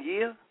whole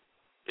year?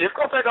 It's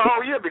going to take a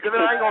whole year, because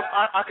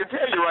I can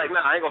tell you right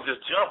now, I ain't going to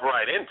just jump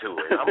right into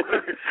it.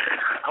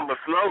 I'm going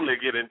to slowly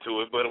get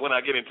into it, but when I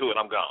get into it,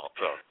 I'm gone.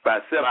 So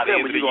by September, the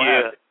end of the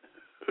year.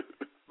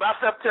 By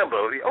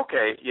September,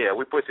 okay, yeah,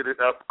 we pushing it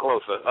up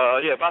closer.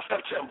 By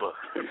September.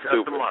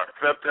 That's the mark,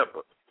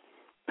 September.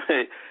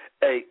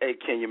 Hey,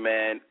 Kenya,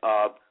 man,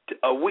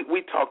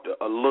 we talked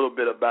a little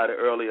bit about it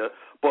earlier,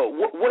 but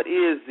what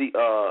is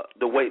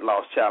the weight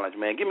loss challenge,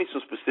 man? Give me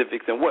some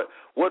specifics, and what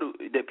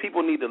that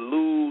people need to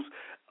lose.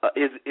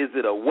 Is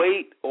it a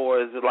weight,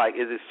 or is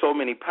it so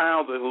many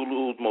pounds, or who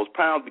lose most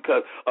pounds?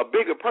 Because a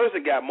bigger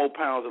person got more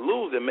pounds to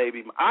lose than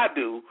maybe I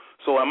do.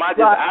 So am I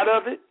just out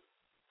of it?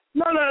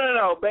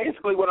 No.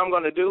 Basically, what I'm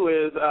going to do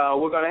is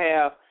we're going to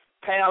have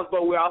pounds,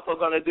 but we're also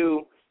going to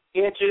do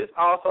inches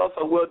also.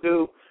 So we're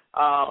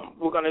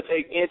going to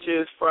take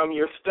inches from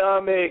your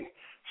stomach,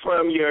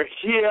 from your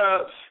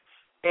hips,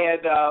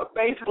 and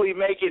basically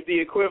make it the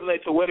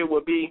equivalent to what it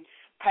would be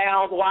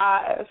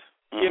pounds-wise.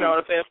 You know what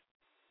I'm saying?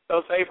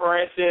 So say, for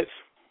instance,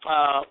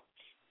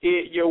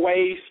 your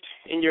waist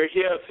and your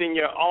hips and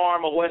your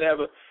arm or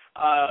whatever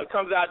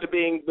comes out to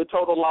being the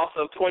total loss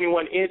of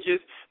 21 inches,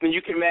 then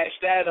you can match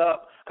that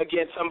up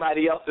against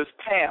somebody else's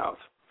pounds.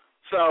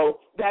 So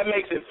that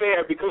makes it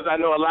fair because I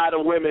know a lot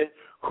of women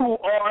who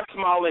are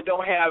small and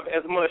don't have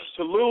as much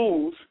to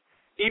lose,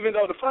 even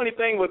though the funny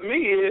thing with me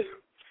is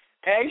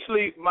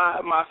actually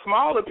my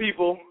smaller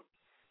people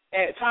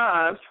at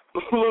times,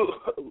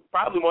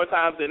 probably more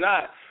times than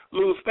not,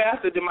 lose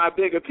faster than my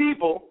bigger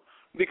people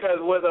because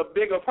with a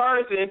bigger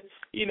person,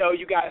 you know,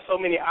 you got so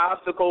many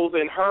obstacles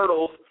and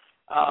hurdles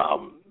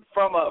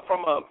from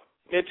a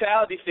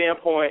mentality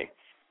standpoint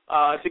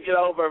to get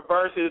over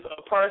versus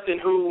a person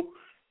who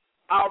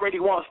already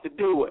wants to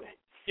do it.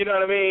 You know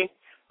what I mean?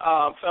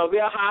 So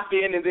they'll hop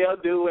in and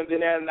they'll do and then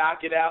they'll knock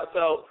it out.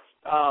 So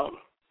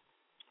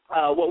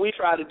what we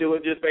try to do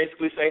is just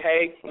basically say,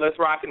 hey, let's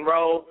rock and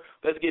roll.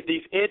 Let's get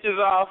these inches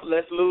off.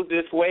 Let's lose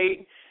this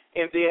weight.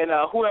 And then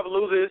whoever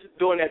loses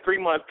during that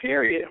 3-month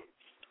period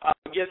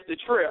gets the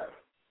trip.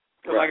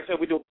 Because like I said,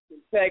 we do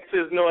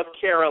Texas, North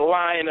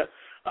Carolina.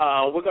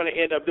 We're going to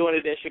end up doing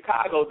it in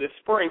Chicago this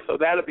spring, so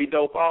that'll be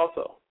dope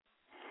also.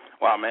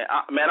 Wow, man,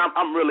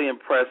 I'm really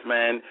impressed,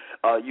 man.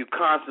 You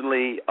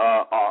constantly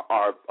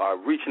are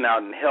reaching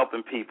out and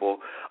helping people.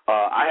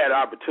 I had an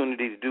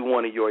opportunity to do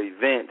one of your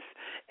events,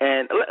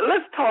 and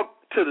let's talk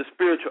to the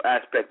spiritual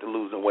aspect of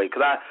losing weight,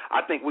 because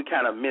I think we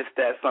kind of miss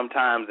that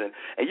sometimes. And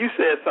you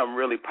said something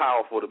really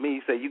powerful to me.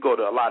 You said you go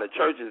to a lot of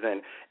churches,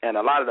 and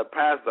a lot of the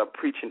pastors are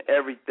preaching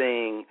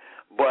everything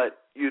but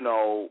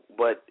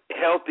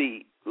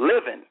healthy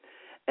living.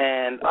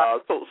 And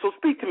so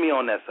speak to me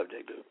on that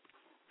subject, dude.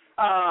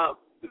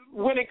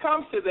 When it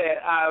comes to that,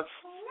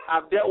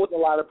 I've dealt with a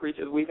lot of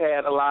preachers. We've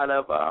had a lot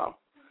of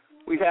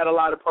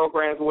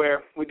programs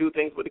where we do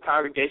things with the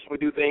congregation. We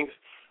do things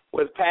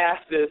with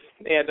pastors.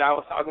 And I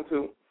was talking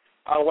to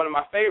one of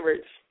my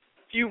favorites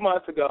a few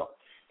months ago,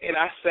 and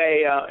I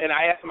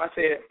asked him. I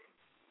said,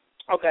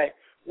 okay,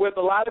 with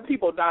a lot of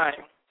people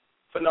dying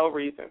for no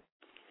reason,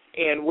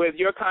 and with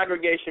your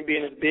congregation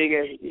being as big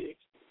as it is,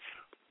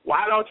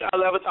 why don't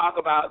y'all ever talk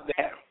about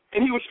that?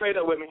 And he was straight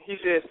up with me. He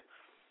says,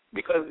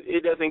 because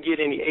it doesn't get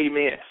any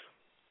amens.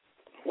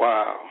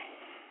 Wow.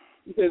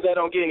 He says, I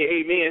don't get any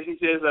amens. He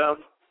says,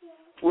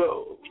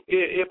 well,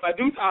 if I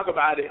do talk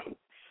about it,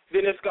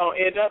 then it's going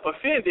to end up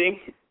offending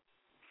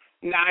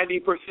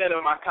 90%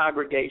 of my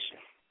congregation.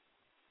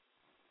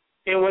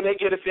 And when they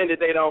get offended,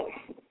 they don't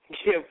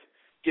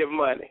give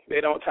money.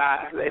 They don't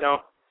tithe. They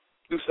don't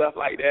do stuff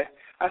like that.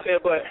 I said,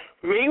 but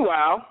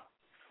meanwhile,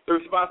 the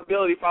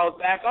responsibility falls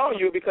back on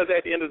you because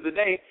at the end of the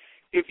day,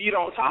 if you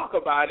don't talk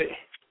about it,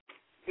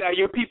 now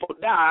your people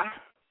die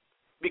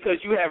because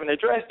you haven't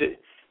addressed it.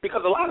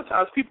 Because a lot of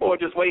times people are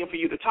just waiting for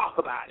you to talk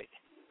about it.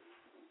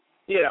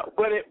 You know,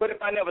 but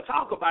if I never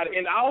talk about it,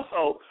 and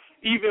also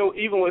even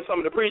with some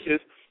of the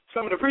preachers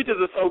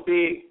are so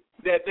big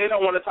that they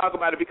don't want to talk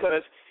about it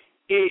because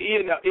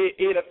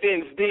it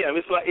offends them.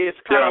 It's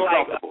kind of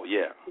like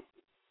yeah.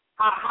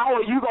 How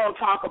are you going to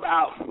talk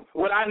about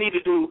what I need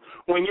to do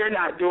when you're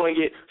not doing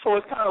it? So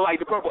it's kind of like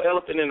the purple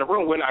elephant in the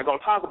room. We're not going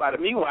to talk about it.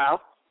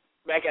 Meanwhile,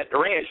 back at the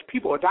ranch,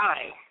 people are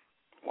dying.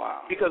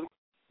 Wow. Because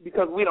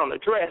we don't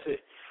address it.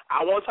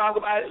 I won't talk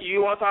about it.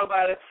 You won't talk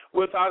about it.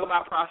 We'll talk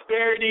about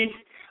prosperity.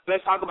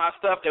 Let's talk about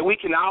stuff that we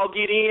can all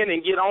get in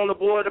and get on the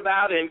board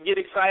about and get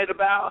excited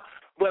about.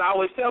 But I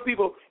always tell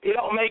people it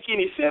don't make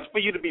any sense for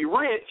you to be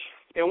rich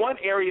in one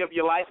area of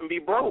your life and be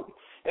broke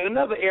in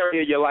another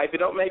area of your life. It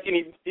don't make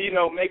any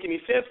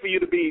sense for you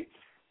to be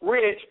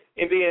rich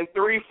and then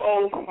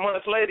 3-4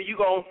 months later you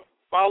gonna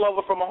fall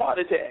over from a heart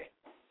attack.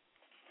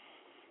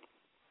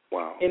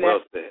 Wow, well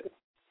said.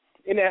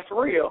 And that's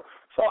real.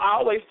 So I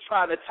always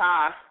try to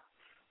tie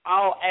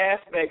all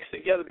aspects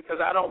together because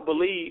I don't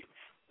believe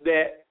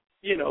that,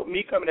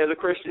 me coming as a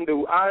Christian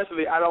dude,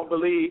 honestly, I don't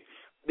believe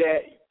that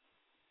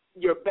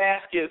your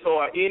baskets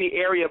or any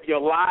area of your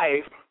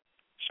life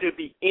should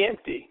be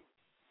empty.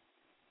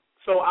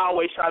 So I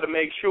always try to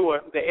make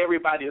sure that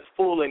everybody is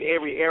full in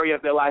every area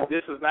of their life.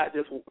 This is not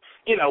just,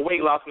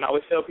 weight loss, and I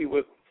always tell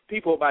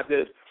people about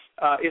this.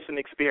 It's an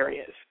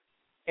experience.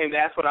 And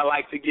that's what I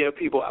like to give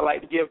people. I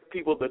like to give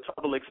people the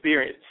total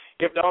experience.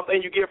 If the only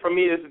thing you get from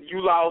me is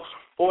you lost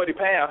 40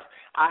 pounds,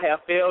 I have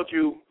failed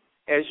you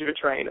as your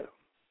trainer.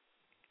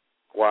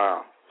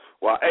 Wow.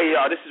 Hey,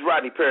 y'all, this is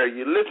Rodney Perry.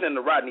 You're listening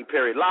to Rodney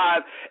Perry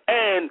Live.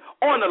 And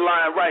on the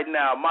line right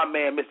now, my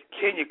man, Mr.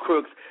 Kenya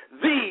Crooks,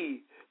 the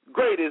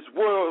greatest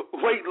world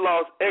weight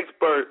loss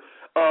expert.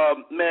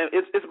 Man,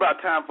 it's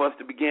about time for us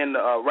to begin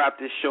to wrap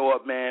this show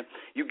up, man.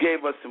 You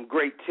gave us some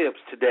great tips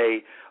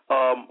today.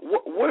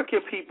 Where can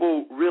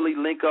people really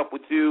link up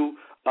with you?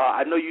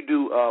 I know you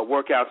do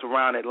workouts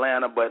around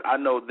Atlanta, but I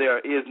know there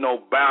is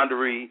no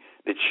boundary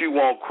that you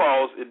won't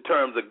cross in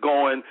terms of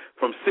going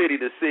from city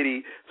to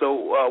city. So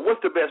what's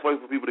the best way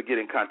for people to get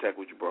in contact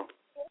with you, bro?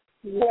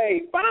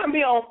 Find me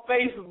on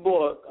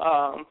Facebook.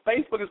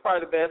 Facebook is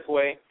probably the best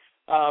way.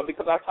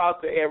 because I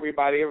talk to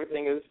everybody.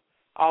 Everything is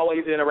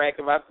always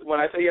interactive. When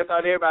I say I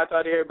talk to everybody, I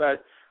talk to everybody.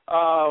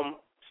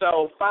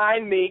 So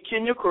find me,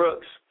 Kenya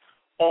Crooks,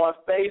 on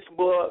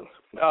Facebook.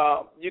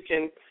 You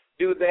can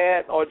do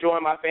that or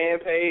join my fan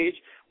page,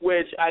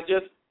 which I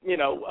just,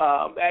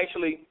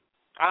 actually,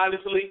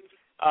 honestly,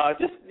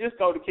 just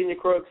go to Kenya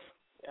Crooks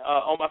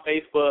on my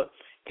Facebook,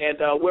 and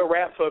we'll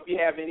wrap. So if you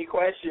have any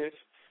questions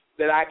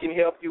that I can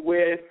help you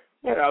with,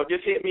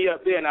 just hit me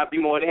up there, and I'll be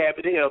more than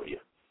happy to help you.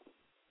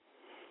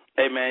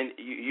 Hey man,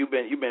 you've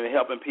been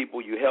helping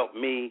people. You helped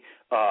me,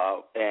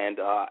 and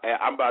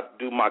I'm about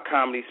to do my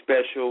comedy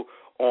special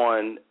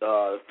on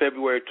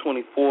February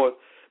 24th.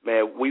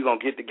 Man, we're going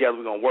to get together.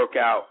 We're going to work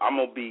out. I'm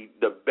going to be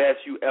the best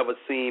you ever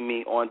seen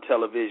me on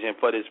television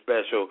for this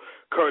special,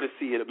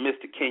 courtesy of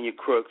Mr. Kenya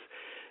Crooks.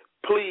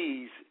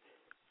 Please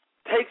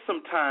take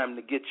some time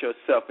to get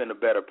yourself in a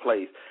better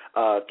place.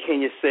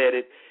 Kenya said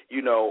it,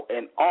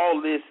 and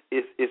all this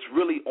is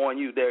really on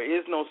you. There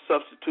is no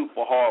substitute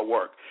for hard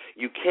work.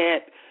 You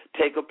can't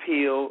take a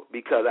pill,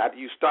 because after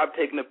you stop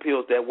taking the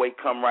pills, that weight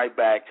come right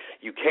back.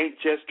 You can't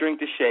just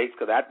drink the shakes,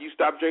 because after you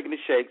stop drinking the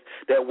shakes,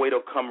 that weight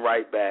will come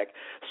right back.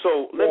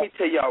 So let me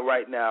tell y'all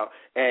right now,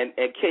 and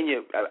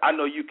Kenya, I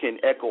know you can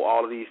echo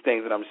all of these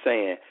things that I'm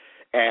saying,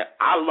 and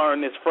I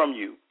learned this from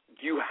you.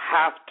 You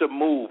have to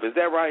move. Is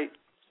that right?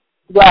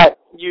 Right.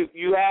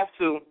 You have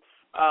to.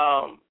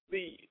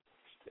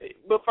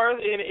 But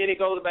first, and it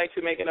goes back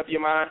to making up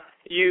your mind.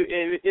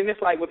 And it's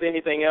like with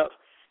anything else.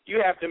 You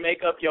have to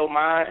make up your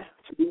mind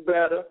to do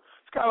better.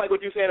 It's kind of like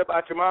what you said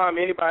about your mom.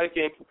 Anybody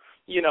can,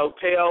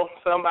 tell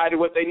somebody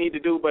what they need to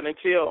do, but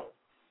until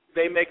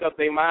they make up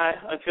their mind,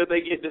 until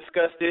they get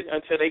disgusted,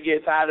 until they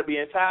get tired of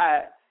being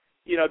tired,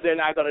 they're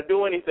not going to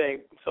do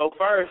anything. So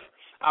first,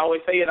 I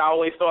always say it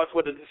always starts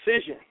with a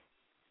decision.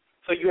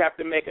 So you have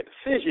to make a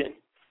decision.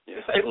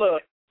 You say,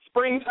 look,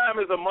 springtime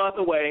is a month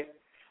away.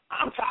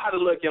 I'm tired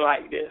of looking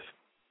like this.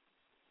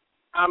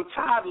 I'm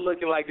tired of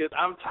looking like this.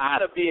 I'm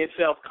tired of being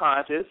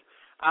self-conscious.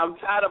 I'm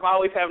tired of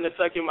always having to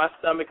suck in my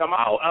stomach.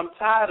 I'm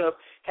tired of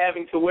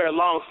having to wear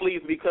long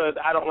sleeves because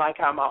I don't like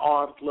how my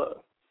arms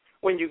look.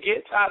 When you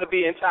get tired of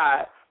being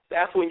tired,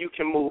 that's when you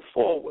can move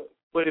forward.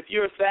 But if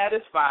you're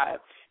satisfied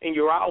and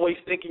you're always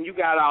thinking you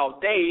got all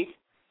day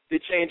to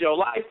change your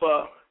life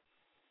up,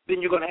 then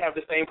you're going to have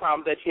the same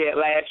problems that you had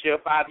last year,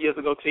 5 years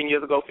ago, 10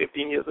 years ago,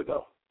 15 years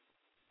ago.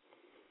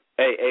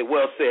 Hey,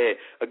 well said.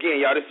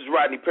 Again, y'all, this is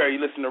Rodney Perry. You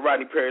listen to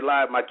Rodney Perry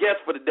Live. My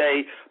guests for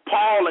today,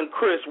 Paul and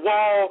Chris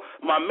Wall,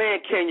 my man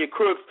Kenya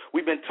Crooks.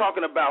 We've been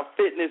talking about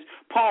fitness.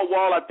 Paul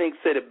Wall, I think,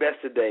 said it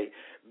best today.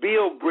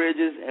 Build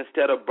bridges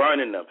instead of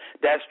burning them.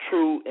 That's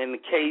true in the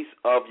case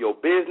of your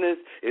business.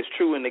 It's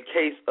true in the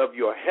case of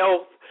your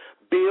health.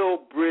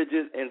 Build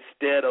bridges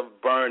instead of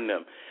burn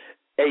them.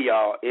 Hey,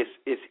 y'all, it's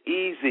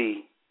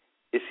easy.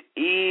 It's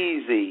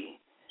easy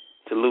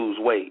to lose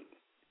weight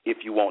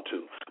if you want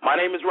to. My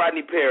name is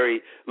Rodney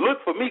Perry.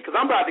 Look for me because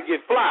I'm about to get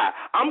fly.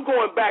 I'm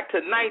going back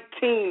to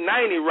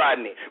 1990,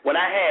 Rodney, when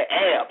I had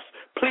abs.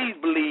 Please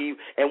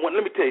believe. And let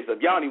me tell you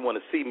something. Y'all don't even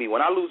want to see me.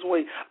 When I lose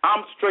weight,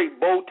 I'm straight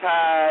bow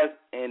ties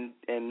and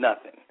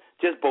nothing.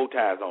 Just bow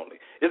ties only.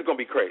 It's going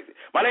to be crazy.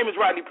 My name is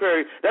Rodney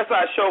Perry. That's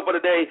our show for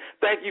today.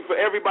 Thank you for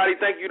everybody.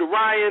 Thank you to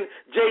Ryan,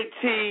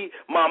 JT,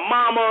 my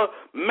mama,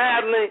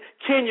 Madeline,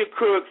 Kenya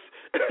Crooks.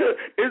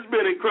 It's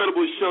been an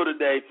incredible show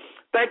today.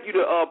 Thank you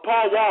to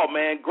Paul Wall,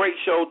 man. Great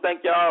show.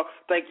 Thank y'all.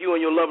 Thank you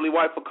and your lovely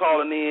wife for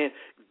calling in.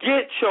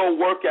 Get your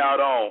workout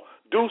on.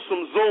 Do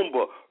some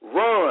Zumba.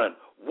 Run.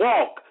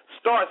 Walk.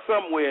 Start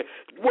somewhere.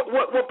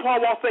 What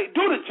Paul Wall say?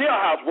 Do the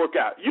jailhouse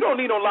workout. You don't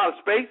need a lot of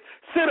space.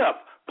 Sit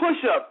up.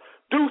 Push up.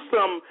 Do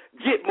something.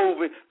 Get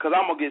moving because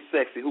I'm going to get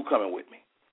sexy. Who coming with me?